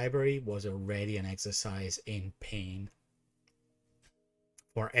of that library was already an exercise in pain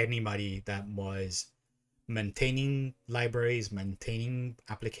for anybody that was maintaining libraries, maintaining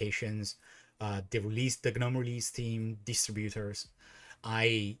applications, the GNOME release team, distributors.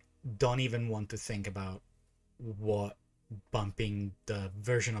 I don't even want to think about what bumping the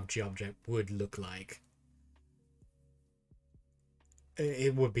version of GObject would look like.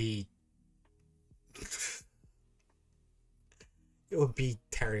 It would be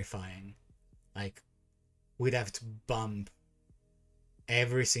terrifying. Like, we'd have to bump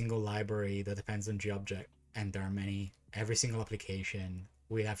every single library that depends on GObject, and there are many, every single application.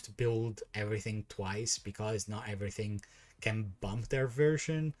 We'd have to build everything twice because not everything can bump their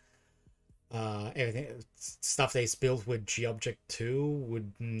version. Everything, stuff that is built with GObject 2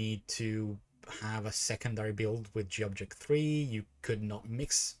 would need to have a secondary build with GObject 3. You could not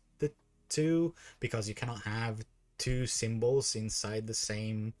mix the two because you cannot have 2 symbols inside the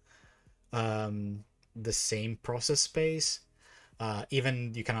same process space.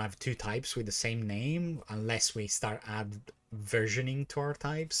 Even you cannot have 2 types with the same name unless we start add versioning to our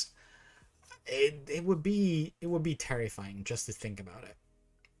types. It would be terrifying just to think about it.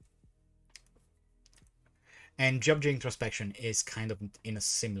 And GObject Introspection is kind of in a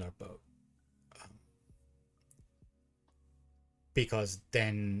similar boat. Because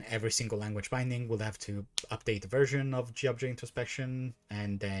then every single language binding will have to update the version of GObject Introspection,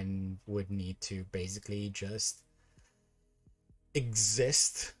 and then would need to basically just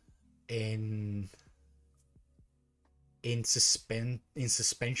exist in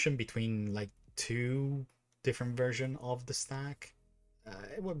suspension between like 2 different versions of the stack.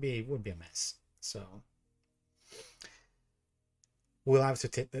 It would be a mess. So we'll have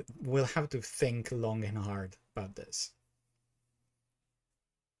to think long and hard about this.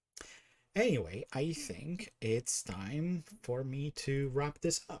 Anyway, I think it's time for me to wrap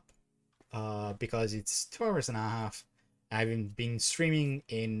this up, because it's 2 hours and a half. I haven't been streaming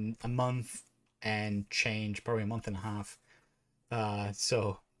in a month and change, probably a month and a half.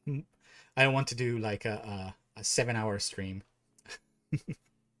 So I don't want to do like a 7-hour stream.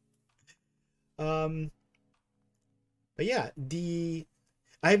 But yeah,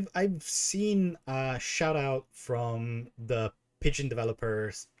 I've seen a shout out from the Pigeon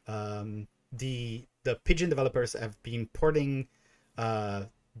developers. The Pigeon developers have been porting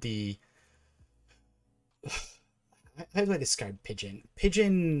the how do I describe Pigeon?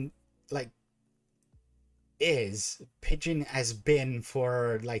 Pigeon Pigeon has been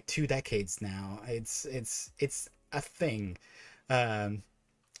for like 2 decades now. It's a thing.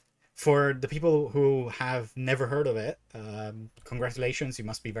 For the people who have never heard of it, congratulations, you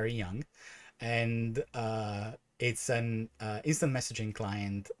must be very young. And it's an instant messaging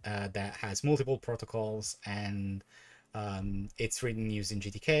client that has multiple protocols and It's written using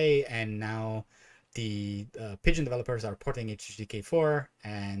GTK, and now the Pigeon developers are porting it to GTK4,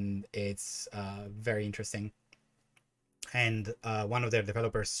 and it's very interesting. And one of their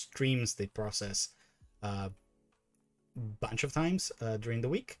developers streams the process a bunch of times during the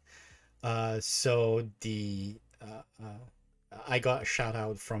week. So I got a shout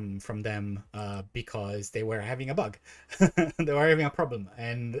out from them because they were having a bug. They were having a problem,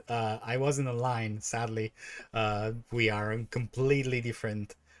 and I wasn't online. Sadly, we are on completely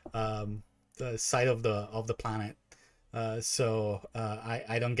different side of the planet, so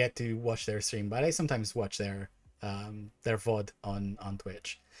I don't get to watch their stream, but I sometimes watch their VOD on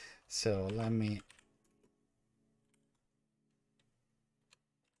Twitch. So let me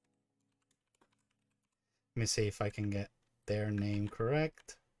see if I can get their name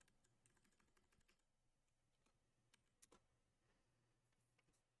correct.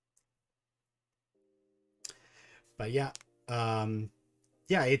 But yeah,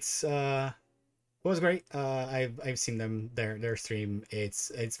 yeah, it was great. I've seen their stream.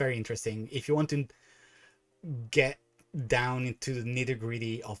 It's very interesting. If you want to get down into the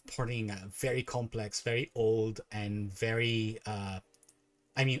nitty-gritty of porting a very complex, very old, and very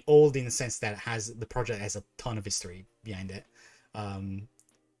I mean old in the sense that the project has a ton of history behind it. A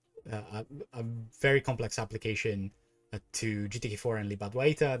very complex application to GTK4 and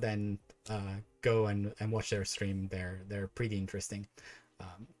libadwaita, then go and watch their stream. They're pretty interesting.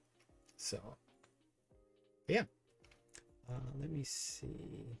 So yeah, let me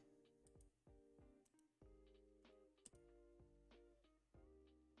see.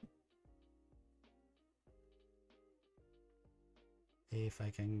 If I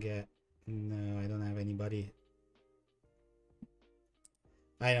can get... No, I don't have anybody.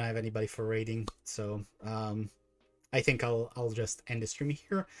 I don't have anybody for raiding, so I think I'll just end the stream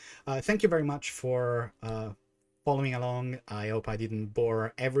here. Thank you very much for following along. I hope I didn't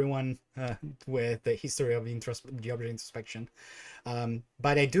bore everyone with the history of GObject introspection,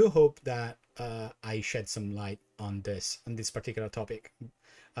 but I do hope that I shed some light on this particular topic.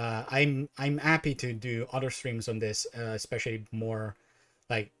 I'm happy to do other streams on this, especially more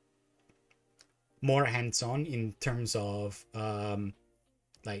hands-on in terms of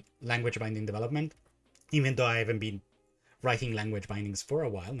like language binding development, even though I haven't been writing language bindings for a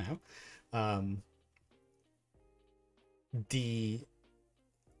while now. I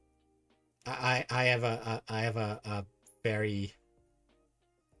have a very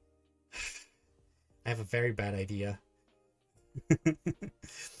bad idea.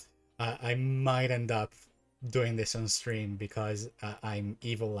 I might end up doing this on stream because I'm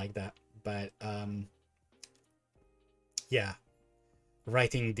evil like that, but yeah,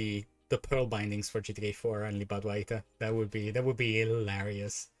 writing the Perl bindings for GTK4 and libadwaita, that would be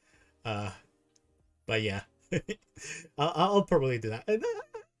hilarious. But yeah, I'll probably do that.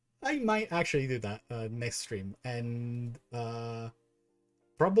 I might actually do that next stream, and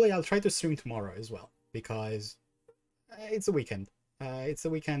probably I'll try to stream tomorrow as well, because it's a weekend. It's a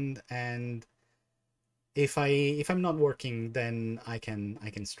weekend, and if I'm not working, then I can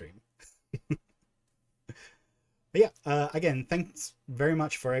stream. But yeah, again, thanks very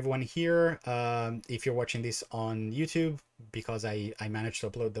much for everyone here. If you're watching this on YouTube, because I managed to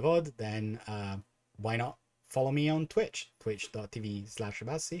upload the VOD, then why not follow me on Twitch,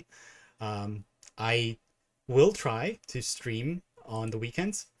 twitch.tv/abasi. I will try to stream on the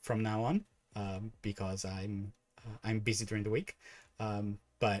weekends from now on, because I'm busy during the week.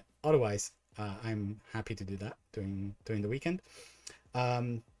 But otherwise, I'm happy to do that during the weekend.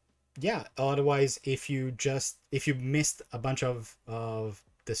 Yeah, otherwise, if you missed a bunch of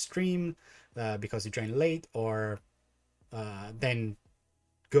the stream because you joined late, or then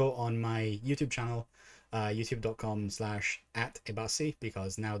go on my YouTube channel, youtube.com/@ebasi,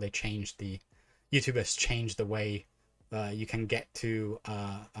 because now they changed YouTube has changed the way you can get to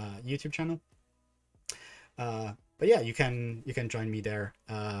YouTube channel. But yeah, you can join me there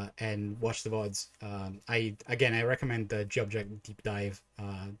and watch the VODs. I recommend the GObject deep dive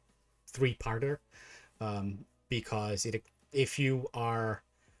 3-parter, because if you are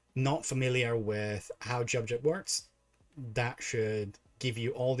not familiar with how GObject works, that should give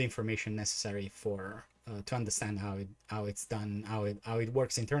you all the information necessary for to understand how it's done, how it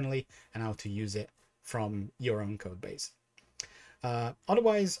works internally, and how to use it from your own code base.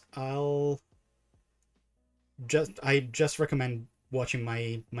 Otherwise, I just recommend watching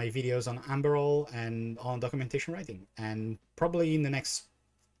my videos on Amberol and on documentation writing, and probably in the next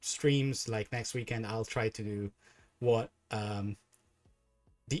streams, like next weekend, I'll try to do what the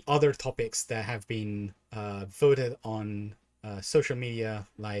other topics that have been voted on social media,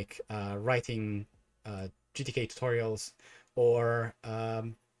 like writing GTK tutorials, or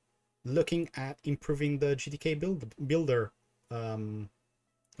looking at improving the GTK builder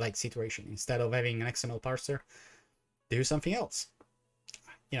like situation. Instead of having an XML parser, do something else.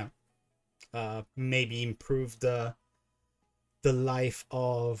 You know, maybe improve the life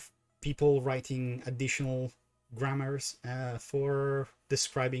of people writing additional grammars for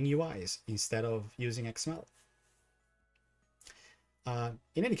describing UIs instead of using XML.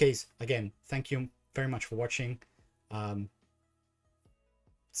 In any case, again, thank you very much for watching.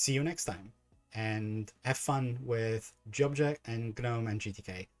 See you next time, and have fun with GObject and GNOME and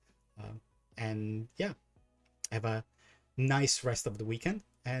GTK. And yeah, have a nice rest of the weekend,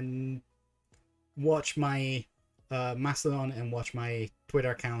 and watch my Mastodon and watch my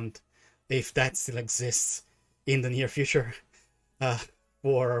Twitter account, if that still exists, in the near future,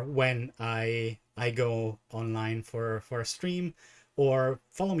 for when I go online for a stream, or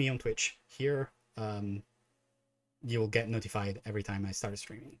follow me on Twitch. Here you'll get notified every time I start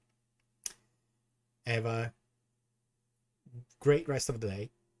streaming. Have a great rest of the day.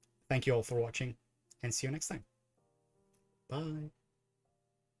 Thank you all for watching, and see you next time. Bye.